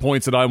a lot of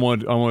points that I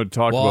want to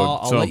talk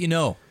about. I'll let you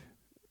know.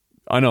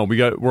 I know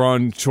we're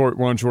on short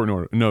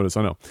notice.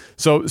 I know.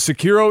 So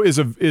Sekiro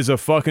is a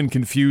fucking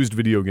confused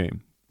video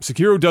game.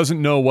 Sekiro doesn't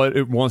know what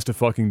it wants to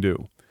fucking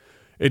do.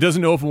 It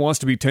doesn't know if it wants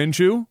to be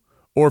Tenchu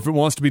or if it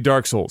wants to be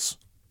Dark Souls.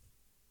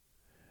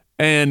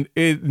 And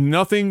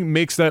nothing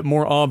makes that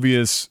more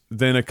obvious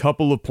than a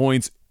couple of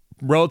points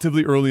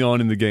relatively early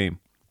on in the game.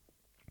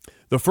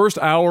 The first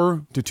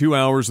hour to 2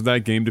 hours of that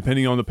game,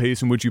 depending on the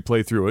pace in which you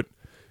play through it,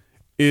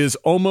 is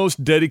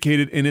almost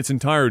dedicated in its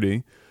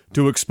entirety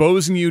to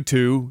exposing you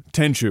to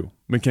Tenchu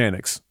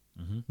mechanics.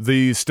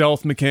 The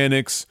stealth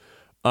mechanics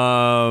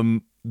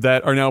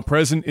that are now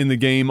present in the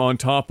game on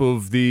top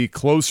of the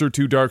closer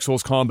to Dark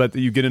Souls combat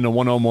that you get in a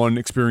one-on-one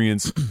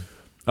experience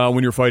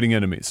when you're fighting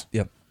enemies.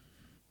 Yep.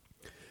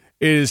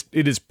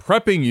 It is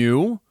prepping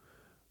you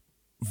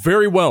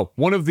very well.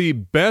 One of the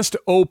best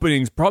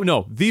openings,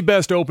 the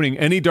best opening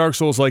any Dark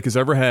Souls-like has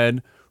ever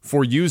had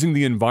for using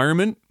the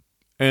environment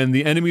and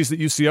the enemies that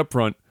you see up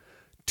front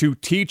to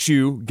teach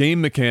you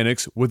game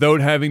mechanics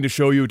without having to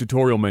show you a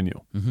tutorial menu.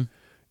 Mm-hmm.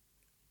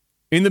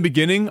 In the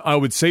beginning, I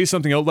would say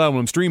something out loud when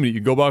I'm streaming it. You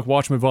go back,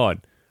 watch my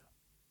VOD.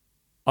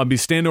 I'd be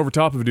standing over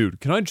top of a dude.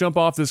 Can I jump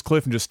off this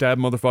cliff and just stab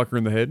a motherfucker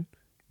in the head?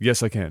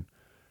 Yes, I can.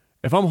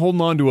 If I'm holding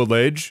on to a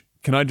ledge,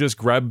 can I just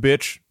grab a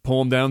bitch,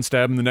 pull him down,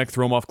 stab him in the neck,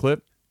 throw him off cliff?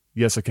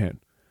 Yes, I can.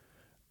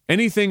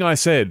 Anything I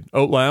said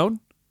out loud,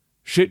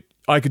 shit,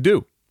 I could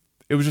do.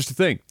 It was just a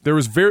thing. There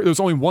was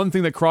only one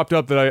thing that cropped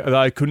up that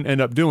I couldn't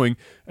end up doing,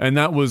 and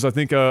that was, I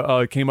think,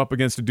 I came up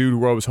against a dude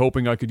where I was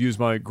hoping I could use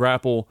my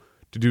grapple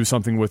to do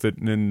something with it,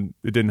 and then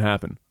it didn't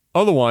happen.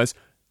 Otherwise,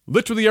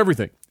 literally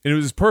everything. And it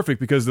was perfect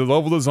because the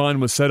level design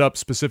was set up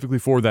specifically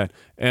for that,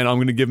 and I'm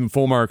going to give him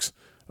full marks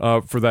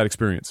for that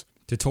experience.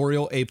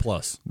 Tutorial A+.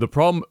 The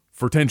problem,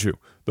 for Tenchu.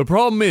 The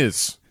problem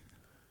is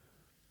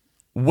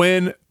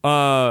when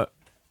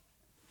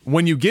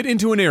you get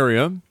into an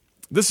area,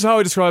 this is how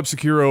I describe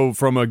Sekiro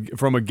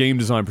from a game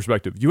design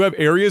perspective. You have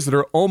areas that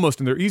are almost,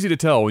 and they're easy to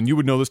tell, and you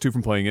would know this too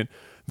from playing it,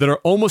 that are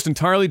almost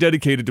entirely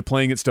dedicated to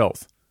playing it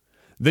stealth.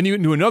 Then you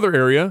get into another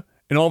area,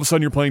 and all of a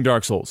sudden you're playing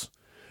Dark Souls.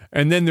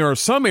 And then there are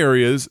some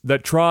areas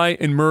that try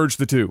and merge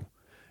the two.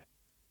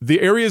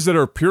 The areas that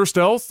are pure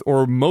stealth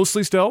or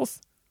mostly stealth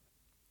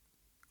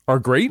are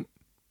great.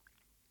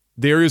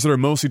 The areas that are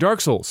mostly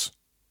Dark Souls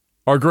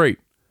are great.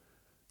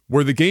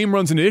 Where the game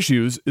runs into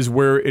issues is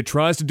where it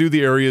tries to do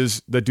the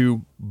areas that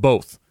do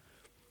both.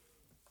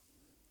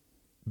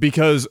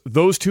 Because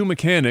those two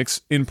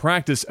mechanics in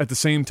practice at the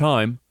same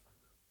time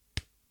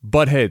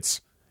butt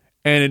heads.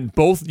 And in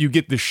both, you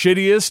get the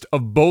shittiest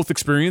of both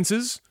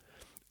experiences,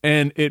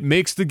 and it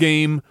makes the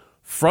game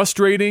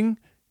frustrating,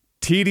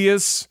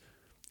 tedious,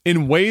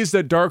 in ways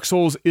that Dark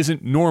Souls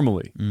isn't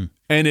normally.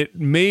 And it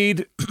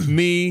made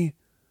me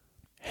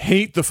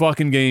hate the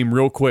fucking game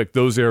real quick,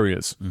 those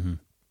areas.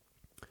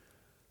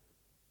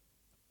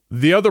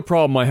 The other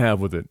problem I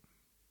have with it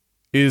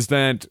is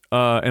that,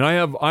 and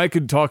I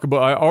talked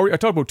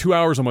about 2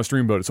 hours on my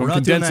stream about it, so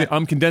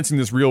I'm condensing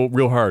this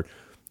real hard.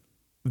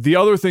 The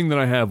other thing that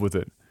I have with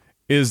it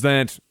is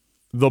that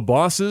the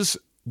bosses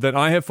that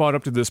I have fought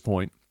up to this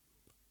point,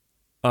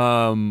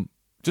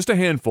 just a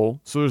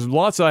handful, so there's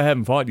lots I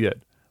haven't fought yet,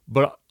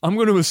 but I'm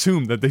going to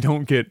assume that they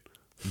don't get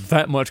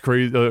that much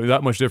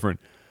different,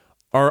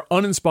 are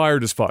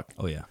uninspired as fuck.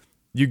 Oh, yeah.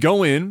 You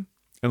go in,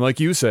 and like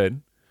you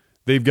said,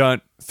 they've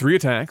got 3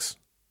 attacks,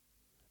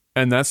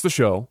 and that's the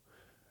show.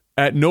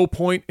 At no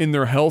point in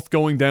their health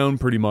going down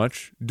pretty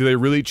much do they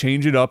really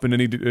change it up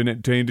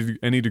to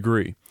any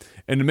degree.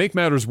 And to make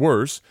matters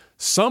worse,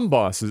 some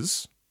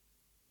bosses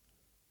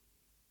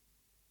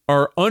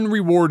are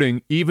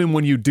unrewarding even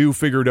when you do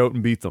figure it out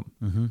and beat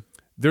them.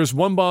 There's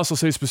one boss I'll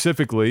say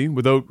specifically,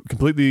 without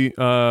completely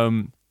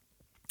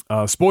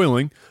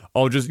spoiling,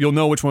 you'll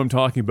know which one I'm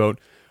talking about.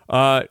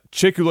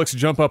 Chick who likes to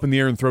jump up in the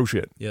air and throw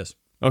shit. Yes.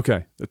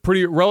 Okay,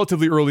 pretty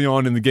relatively early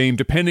on in the game,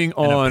 depending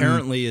on. And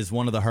apparently, is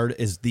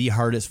the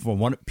hardest for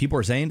one. People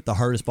are saying the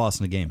hardest boss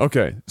in the game.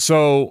 Okay,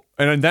 so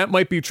and that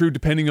might be true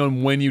depending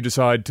on when you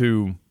decide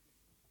to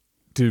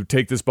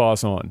take this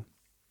boss on,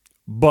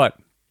 but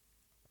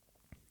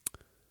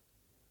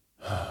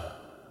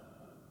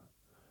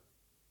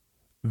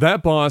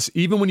that boss,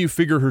 even when you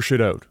figure her shit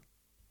out,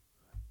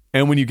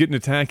 and when you get an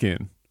attack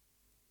in,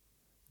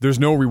 there's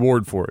no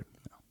reward for it.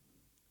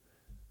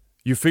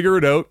 You figure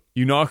it out,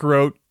 you knock her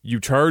out, you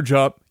charge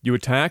up, you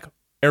attack,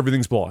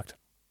 everything's blocked.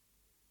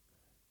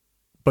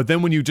 But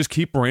then when you just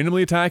keep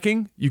randomly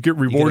attacking, you get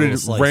rewarded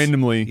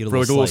randomly for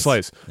like a little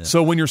slice. Yeah.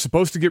 So when you're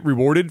supposed to get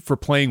rewarded for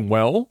playing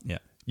well,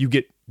 you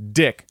get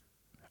dick.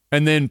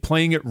 And then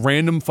playing it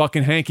random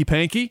fucking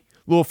hanky-panky,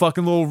 little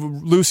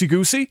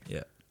loosey-goosey,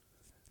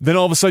 then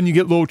all of a sudden you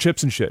get little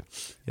chips and shit.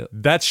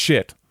 That's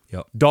shit.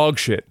 Dog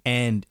shit.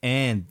 And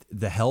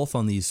the health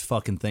on these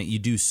fucking things, you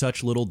do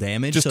such little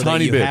damage, just so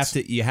tiny that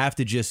bits. You have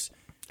to just.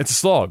 It's a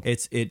slog.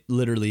 It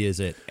literally is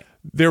it.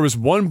 There was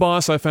one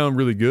boss I found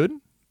really good,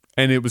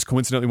 and it was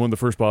coincidentally one of the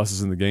first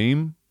bosses in the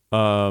game,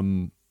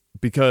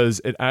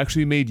 because it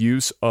actually made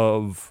use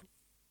of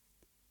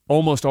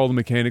almost all the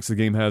mechanics the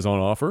game has on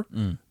offer.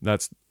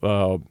 That's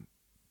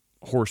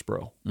Horse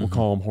Bro. We'll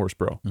call him Horse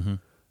Bro.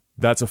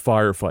 That's a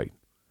firefight.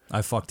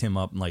 I fucked him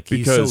up.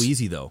 He's so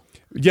easy though.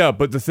 Yeah,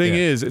 but the thing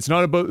is, it's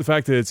not about the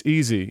fact that it's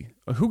easy.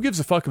 Who gives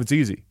a fuck if it's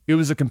easy? It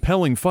was a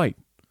compelling fight.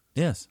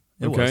 Yes,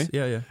 it was.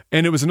 Yeah.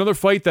 And it was another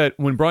fight that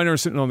when Brian and I were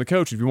sitting on the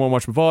couch, if you want to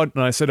watch my VOD,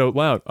 and I said out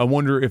loud, I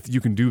wonder if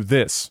you can do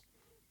this.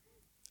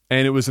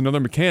 And it was another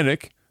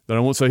mechanic that I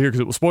won't say here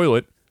because it will spoil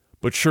it,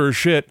 but sure as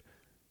shit,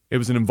 it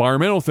was an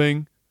environmental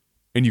thing,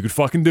 and you could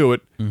fucking do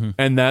it,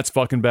 and that's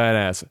fucking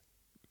badass.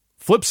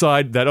 Flip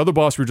side, that other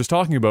boss we were just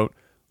talking about,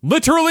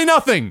 literally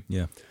nothing.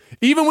 Yeah.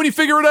 Even when you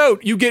figure it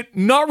out, you get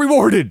not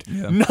rewarded.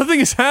 Yeah.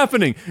 Nothing is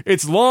happening.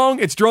 It's long,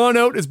 it's drawn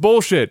out, it's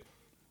bullshit.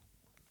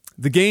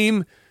 The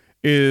game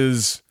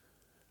is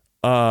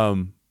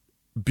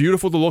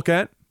beautiful to look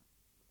at.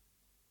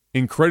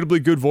 Incredibly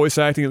good voice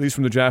acting, at least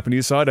from the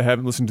Japanese side. I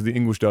haven't listened to the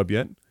English dub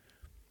yet.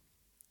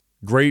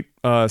 Great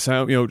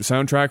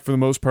soundtrack for the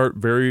most part.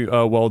 Very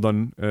well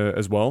done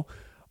as well.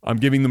 I'm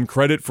giving them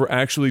credit for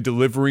actually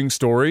delivering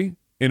story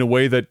in a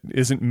way that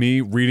isn't me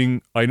reading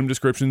item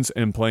descriptions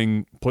and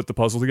put the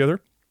puzzle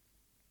together.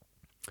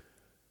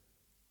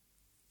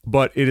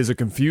 But it is a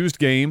confused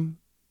game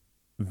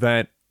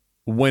that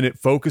when it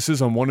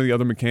focuses on one of the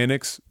other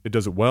mechanics, it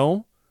does it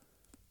well.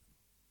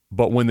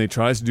 But when they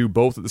tries to do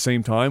both at the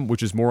same time,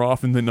 which is more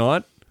often than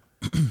not,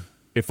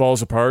 it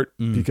falls apart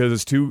because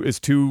it's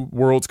two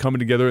worlds coming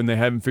together and they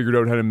haven't figured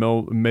out how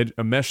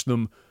to mesh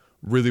them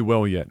really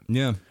well yet.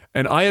 Yeah.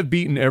 And I have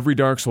beaten every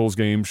Dark Souls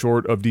game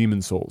short of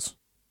Demon Souls.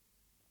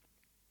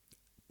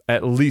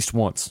 At least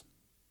once.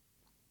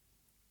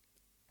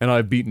 And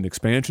I've beaten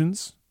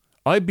expansions.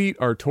 I beat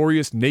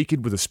Artorias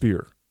naked with a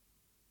spear.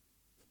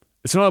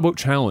 It's not about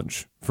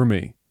challenge for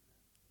me.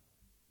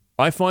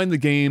 I find the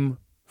game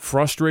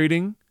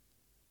frustrating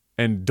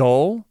and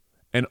dull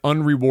and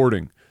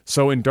unrewarding.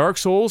 So in Dark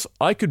Souls,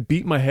 I could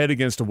beat my head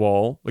against a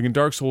wall, like in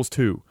Dark Souls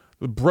 2,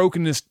 the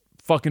brokenest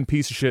fucking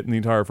piece of shit in the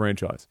entire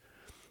franchise.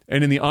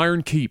 And in the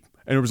Iron Keep,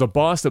 and there was a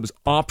boss that was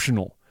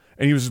optional,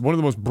 and he was one of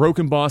the most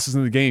broken bosses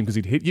in the game because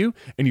he'd hit you,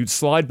 and you'd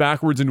slide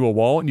backwards into a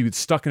wall, and you'd get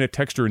stuck in a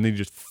texture, and then he'd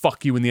just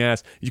fuck you in the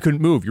ass. You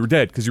couldn't move. You were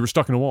dead because you were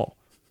stuck in a wall.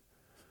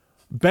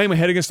 Bang my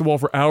head against the wall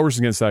for hours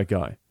against that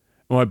guy.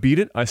 And when I beat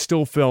it, I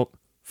still felt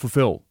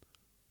fulfilled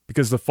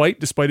because the fight,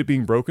 despite it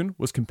being broken,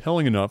 was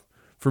compelling enough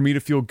for me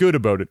to feel good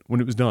about it when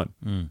it was done.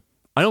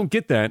 I don't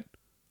get that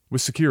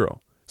with Sekiro.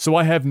 So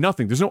I have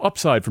nothing. There's no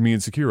upside for me in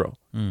Sekiro.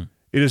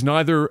 It is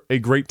neither a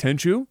great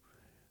Tenchu.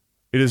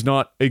 It is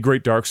not a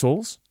great Dark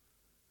Souls.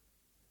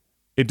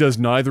 It does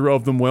neither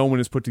of them well when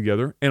it's put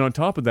together. And on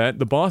top of that,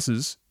 the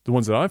bosses, the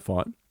ones that I've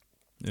fought,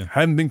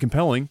 haven't been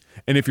compelling.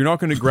 And if you're not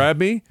going to grab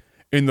me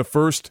in the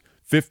first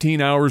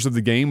 15 hours of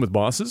the game with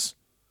bosses,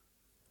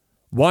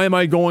 why am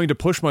I going to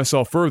push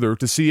myself further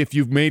to see if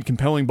you've made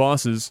compelling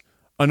bosses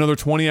another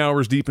 20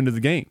 hours deep into the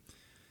game?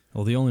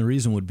 Well, the only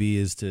reason would be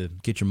is to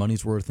get your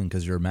money's worth and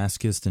because you're a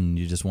masochist and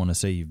you just want to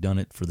say you've done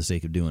it for the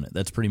sake of doing it.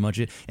 That's pretty much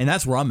it. And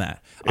that's where I'm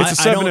at. It's a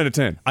 7 out of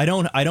 10. I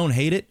don't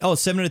hate it. Oh,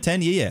 7 out of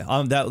 10?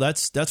 Yeah.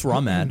 That's where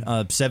I'm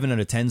at. 7 out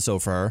of 10 so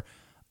far.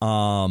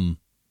 I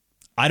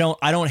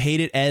don't hate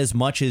it as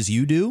much as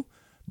you do,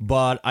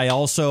 but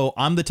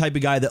I'm the type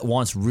of guy that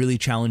wants really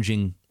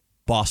challenging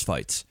boss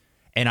fights.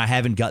 And I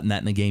haven't gotten that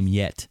in the game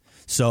yet.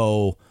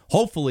 So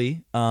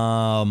hopefully,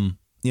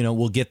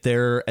 we'll get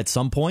there at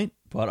some point.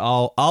 But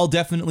I'll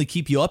definitely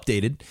keep you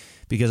updated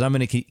because I'm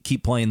going to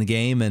keep playing the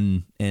game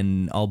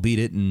and I'll beat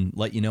it and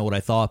let you know what I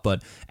thought.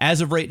 But as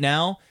of right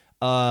now,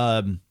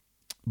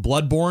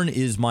 Bloodborne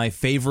is my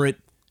favorite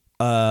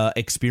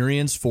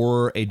experience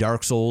for a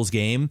Dark Souls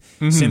game,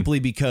 simply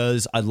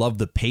because I love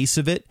the pace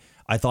of it.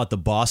 I thought the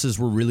bosses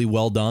were really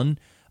well done.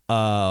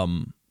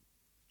 And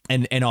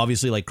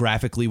obviously, like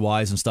graphically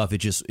wise and stuff,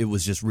 it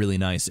was just really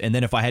nice. And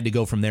then if I had to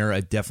go from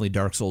there, definitely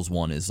Dark Souls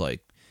 1 is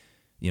like,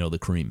 the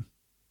cream.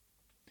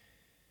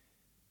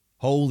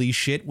 Holy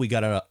shit, we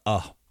got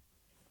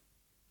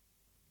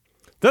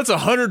That's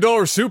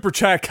 $100 super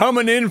chat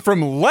coming in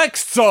from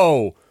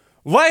Lexo.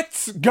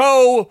 Let's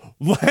go,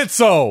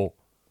 Lexo.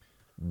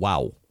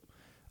 Wow.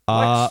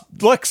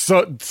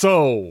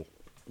 Lexo.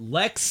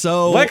 Lex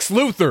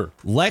Luthor.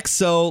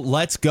 Lexo,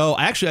 let's go.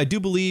 Actually, I do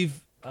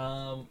believe,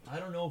 I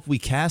don't know if we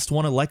cast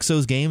one of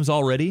Lexo's games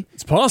already.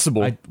 It's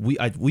possible.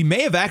 We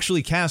may have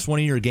actually cast one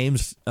of your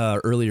games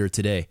earlier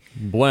today.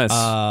 Bless.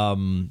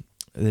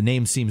 The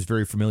name seems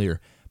very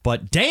familiar.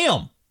 But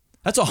damn,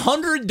 that's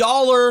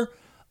 $100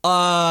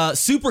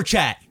 super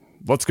chat.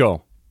 Let's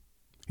go.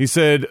 He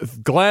said,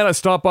 glad I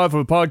stopped by for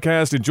the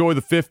podcast. Enjoy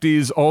the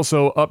 50s.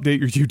 Also, update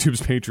your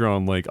YouTube's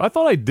Patreon link. I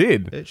thought I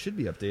did. It should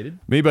be updated.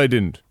 Maybe I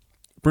didn't.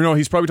 Bruno,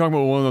 he's probably talking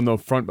about one on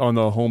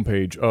the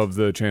homepage of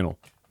the channel.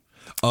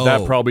 Oh.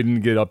 That probably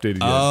didn't get updated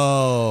yet.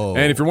 Oh.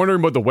 And if you're wondering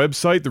about the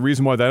website, the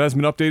reason why that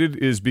hasn't been updated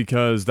is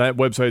because that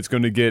website's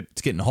going to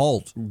It's getting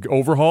hauled.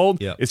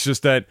 overhauled. Yeah. It's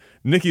just that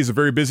Nikki's a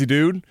very busy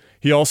dude.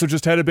 He also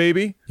just had a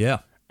baby. Yeah.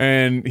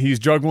 And he's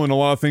juggling a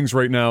lot of things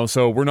right now,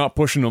 so we're not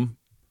pushing him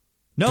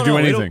to do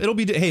anything. It'll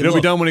be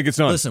done when it gets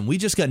done. Listen, we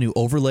just got new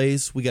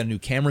overlays. We got a new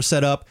camera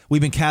set up.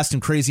 We've been casting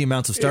crazy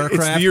amounts of StarCraft.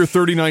 It's the year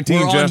 3019,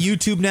 We're Jeff. on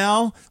YouTube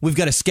now. We've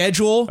got a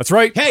schedule. That's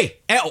right. Hey,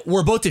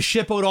 we're about to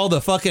ship out all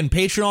the fucking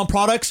Patreon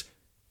products.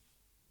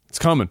 It's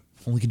coming.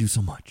 Only can do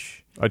so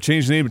much. I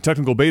changed the name to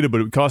Technical Beta,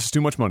 but it would cost us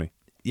too much money.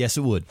 Yes,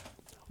 it would.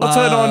 Let's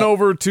head on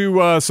over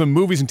to some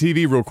movies and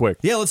TV real quick.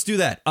 Yeah, let's do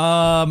that.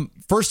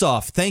 First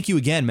off, thank you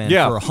again, man,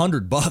 for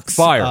 $100.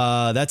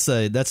 Fire. That's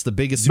the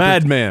biggest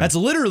Madman. That's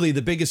literally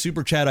the biggest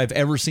super chat I've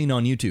ever seen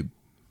on YouTube.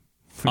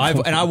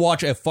 I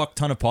watch a fuck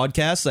ton of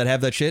podcasts that have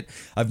that shit.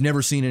 I've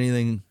never seen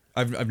anything.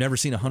 I've never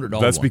seen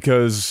 $100. That's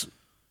because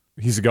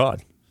he's a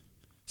god.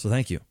 So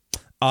thank you.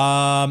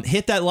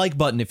 Hit that like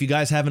button if you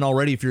guys haven't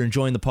already. If you're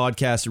enjoying the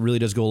podcast, it really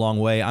does go a long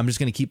way. I'm just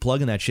going to keep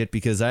plugging that shit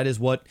because that is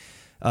what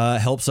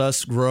helps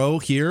us grow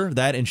here,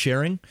 that and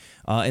sharing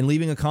and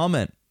leaving a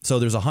comment. So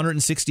there's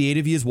 168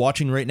 of you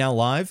watching right now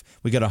live.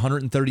 We got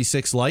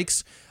 136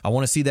 likes. I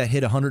want to see that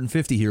hit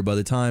 150 here by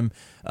the time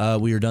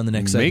we are done the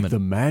next segment. Make the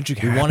magic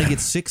happen. We want to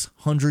get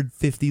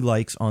 650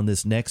 likes on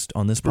this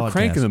podcast. We're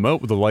cranking them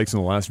out with the likes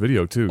in the last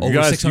video too. You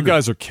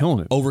guys are killing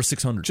it. Over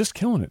 600. Just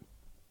killing it.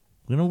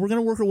 We're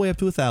gonna work our way up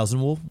to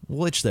 1,000.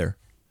 We'll itch there.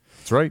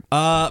 That's right.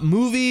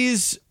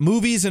 Movies,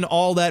 and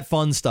all that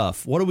fun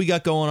stuff. What do we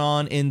got going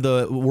on in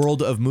the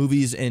world of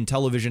movies and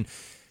television?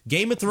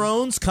 Game of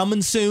Thrones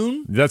coming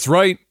soon. That's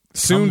right.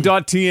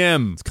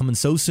 Soon.tm. It's coming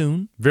so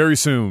soon. Very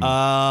soon.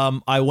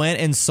 I went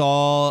and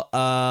saw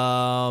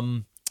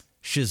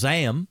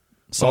Shazam.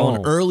 Saw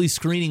an early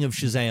screening of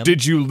Shazam.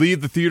 Did you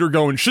leave the theater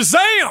going,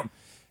 Shazam?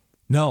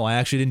 No, I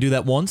actually didn't do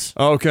that once.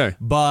 Oh, okay.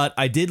 But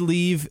I did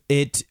leave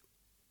it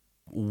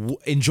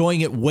enjoying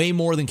it way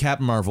more than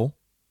Captain Marvel.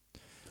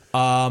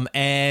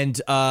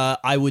 And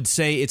I would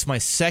say it's my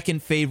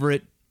second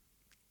favorite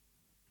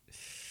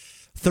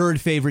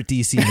third favorite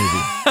DC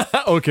movie.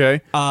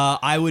 Okay.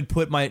 I would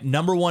put my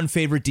number one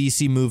favorite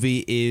DC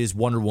movie is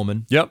Wonder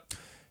Woman. Yep.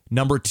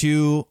 Number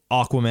 2,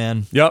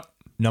 Aquaman. Yep.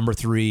 Number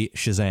 3,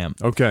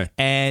 Shazam. Okay.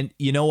 And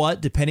you know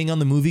what? Depending on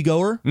the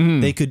moviegoer,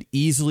 they could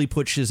easily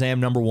put Shazam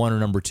number 1 or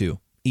number 2.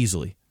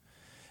 Easily.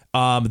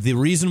 The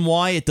reason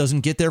why it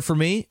doesn't get there for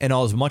me, and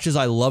as much as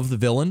I love the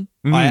villain,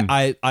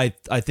 I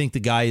think the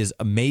guy is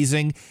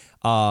amazing.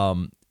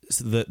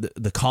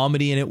 The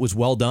comedy in it was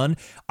well done.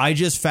 I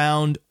just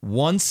found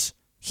once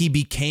he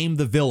became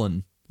the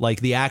villain,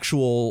 like the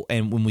actual,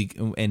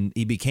 and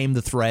he became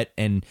the threat,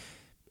 and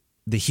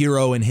the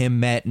hero and him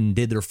met and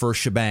did their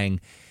first shebang,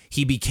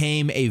 he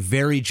became a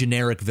very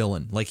generic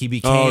villain. Like he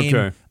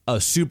became a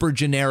super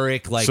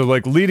generic, like, so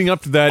like leading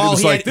up to that, it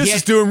was like, this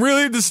is doing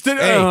really, this did, you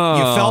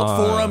felt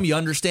for him, you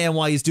understand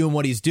why he's doing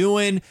what he's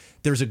doing.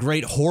 There's a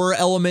great horror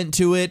element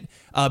to it,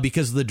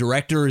 because the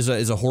director is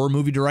a horror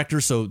movie director,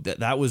 so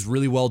that was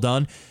really well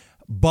done.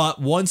 But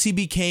once he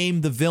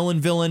became the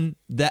villain,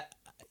 that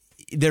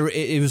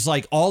it was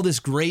like all this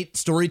great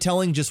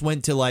storytelling just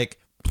went to like,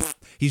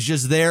 he's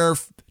just there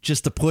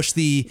just to push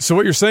the. So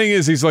what you're saying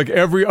is he's like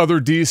every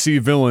other DC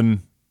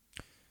villain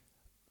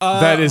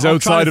that is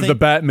outside of the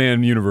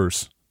Batman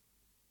universe.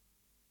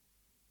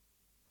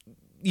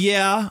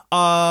 Yeah.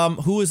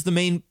 Who is the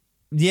main?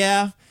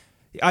 Yeah.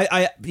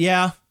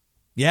 Yeah.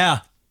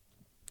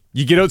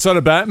 You get outside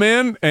of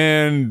Batman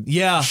and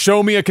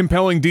show me a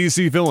compelling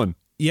DC villain.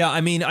 Yeah,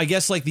 I mean, I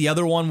guess like the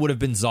other one would have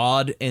been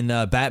Zod in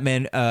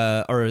Batman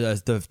or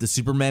the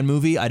Superman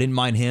movie. I didn't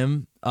mind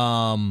him.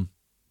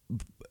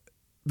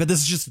 But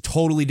this is just a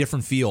totally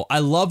different feel. I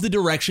love the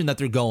direction that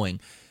they're going.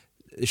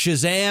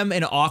 Shazam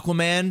and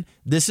Aquaman,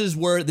 this is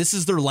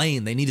their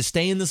lane. They need to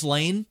stay in this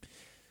lane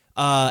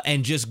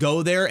and just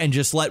go there and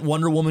just let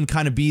Wonder Woman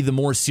kind of be the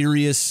more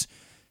serious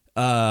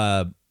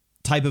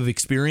type of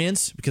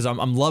experience, because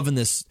I'm loving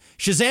this.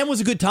 Shazam was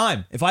a good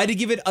time. If I had to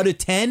give it out of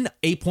 10,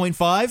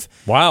 8.5.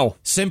 Wow.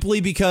 Simply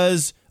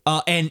because,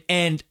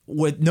 and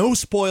with no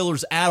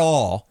spoilers at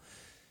all,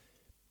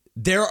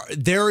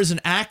 there is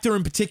an actor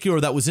in particular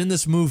that was in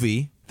this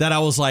movie that I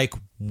was like,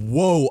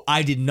 whoa,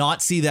 I did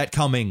not see that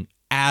coming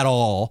at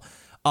all.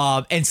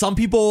 And some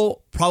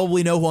people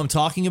probably know who I'm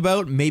talking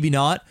about, maybe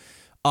not.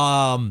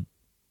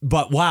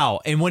 But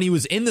wow. And when he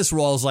was in this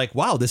role, I was like,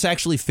 wow, this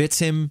actually fits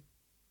him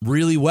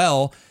really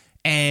well.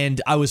 And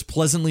I was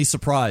pleasantly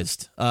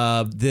surprised.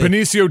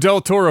 Benicio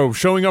del Toro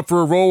showing up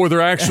for a role where they're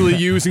actually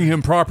using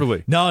him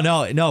properly.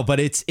 No, but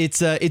it's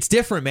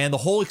different, man. The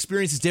whole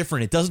experience is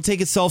different. It doesn't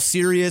take itself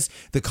serious.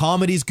 The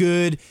comedy's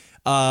good.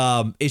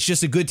 It's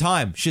just a good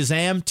time.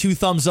 Shazam, 2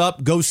 thumbs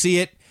up. Go see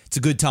it. It's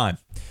a good time.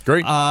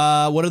 Great.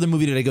 What other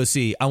movie did I go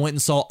see? I went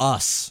and saw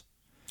Us.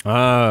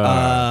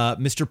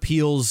 Mr.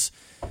 Peele's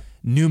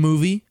new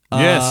movie.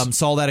 Yes.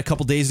 Saw that a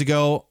couple days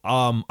ago.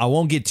 I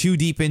won't get too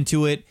deep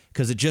into it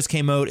because it just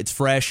came out. It's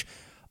fresh.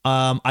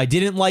 I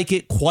didn't like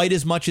it quite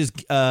as much as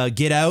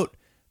Get Out,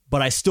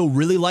 but I still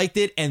really liked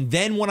it. And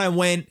then when I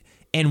went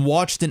and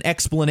watched an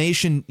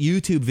explanation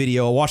YouTube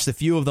video, I watched a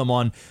few of them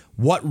on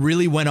what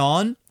really went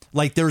on.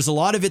 Like, there's a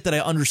lot of it that I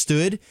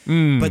understood,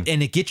 and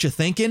it gets you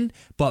thinking.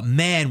 But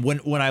man,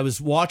 when I was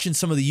watching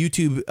some of the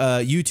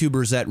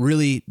YouTubers that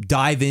really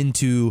dive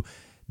into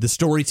the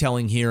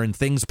storytelling here and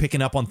things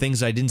picking up on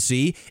things I didn't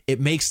see, it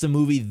makes the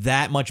movie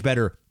that much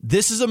better.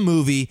 This is a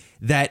movie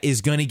that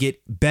is going to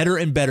get better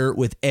and better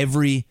with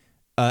every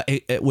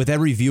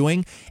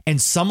viewing,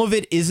 and some of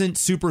it isn't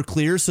super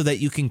clear, so that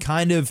you can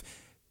kind of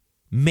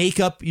make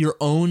up your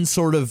own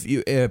sort of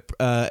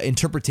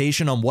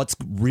interpretation on what's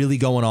really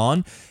going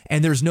on.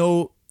 And there's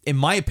no, in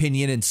my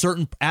opinion, in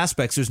certain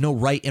aspects, there's no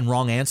right and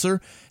wrong answer.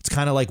 It's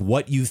kind of like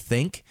what you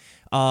think.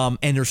 And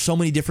there's so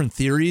many different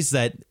theories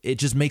that it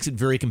just makes it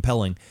very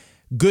compelling.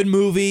 Good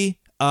movie.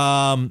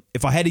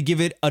 If I had to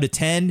give it out of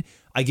 10,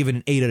 I give it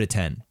an 8 out of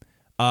 10.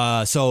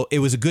 So it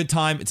was a good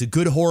time. It's a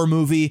good horror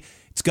movie.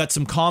 It's got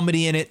some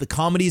comedy in it. The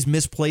comedy's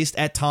misplaced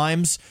at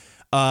times.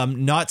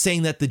 Not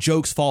saying that the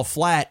jokes fall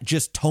flat,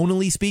 just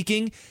tonally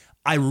speaking,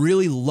 I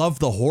really love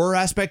the horror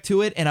aspect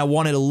to it, and I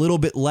wanted a little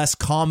bit less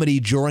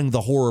comedy during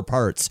the horror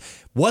parts.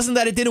 Wasn't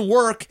that it didn't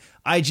work.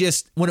 I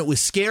just, when it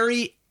was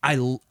scary,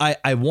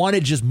 I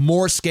wanted just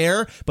more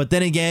scare, but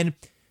then again,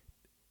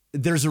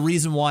 there's a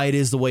reason why it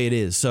is the way it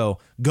is. So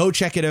go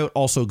check it out.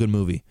 Also a good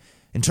movie.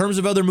 In terms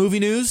of other movie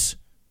news,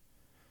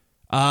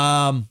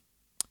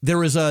 there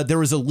was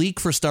a leak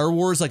for Star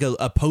Wars, like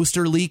a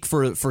poster leak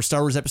for Star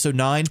Wars Episode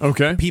 9.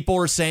 Okay. People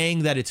are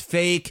saying that it's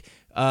fake.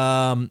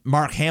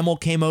 Mark Hamill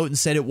came out and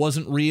said it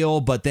wasn't real,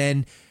 but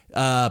then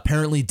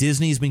apparently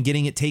Disney's been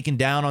getting it taken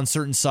down on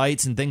certain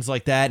sites and things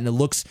like that, and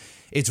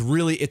it's a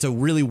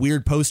really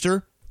weird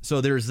poster. So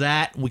there's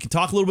that. We can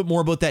talk a little bit more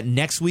about that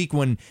next week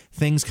when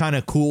things kind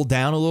of cool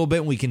down a little bit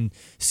and we can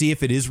see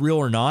if it is real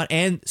or not.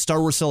 And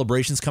Star Wars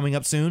Celebration's coming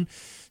up soon,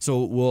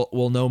 so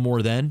we'll know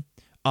more then.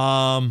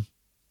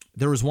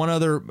 There was one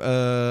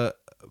other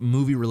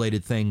movie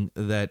related thing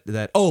that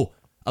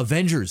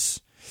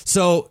Avengers.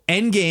 So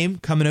End Game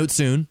coming out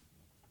soon.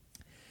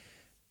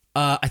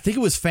 I think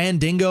it was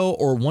Fandango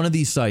or one of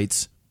these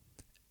sites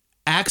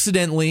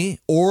accidentally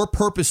or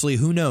purposely,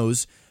 who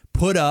knows,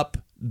 put up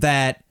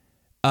that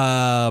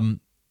when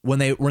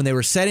they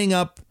were setting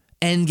up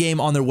Endgame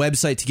on their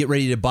website to get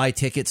ready to buy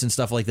tickets and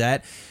stuff like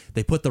that,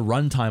 they put the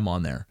runtime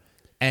on there,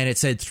 and it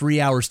said 3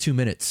 hours 2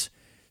 minutes.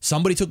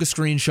 Somebody took a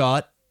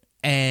screenshot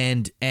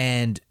and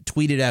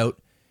tweeted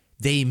out.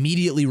 They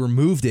immediately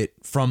removed it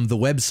from the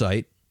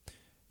website.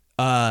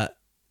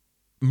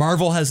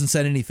 Marvel hasn't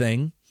said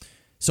anything,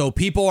 so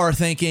people are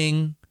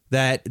thinking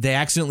that they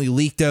accidentally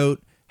leaked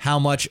out how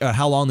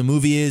long the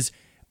movie is,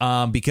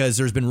 because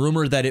there's been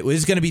rumor that it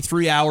was going to be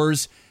 3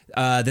 hours.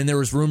 Then there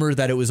was rumor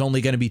that it was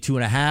only going to be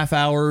 2.5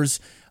 hours.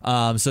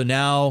 So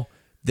now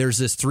there's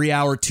this 3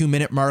 hour, 2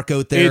 minute mark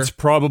out there. It's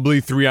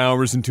probably 3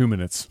 hours and 2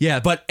 minutes.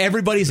 Yeah, but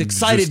everybody's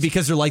excited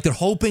because they're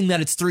hoping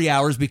that it's 3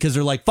 hours, because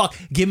they're like, fuck,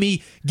 give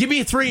me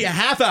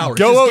 3.5 hours.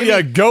 Go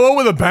out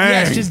with a bang.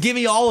 Yes, just give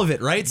me all of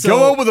it, right? So,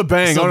 go out with a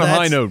bang on a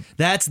high note.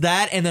 That's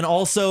that. And then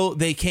also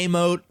they came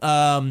out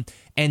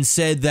and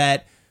said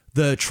that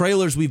the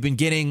trailers we've been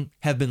getting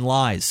have been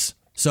lies.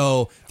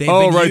 So they've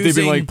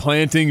been like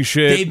planting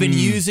shit. They've been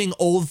using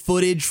old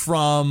footage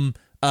from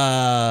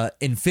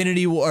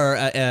Infinity War,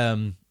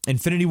 in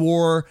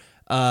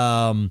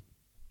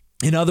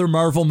other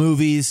Marvel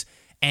movies,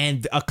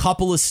 and a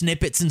couple of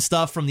snippets and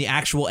stuff from the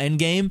actual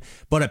Endgame.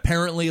 But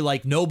apparently,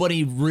 like,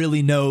 nobody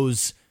really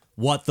knows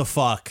what the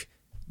fuck.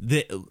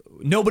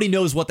 Nobody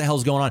knows what the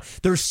hell's going on.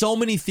 There's so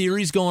many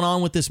theories going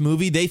on with this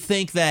movie. They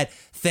think that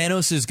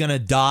Thanos is going to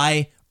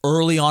die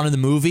early on in the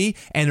movie,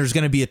 and there's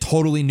going to be a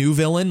totally new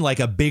villain, like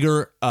a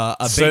bigger,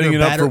 setting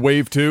it up for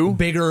Wave 2,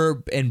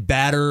 bigger and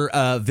badder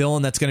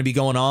villain that's going to be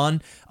going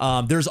on.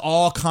 There's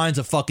all kinds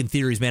of fucking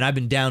theories, man. I've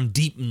been down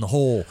deep in the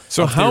hole.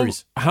 So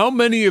theories. How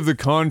many of the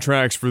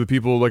contracts for the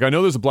people? Like, I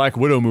know there's a Black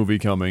Widow movie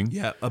coming.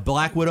 Yeah, a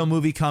Black Widow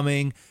movie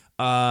coming.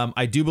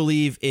 I do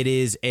believe it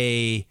is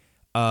a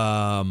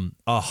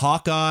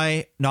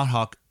Hawkeye, not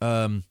Hawk.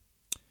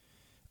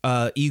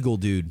 Eagle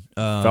dude,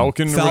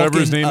 Falcon or whatever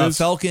his name is.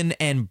 Falcon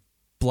and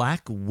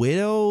Black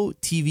Widow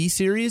TV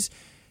series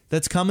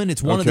that's coming.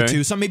 It's one of the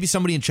two. Maybe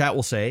somebody in chat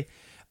will say.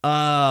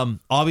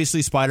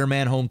 Obviously,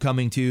 Spider-Man: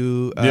 Homecoming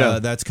 2.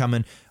 That's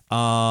coming.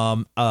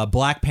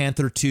 Black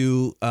Panther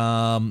 2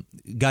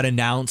 got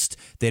announced.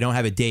 They don't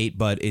have a date,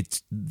 but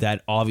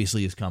that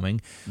obviously is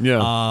coming.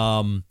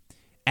 Yeah.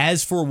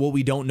 As for what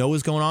we don't know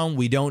is going on,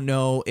 we don't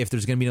know if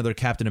there's going to be another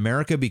Captain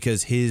America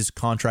because his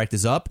contract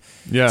is up.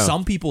 Yeah.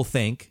 Some people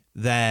think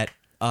that.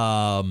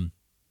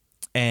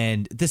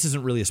 And this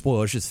isn't really a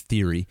spoiler, it's just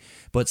theory.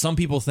 But some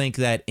people think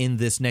that in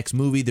this next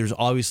movie, there's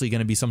obviously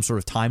going to be some sort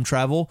of time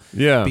travel.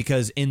 Yeah.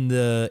 Because in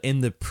the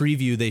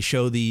preview, they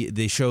show the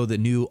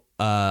new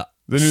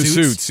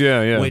suits.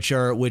 Yeah.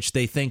 Which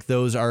they think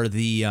those are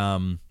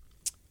the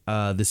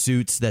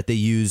suits that they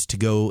use to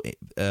go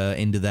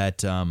into that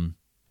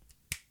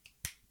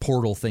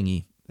portal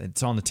thingy.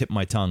 It's on the tip of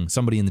my tongue.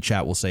 Somebody in the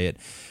chat will say it.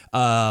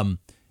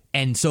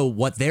 And so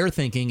what they're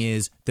thinking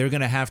is they're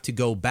going to have to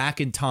go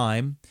back in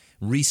time,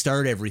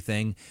 restart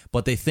everything,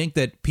 but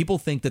people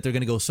think that they're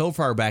going to go so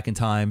far back in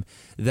time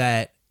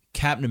that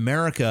Captain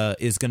America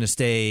is going to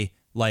stay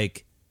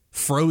like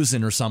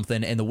frozen or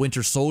something, and the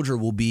Winter Soldier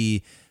will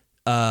be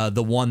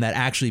the one that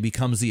actually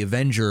becomes the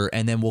Avenger,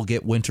 and then we'll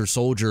get Winter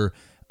Soldier.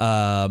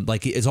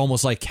 Like it's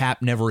almost like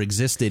Cap never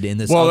existed in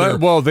this. They have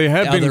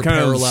been kind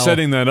of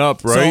setting that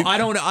up, right? So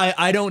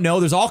I don't know.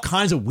 There's all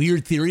kinds of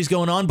weird theories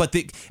going on, but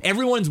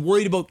everyone's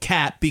worried about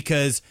Cap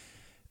because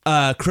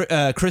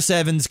Chris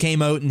Evans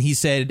came out and he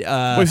said,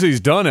 he's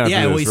done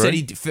after this, he said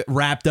he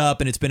wrapped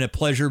up, and it's been a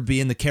pleasure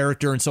being the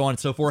character and so on and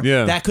so forth.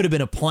 Yeah. That could have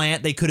been a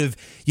plant. They could have,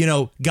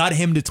 got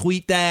him to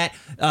tweet that.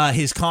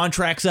 His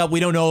contract's up.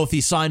 We don't know if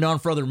he signed on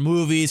for other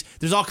movies.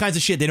 There's all kinds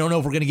of shit. They don't know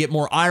if we're going to get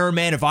more Iron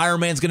Man, if Iron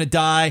Man's going to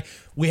die.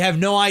 We have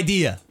no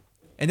idea.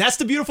 And that's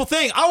the beautiful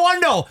thing. I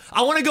want to know.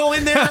 I want to go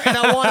in there, and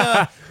I want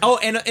to. Oh,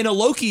 and a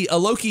Loki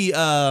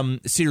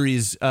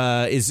series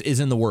is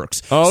in the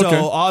works. Oh, okay.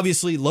 So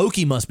obviously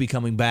Loki must be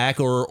coming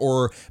back,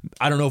 or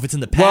I don't know if it's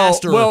in the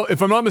past. Well,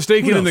 if I'm not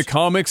mistaken, in the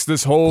comics,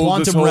 this whole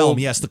quantum realm,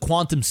 yes, the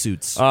quantum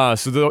suits. So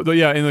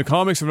in the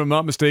comics, if I'm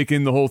not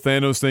mistaken, the whole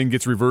Thanos thing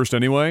gets reversed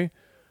anyway.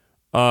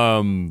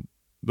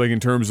 Like in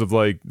terms of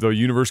like the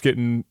universe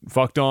getting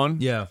fucked on.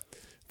 Yeah.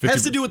 It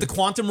has to do with the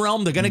quantum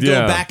realm. They're going to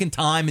go back in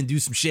time and do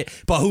some shit,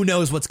 but who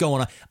knows what's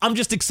going on. I'm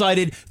just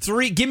excited.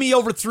 Give me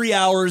over 3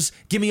 hours.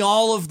 Give me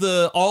all of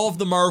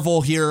the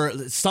Marvel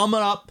here. Sum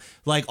it up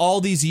like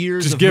all these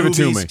years just of give movies.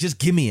 It to me. Just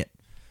give me it.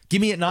 Give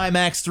me it in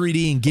IMAX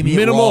 3D and give me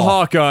minimal it raw.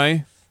 Hawkeye,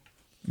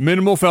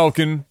 minimal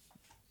Falcon,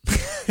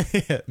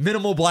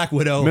 minimal Black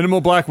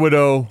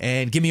Widow,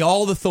 and give me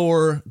all the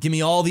Thor. Give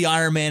me all the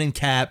Iron Man and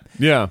Cap.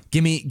 Yeah.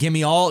 Give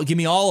me all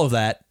of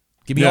that.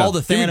 Give me all the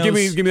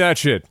Thanos. Give me that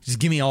shit. Just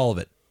give me all of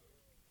it.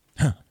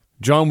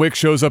 John Wick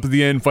shows up at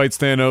the end, fights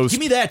Thanos. Give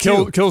me that,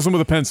 too. Kills him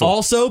with a pencil.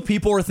 Also,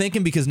 people are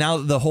thinking, because now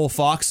the whole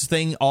Fox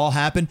thing all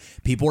happened,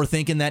 people are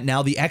thinking that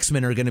now the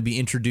X-Men are going to be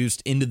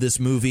introduced into this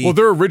movie. Well,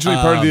 they're originally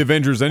part of the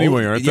Avengers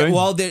anyway, aren't they?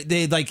 Well,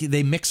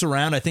 they mix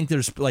around. I think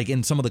there's, like,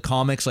 in some of the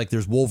comics, like,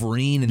 there's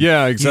Wolverine. And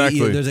yeah,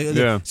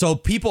 exactly. So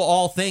people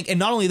all think, and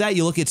not only that,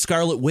 you look at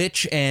Scarlet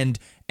Witch and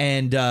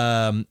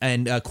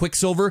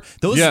Quicksilver.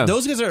 Those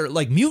guys are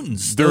like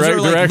mutants. Those are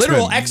like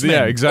literal X-Men.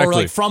 Yeah, exactly. Or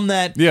like from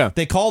that. Yeah.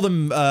 They call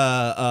them.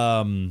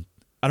 I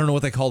don't know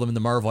what they call them in the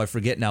Marvel. I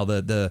forget now.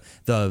 Not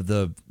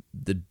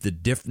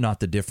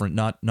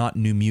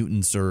New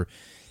Mutants or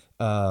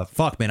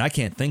fuck, man. I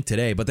can't think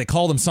today. But they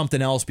call them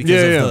something else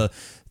because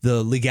of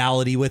the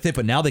legality with it.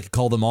 But now they could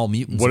call them all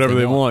mutants. Whatever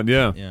they want.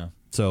 Yeah. Yeah.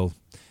 So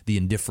the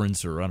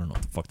indifference, or I don't know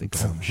what the fuck they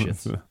call them.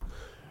 Shits.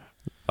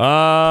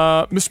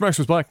 Mr.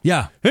 Maximus Black.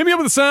 Yeah. Hit me up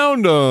with the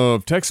sound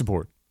of tech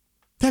support.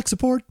 Tech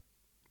support.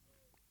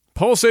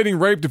 Pulsating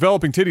Rape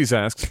Developing Titties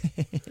asks,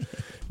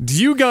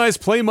 do you guys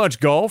play much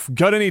golf?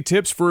 Got any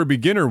tips for a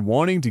beginner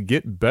wanting to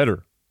get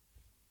better?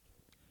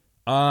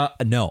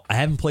 No, I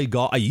haven't played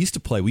golf. We used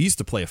to play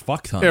a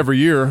fuck ton. Every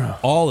year.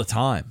 All the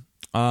time.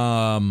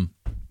 And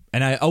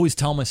I always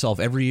tell myself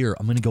every year,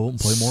 I'm going to go and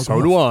play more golf.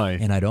 So do I.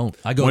 And I don't.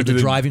 I go to the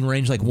driving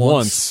range like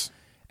once.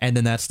 And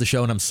then that's the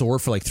show, and I'm sore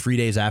for like 3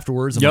 days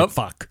afterwards. I'm like,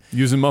 fuck.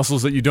 Using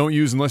muscles that you don't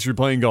use unless you're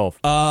playing golf.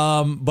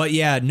 But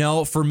yeah,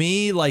 no, for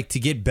me, like, to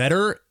get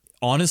better,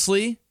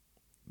 honestly,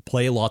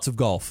 play lots of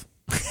golf.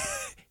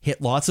 Hit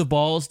lots of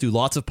balls, do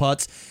lots of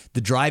putts.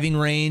 The driving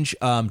range,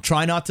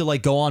 try not to,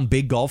 like, go on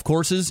big golf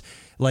courses.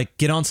 Like,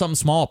 get on something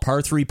small,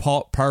 par 3,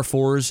 par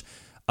 4s,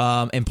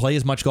 and play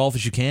as much golf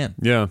as you can.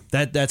 Yeah.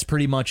 That's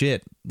pretty much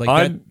it.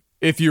 Like,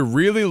 if you're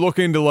really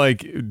looking to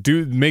like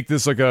make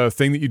this like a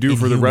thing that you do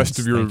for the rest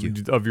of your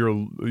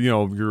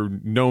your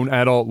known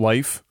adult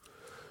life,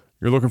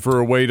 you're looking for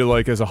a way to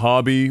like as a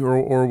hobby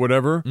or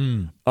whatever.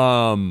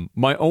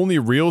 My only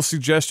real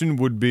suggestion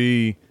would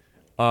be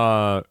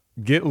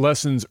get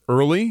lessons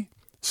early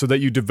so that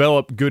you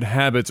develop good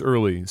habits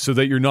early, so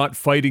that you're not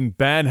fighting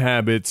bad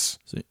habits.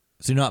 So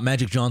you're not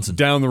Magic Johnson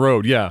down the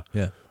road. Yeah.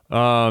 Yeah.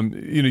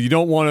 You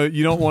don't want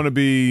to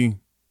be.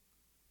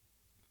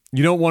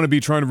 You don't want to be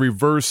trying to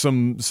reverse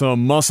some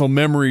muscle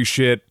memory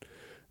shit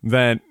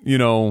that,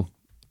 you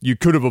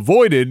could have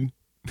avoided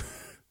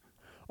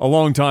a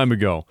long time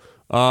ago.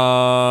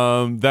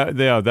 That's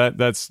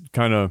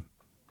kind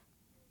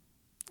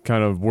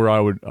of where I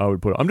would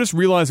put it. I'm just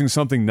realizing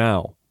something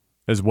now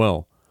as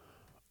well.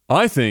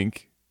 I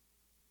think,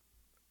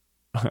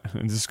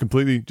 and this is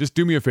completely, just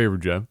do me a favor,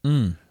 Jeff.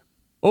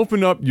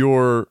 Open up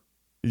your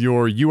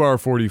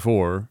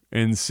UR44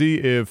 and see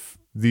if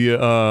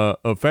the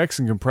effects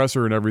and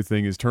compressor and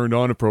everything is turned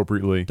on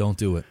appropriately. Don't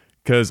do it.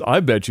 Because I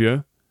bet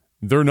you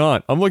they're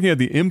not. I'm looking at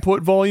the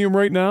input volume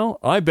right now.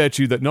 I bet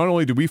you that not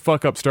only do we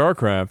fuck up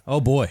StarCraft. Oh,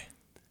 boy.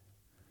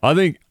 I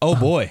think... Oh,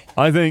 boy.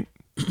 I think...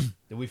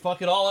 Did we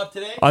fuck it all up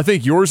today? I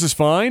think yours is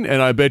fine,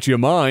 and I bet you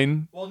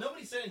mine... Well,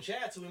 nobody said in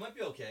chat, so we might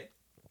be okay.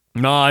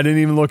 No, I didn't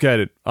even look at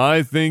it.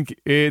 I think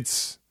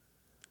it's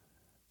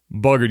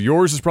buggered.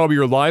 Yours is probably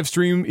your live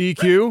stream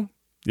EQ.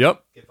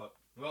 Yep.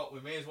 Well, we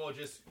may as well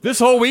just... This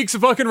whole week's a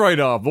fucking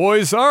write-off,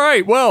 boys. All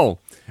right, well,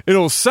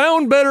 it'll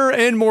sound better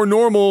and more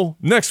normal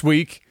next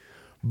week.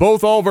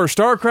 Both all of our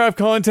StarCraft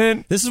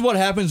content... This is what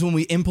happens when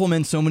we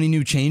implement so many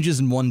new changes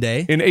in one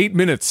day. In 8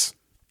 minutes.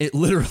 It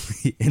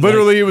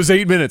literally... It was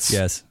 8 minutes.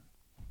 Yes.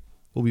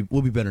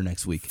 We'll be better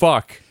next week.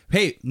 Fuck.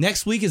 Hey,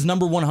 next week is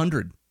number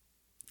 100.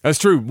 That's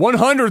true.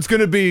 100's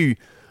going to be...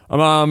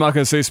 I'm not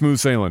going to say smooth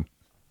sailing.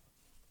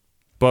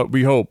 But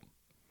we hope.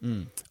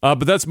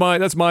 But that's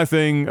my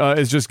thing,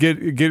 is just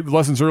get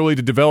lessons early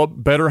to develop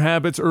better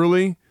habits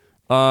early,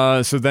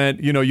 so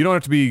that, you don't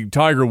have to be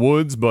Tiger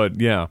Woods, but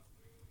yeah,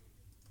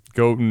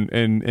 go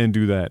and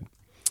do that.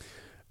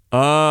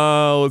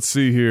 Let's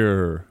see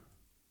here.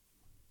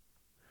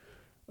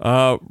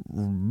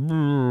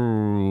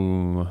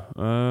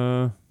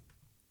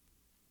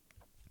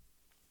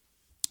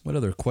 What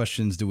other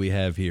questions do we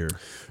have here?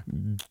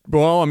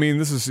 Well, I mean,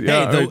 this is...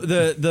 Yeah,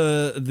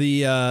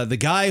 the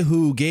guy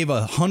who gave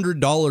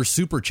 $100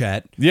 super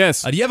chat.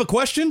 Yes. Do you have a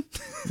question?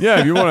 Yeah,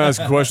 if you want to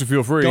ask a question,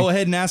 feel free. Go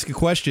ahead and ask a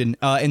question.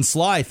 And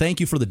Sly, thank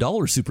you for the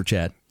 $1 super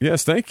chat.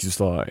 Yes, thank you,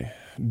 Sly.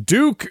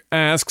 Duke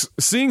asks,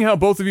 seeing how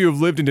both of you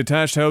have lived in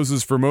detached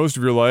houses for most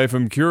of your life,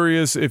 I'm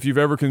curious if you've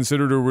ever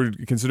considered or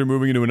would consider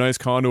moving into a nice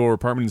condo or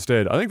apartment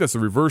instead. I think that's the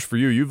reverse for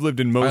you. You've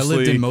lived in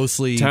mostly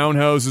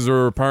townhouses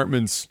or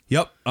apartments.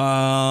 Yep.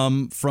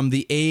 From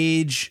the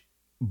age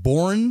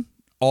born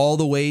all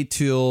the way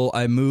till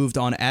I moved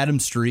on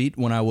Adams Street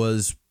when I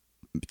was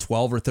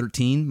 12 or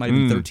 13, might have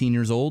been 13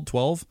 years old,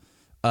 12.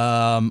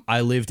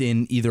 I lived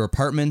in either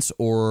apartments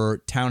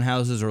or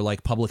townhouses or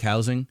like public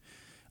housing.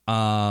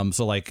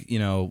 So like,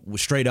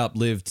 straight up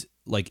lived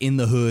like in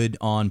the hood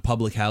on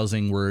public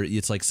housing where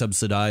it's like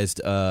subsidized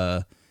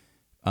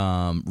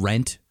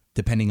rent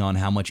depending on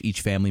how much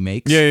each family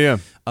makes. Yeah.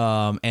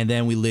 And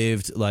then we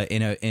lived like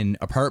in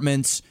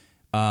apartments.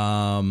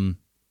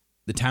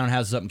 the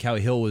townhouses up in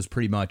Cowie Hill was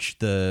pretty much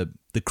the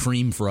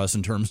cream for us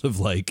in terms of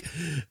like,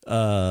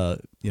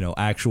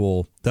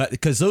 actual,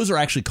 because those are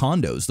actually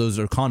condos. Those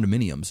are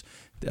condominiums,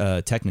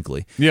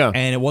 technically. Yeah.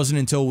 And it wasn't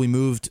until we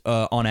moved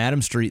on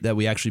Adam Street that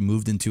we actually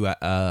moved into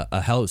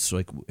a house.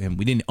 And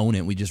we didn't own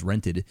it. We just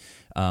rented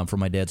from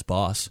my dad's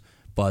boss.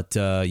 But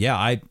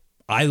I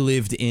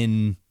lived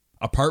in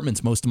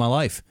apartments most of my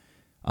life.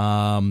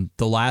 The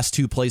last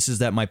two places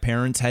that my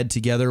parents had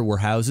together were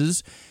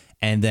houses.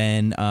 And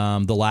then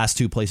the last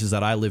two places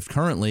that I lived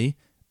currently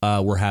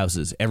were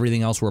houses.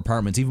 Everything else were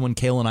apartments. Even when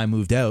Kayla and I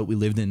moved out, we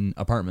lived in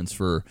apartments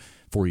for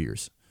 4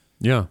 years.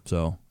 Yeah.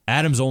 So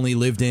Adam's only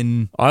lived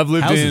in I've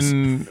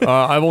houses.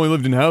 I've only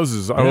lived in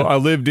houses. Yeah. I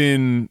lived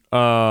in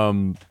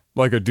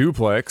like a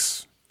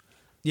duplex.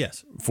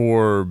 Yes.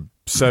 For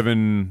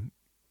 7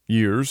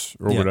 years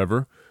or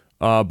whatever.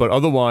 But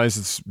otherwise,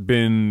 it's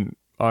been,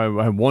 I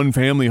had one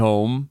family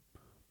home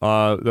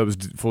that was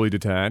fully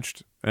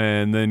detached.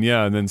 And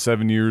then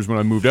 7 years when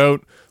I moved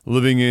out,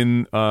 living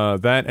in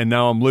that. And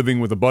now I'm living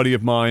with a buddy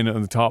of mine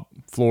on the top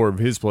floor of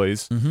his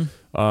place. Mm-hmm.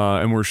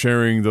 And we're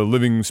sharing the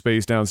living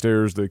space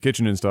downstairs, the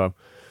kitchen and stuff.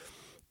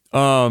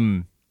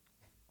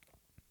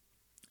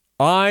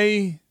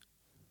 I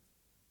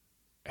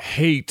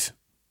hate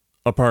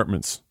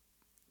apartments.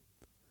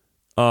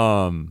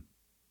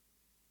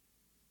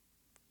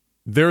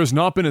 There has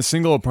not been a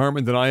single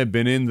apartment that I have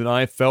been in that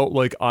I felt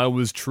like I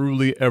was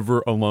truly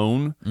ever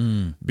alone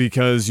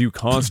because you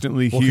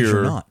constantly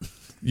hear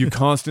You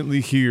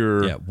constantly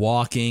hear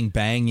walking,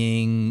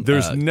 banging.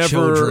 There's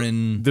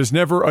children. There's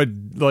never a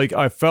like.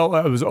 I felt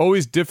it was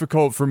always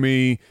difficult for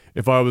me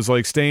if I was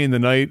like staying the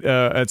night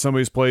at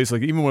somebody's place.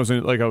 Like even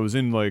when I was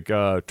in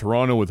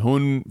Toronto with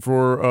Hun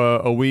for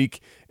a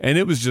week, and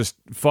it was just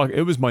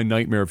It was my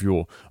nightmare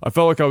fuel. I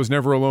felt like I was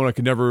never alone. I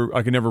could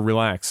never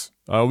relax.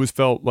 I always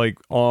felt like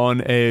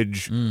on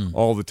edge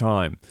all the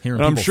time.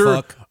 Hearing and people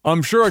fuck.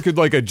 I'm sure I could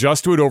like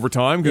adjust to it over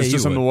time because it's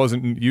just something I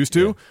wasn't used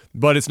to. Yeah.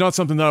 But it's not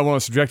something that I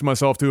want to subject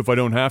myself to if I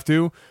don't have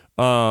to.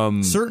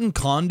 Certain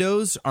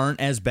condos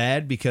aren't as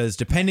bad because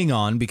there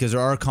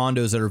are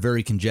condos that are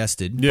very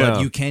congested. Yeah.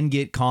 But you can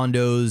get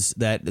condos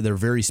that they're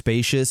very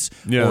spacious,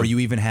 or you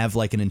even have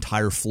like an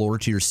entire floor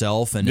to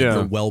yourself and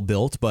they're well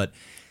built. But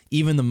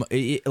even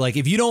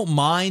if you don't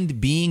mind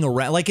being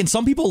around, and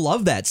some people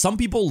love that. Some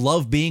people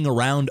love being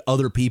around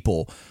other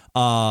people.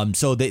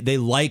 So they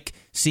like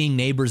seeing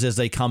neighbors as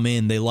they come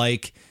in. They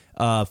like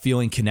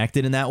feeling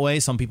connected in that way.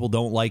 Some people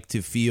don't like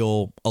to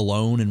feel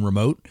alone and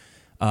remote.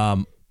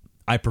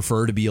 I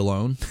prefer to be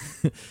alone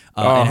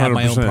and have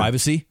my own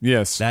privacy.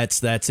 Yes,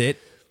 that's it.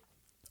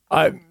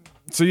 I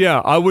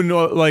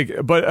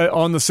wouldn't but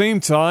on the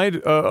same side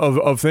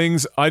of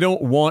things, I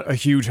don't want a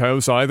huge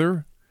house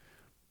either.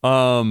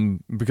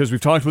 Because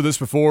we've talked about this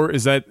before,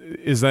 is that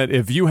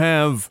if you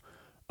have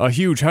a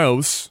huge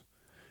house,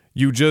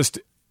 you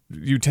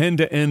tend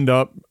to end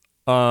up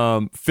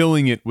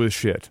filling it with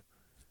shit.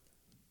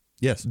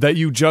 Yes. That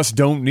you just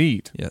don't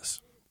need.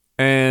 Yes.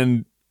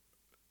 And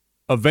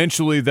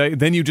eventually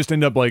then you just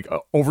end up then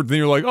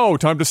you're like, oh,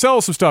 time to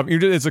sell some stuff.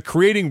 It's a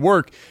creating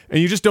work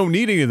and you just don't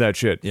need any of that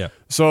shit. Yeah.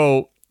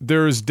 So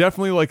there's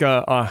definitely like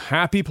a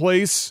happy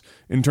place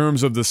in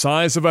terms of the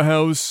size of a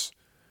house.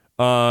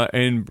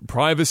 And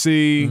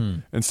privacy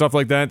and stuff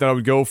like that I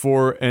would go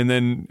for, and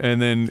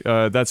then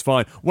that's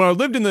fine. When I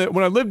lived in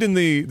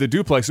the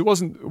duplex, it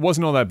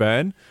wasn't all that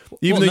bad.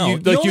 Even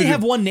you only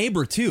have one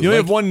neighbor too. You only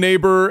have one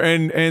neighbor,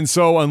 and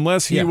so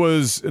unless he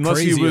was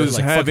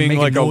having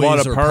like a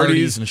lot of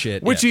parties and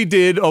shit, which he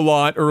did a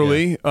lot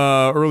early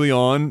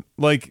on,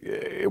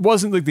 it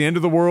wasn't like the end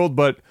of the world,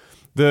 but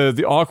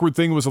the awkward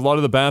thing was a lot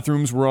of the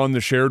bathrooms were on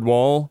the shared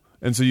wall.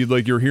 And so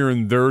you're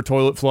hearing their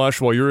toilet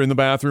flush while you're in the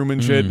bathroom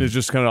and shit. It's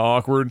just kind of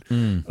awkward.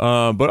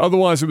 But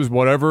otherwise, it was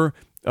whatever.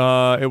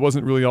 It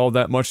wasn't really all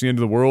that much the end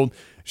of the world.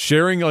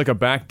 Sharing like a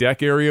back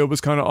deck area was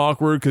kind of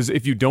awkward because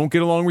if you don't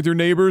get along with your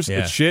neighbors,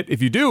 it's shit.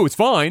 If you do, it's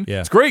fine.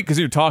 Yeah. It's great because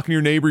you're talking to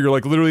your neighbor. You're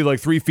like literally like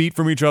 3 feet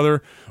from each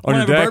other on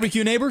your deck. Have a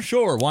barbecue neighbor?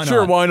 Sure, why not?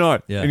 Sure, why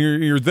not? Yeah. And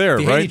you're there,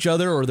 if they right? hate each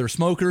other or they're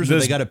smokers or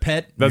they got a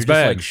pet. That's you're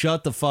just bad. like,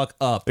 shut the fuck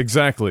up.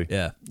 Exactly.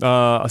 Yeah.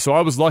 So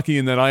I was lucky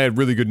in that I had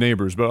really good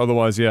neighbors, but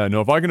otherwise,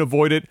 if I can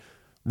avoid it.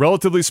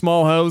 Relatively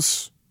small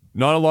house,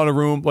 not a lot of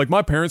room. Like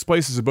my parents'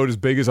 place is about as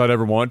big as I'd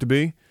ever want it to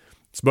be.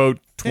 It's about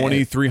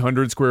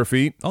 2,300 square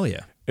feet. Oh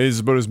yeah, is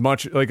about as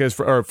much as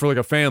for like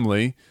a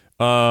family.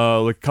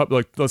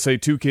 Let's say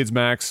 2 kids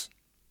max,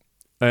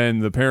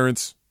 and the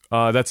parents.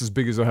 That's as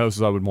big as a house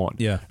as I would want.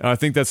 Yeah, and I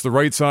think that's the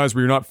right size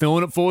where you're not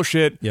filling it full of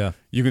shit. Yeah,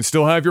 you can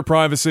still have your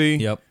privacy.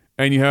 Yep,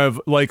 and you have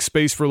like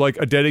space for like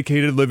a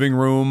dedicated living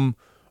room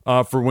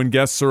for when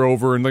guests are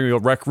over, and like a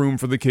rec room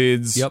for the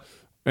kids. Yep.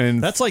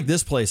 And that's like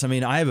this place. I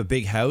mean, I have a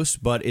big house,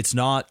 but it's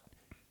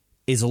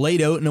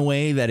laid out in a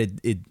way that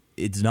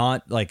it's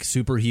not like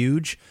super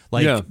huge.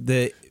 Like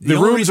the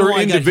rooms are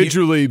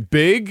individually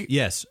big.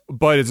 Yes,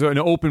 but it's an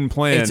open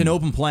plan. It's an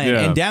open plan.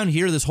 And down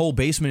here, this whole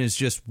basement is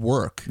just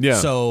work. Yeah.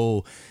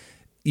 So,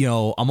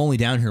 I'm only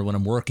down here when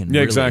I'm working. Yeah,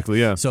 really. Exactly.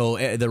 Yeah. So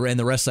the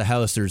rest of the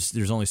house,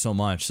 there's only so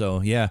much.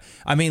 So yeah,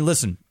 I mean,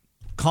 listen.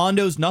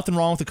 condos, nothing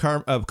wrong with the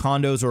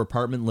condos or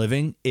apartment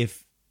living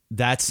if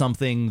that's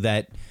something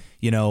that,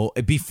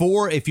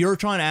 if you're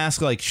trying to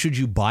ask, like, should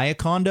you buy a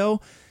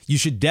condo, you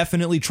should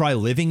definitely try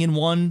living in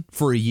one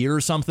for a year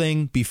or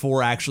something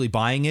before actually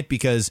buying it,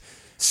 because...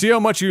 See how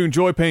much you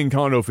enjoy paying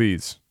condo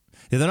fees.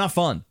 Yeah, they're not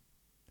fun.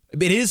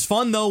 It is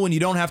fun, though, when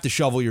you don't have to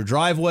shovel your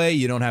driveway,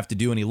 you don't have to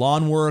do any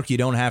lawn work, you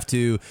don't have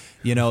to,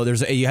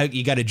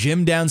 you got a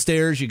gym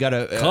downstairs, you got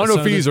a...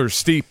 Condo fees are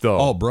steep, though.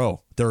 Oh,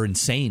 bro, they're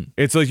insane.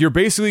 It's like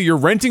you're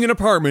renting an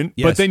apartment,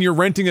 but then you're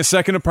renting a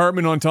second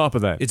apartment on top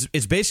of that.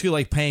 It's basically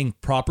like paying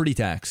property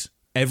tax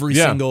every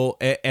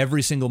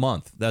single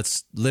month.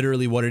 That's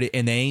literally what it is,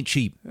 and they ain't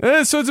cheap.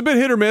 So it's a bit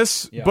hit or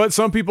miss, but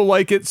some people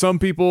like it, some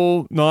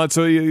people not.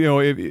 So,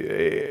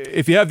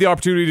 if you have the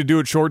opportunity to do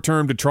it short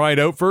term, to try it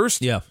out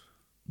first,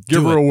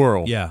 give her a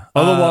whirl. Yeah.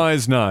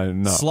 Otherwise,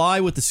 no.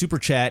 Sly with the super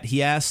chat.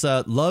 He asked,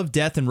 Love,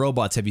 Death, and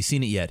Robots. Have you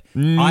seen it yet?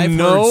 I've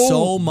heard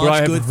so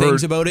much good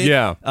things about it.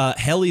 Yeah.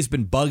 Helly's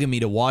been bugging me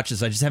to watch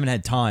this. I just haven't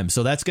had time.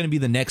 So that's going to be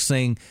the next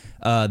thing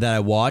that I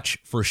watch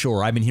for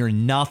sure. I've been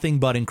hearing nothing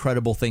but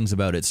incredible things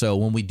about it. So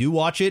when we do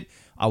watch it,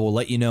 I will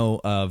let you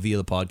know via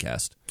the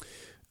podcast.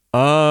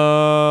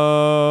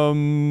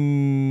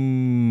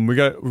 We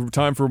got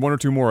time for one or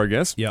two more, I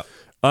guess. Yeah.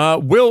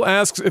 Will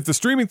asks, if the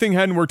streaming thing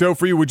hadn't worked out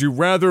for you, would you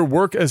rather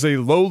work as a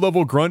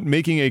low-level grunt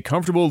making a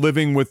comfortable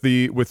living with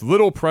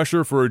little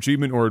pressure for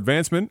achievement or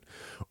advancement,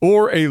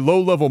 or a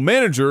low-level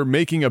manager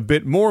making a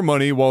bit more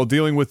money while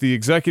dealing with the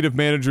executive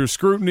manager's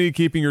scrutiny,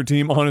 keeping your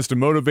team honest and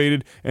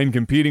motivated, and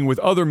competing with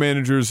other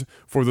managers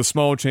for the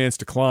small chance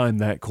to climb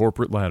that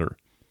corporate ladder?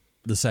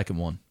 The second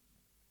one.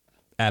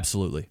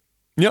 Absolutely.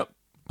 Yep.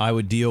 I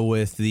would deal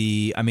with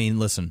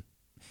listen,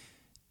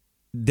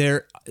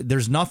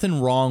 there's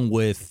nothing wrong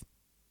with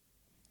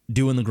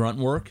doing the grunt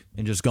work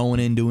and just going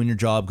in, doing your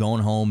job,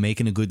 going home,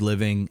 making a good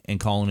living, and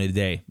calling it a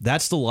day.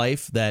 That's the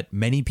life that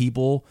many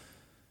people,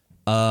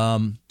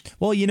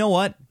 well, you know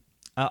what?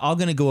 I'm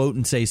going to go out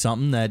and say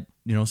something that,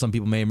 some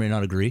people may or may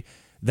not agree.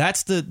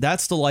 That's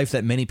the life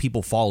that many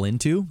people fall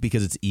into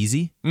because it's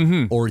easy,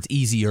 or it's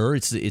easier.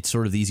 It's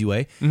sort of the easy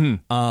way.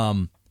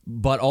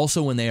 But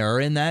also when they are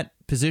in that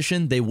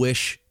position, they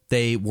wish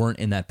they weren't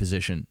in that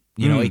position.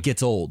 It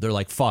gets old. They're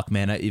like, fuck,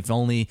 man, if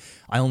only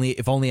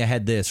I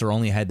had this, or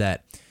only I had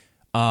that.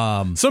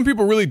 Some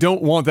people really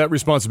don't want that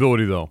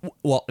responsibility, though.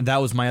 Well, that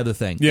was my other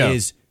thing. Yeah.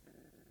 Is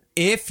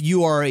if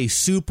you are a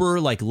super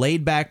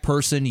laid back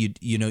person, you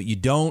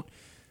don't,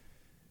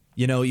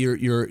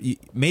 you're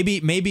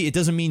maybe it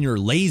doesn't mean you're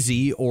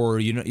lazy or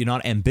you're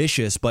not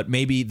ambitious, but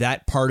maybe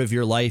that part of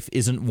your life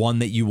isn't one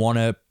that you want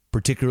to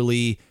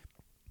particularly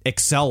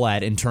excel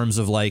at in terms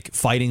of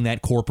fighting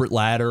that corporate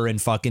ladder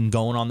and fucking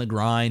going on the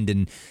grind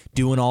and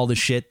doing all the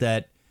shit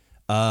that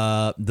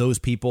those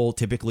people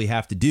typically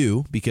have to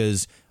do,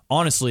 because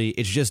honestly,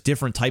 it's just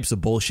different types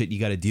of bullshit you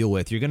got to deal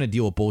with. You're going to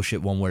deal with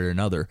bullshit one way or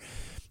another.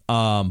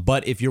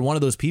 But if you're one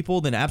of those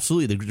people, then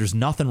absolutely, there's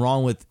nothing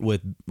wrong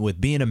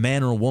with being a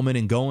man or a woman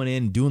and going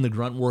in, doing the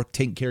grunt work,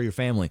 taking care of your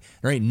family.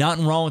 There ain't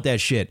nothing wrong with that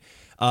shit.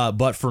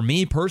 But for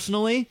me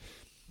personally,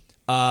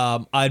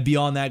 I'd be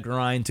on that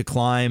grind to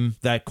climb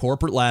that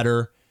corporate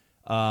ladder,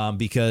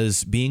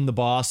 because being the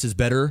boss is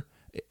better.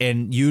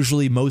 And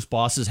usually most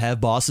bosses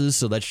have bosses,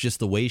 so that's just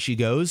the way she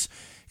goes.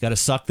 Got to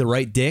suck the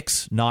right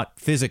dicks, not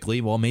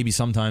physically. Well, maybe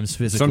sometimes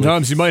physically.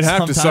 Sometimes you might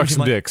have to suck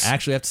some dicks.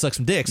 Actually have to suck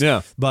some dicks.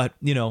 Yeah. But,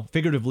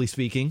 figuratively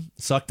speaking,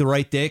 suck the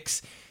right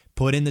dicks,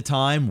 put in the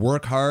time,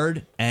 work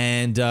hard,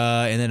 and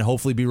then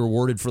hopefully be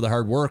rewarded for the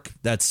hard work.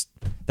 That's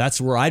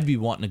where I'd be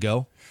wanting to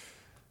go,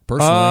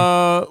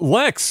 personally.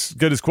 Lex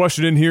got his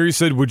question in here. He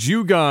said, would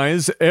you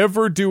guys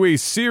ever do a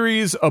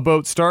series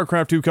about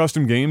StarCraft 2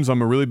 custom games?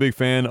 I'm a really big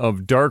fan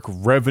of Dark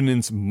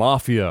Revenant's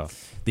Mafia.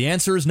 The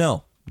answer is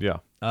no. Yeah.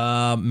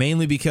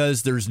 Mainly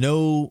because there's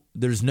no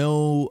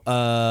viewership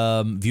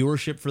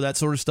for that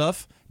sort of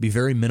stuff. Be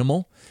very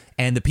minimal,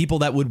 and the people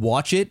that would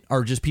watch it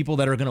are just people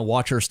that are going to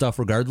watch our stuff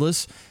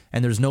regardless.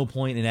 And there's no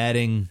point in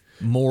adding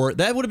more.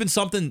 That would have been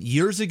something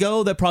years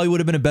ago. That probably would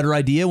have been a better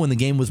idea when the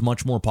game was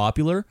much more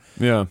popular.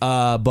 Yeah.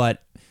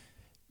 But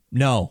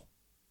no,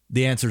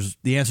 the answer's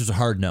a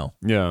hard no.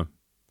 Yeah.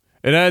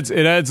 It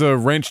adds a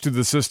wrench to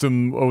the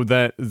system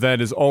that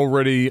is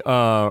already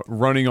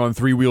running on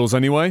three wheels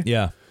anyway.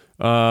 Yeah.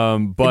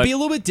 But it'd be a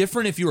little bit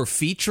different if you were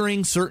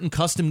featuring certain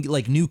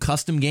new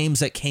custom games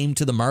that came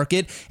to the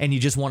market, and you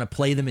just want to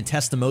play them and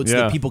test them out so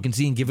that people can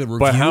see and give it a review.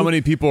 But how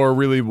many people are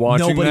really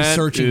watching? Nobody's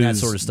searching that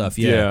sort of stuff.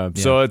 Yeah.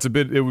 So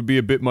it would be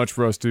a bit much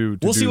for us to.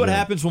 We'll see what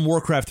happens when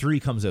Warcraft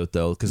 3 comes out,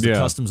 though, because the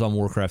customs on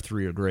Warcraft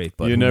 3 are great.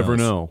 But you never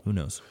know. Who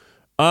knows?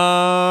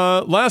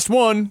 Last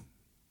one.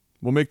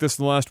 We'll make this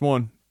the last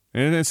one,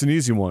 and it's an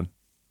easy one.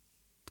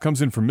 It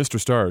comes in from Mr.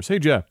 Stars. Hey,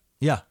 Jeff.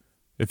 Yeah.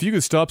 If you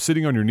could stop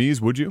sitting on your knees,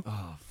 would you?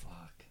 Oh.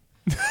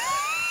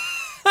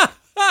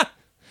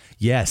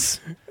 Yes.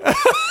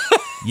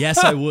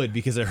 Yes, I would,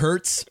 because it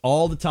hurts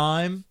all the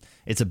time.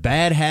 It's a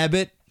bad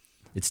habit.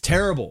 It's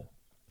terrible.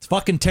 It's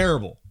fucking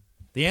terrible.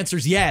 The answer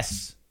is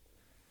yes.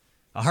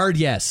 A hard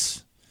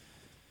yes.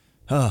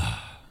 Gotta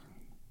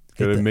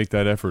make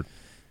that effort.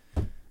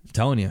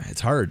 telling you,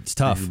 it's hard. It's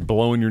tough. You're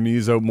blowing your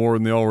knees out more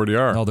than they already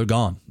are. No, they're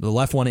gone. The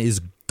left one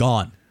is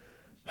gone.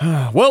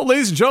 Well,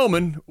 ladies and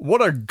gentlemen,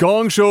 what a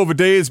gong show of a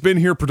day it's been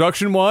here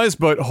production-wise,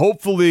 but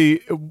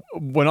hopefully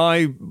when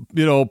I,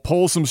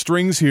 pull some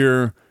strings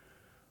here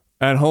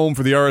at home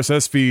for the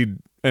RSS feed,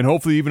 and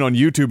hopefully even on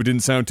YouTube it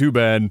didn't sound too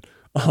bad.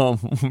 Well,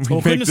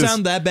 it couldn't have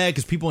sounded that bad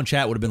because people in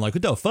chat would have been like,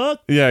 what the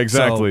fuck? Yeah,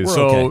 exactly.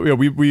 So okay. yeah,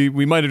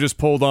 we might have just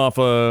pulled off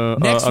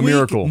a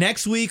miracle.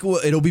 Next week,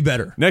 it'll be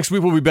better. Next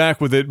week we'll be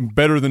back with it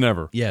better than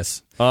ever.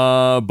 Yes.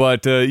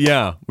 But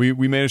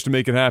we managed to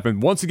make it happen.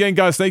 Once again,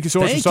 guys, thank you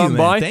so much for stopping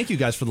by. Thank you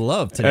guys for the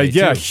love today.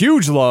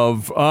 Huge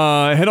love.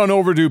 Head on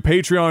over to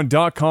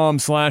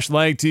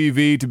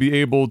patreon.com/lagtv to be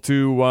able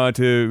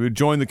to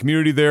join the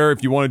community there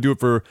if you want to do it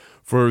for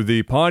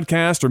the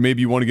podcast, or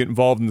maybe you want to get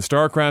involved in the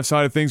StarCraft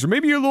side of things, or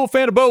maybe you're a little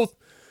fan of both.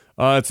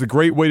 It's a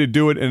great way to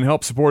do it and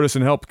help support us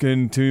and help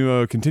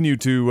continue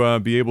to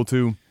be able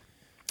to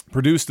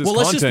produce this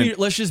content.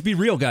 Let's just be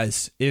real,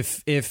 guys.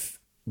 If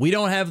we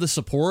don't have the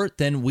support,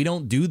 then we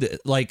don't do this.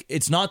 Like,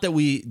 it's not that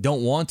we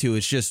don't want to.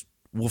 It's just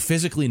we'll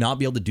physically not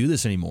be able to do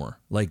this anymore.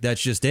 Like, that's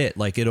just it.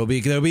 Like, it'll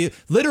be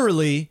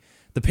literally,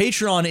 the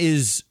Patreon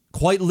is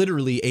quite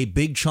literally a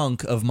big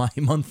chunk of my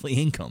monthly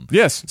income.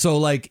 Yes. So,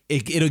 like,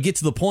 it'll get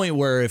to the point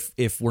where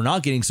if we're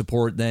not getting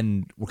support,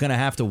 then we're gonna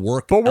have to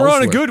work. But we're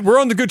on the good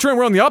trend.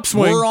 We're on the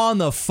upswing. We're on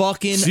the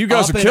fucking. So you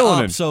guys are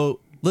killing it.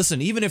 So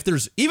listen, even if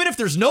there's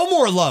no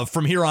more love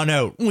from here on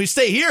out, when we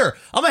stay here,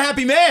 I'm a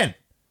happy man.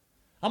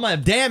 I'm a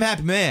damn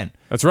happy man.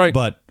 That's right.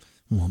 But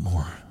one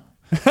more. All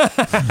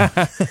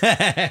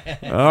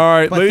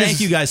right, but ladies.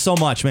 Thank you guys so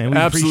much, man. We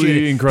absolutely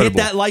appreciate it. Incredible.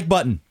 Hit that like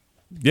button.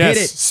 Yes.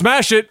 Hit it.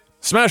 Smash it.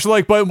 Smash the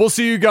like button. We'll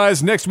see you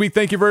guys next week.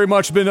 Thank you very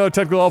much. It's been a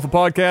Technical Alpha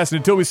Podcast. And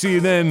until we see you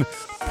then,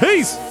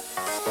 peace.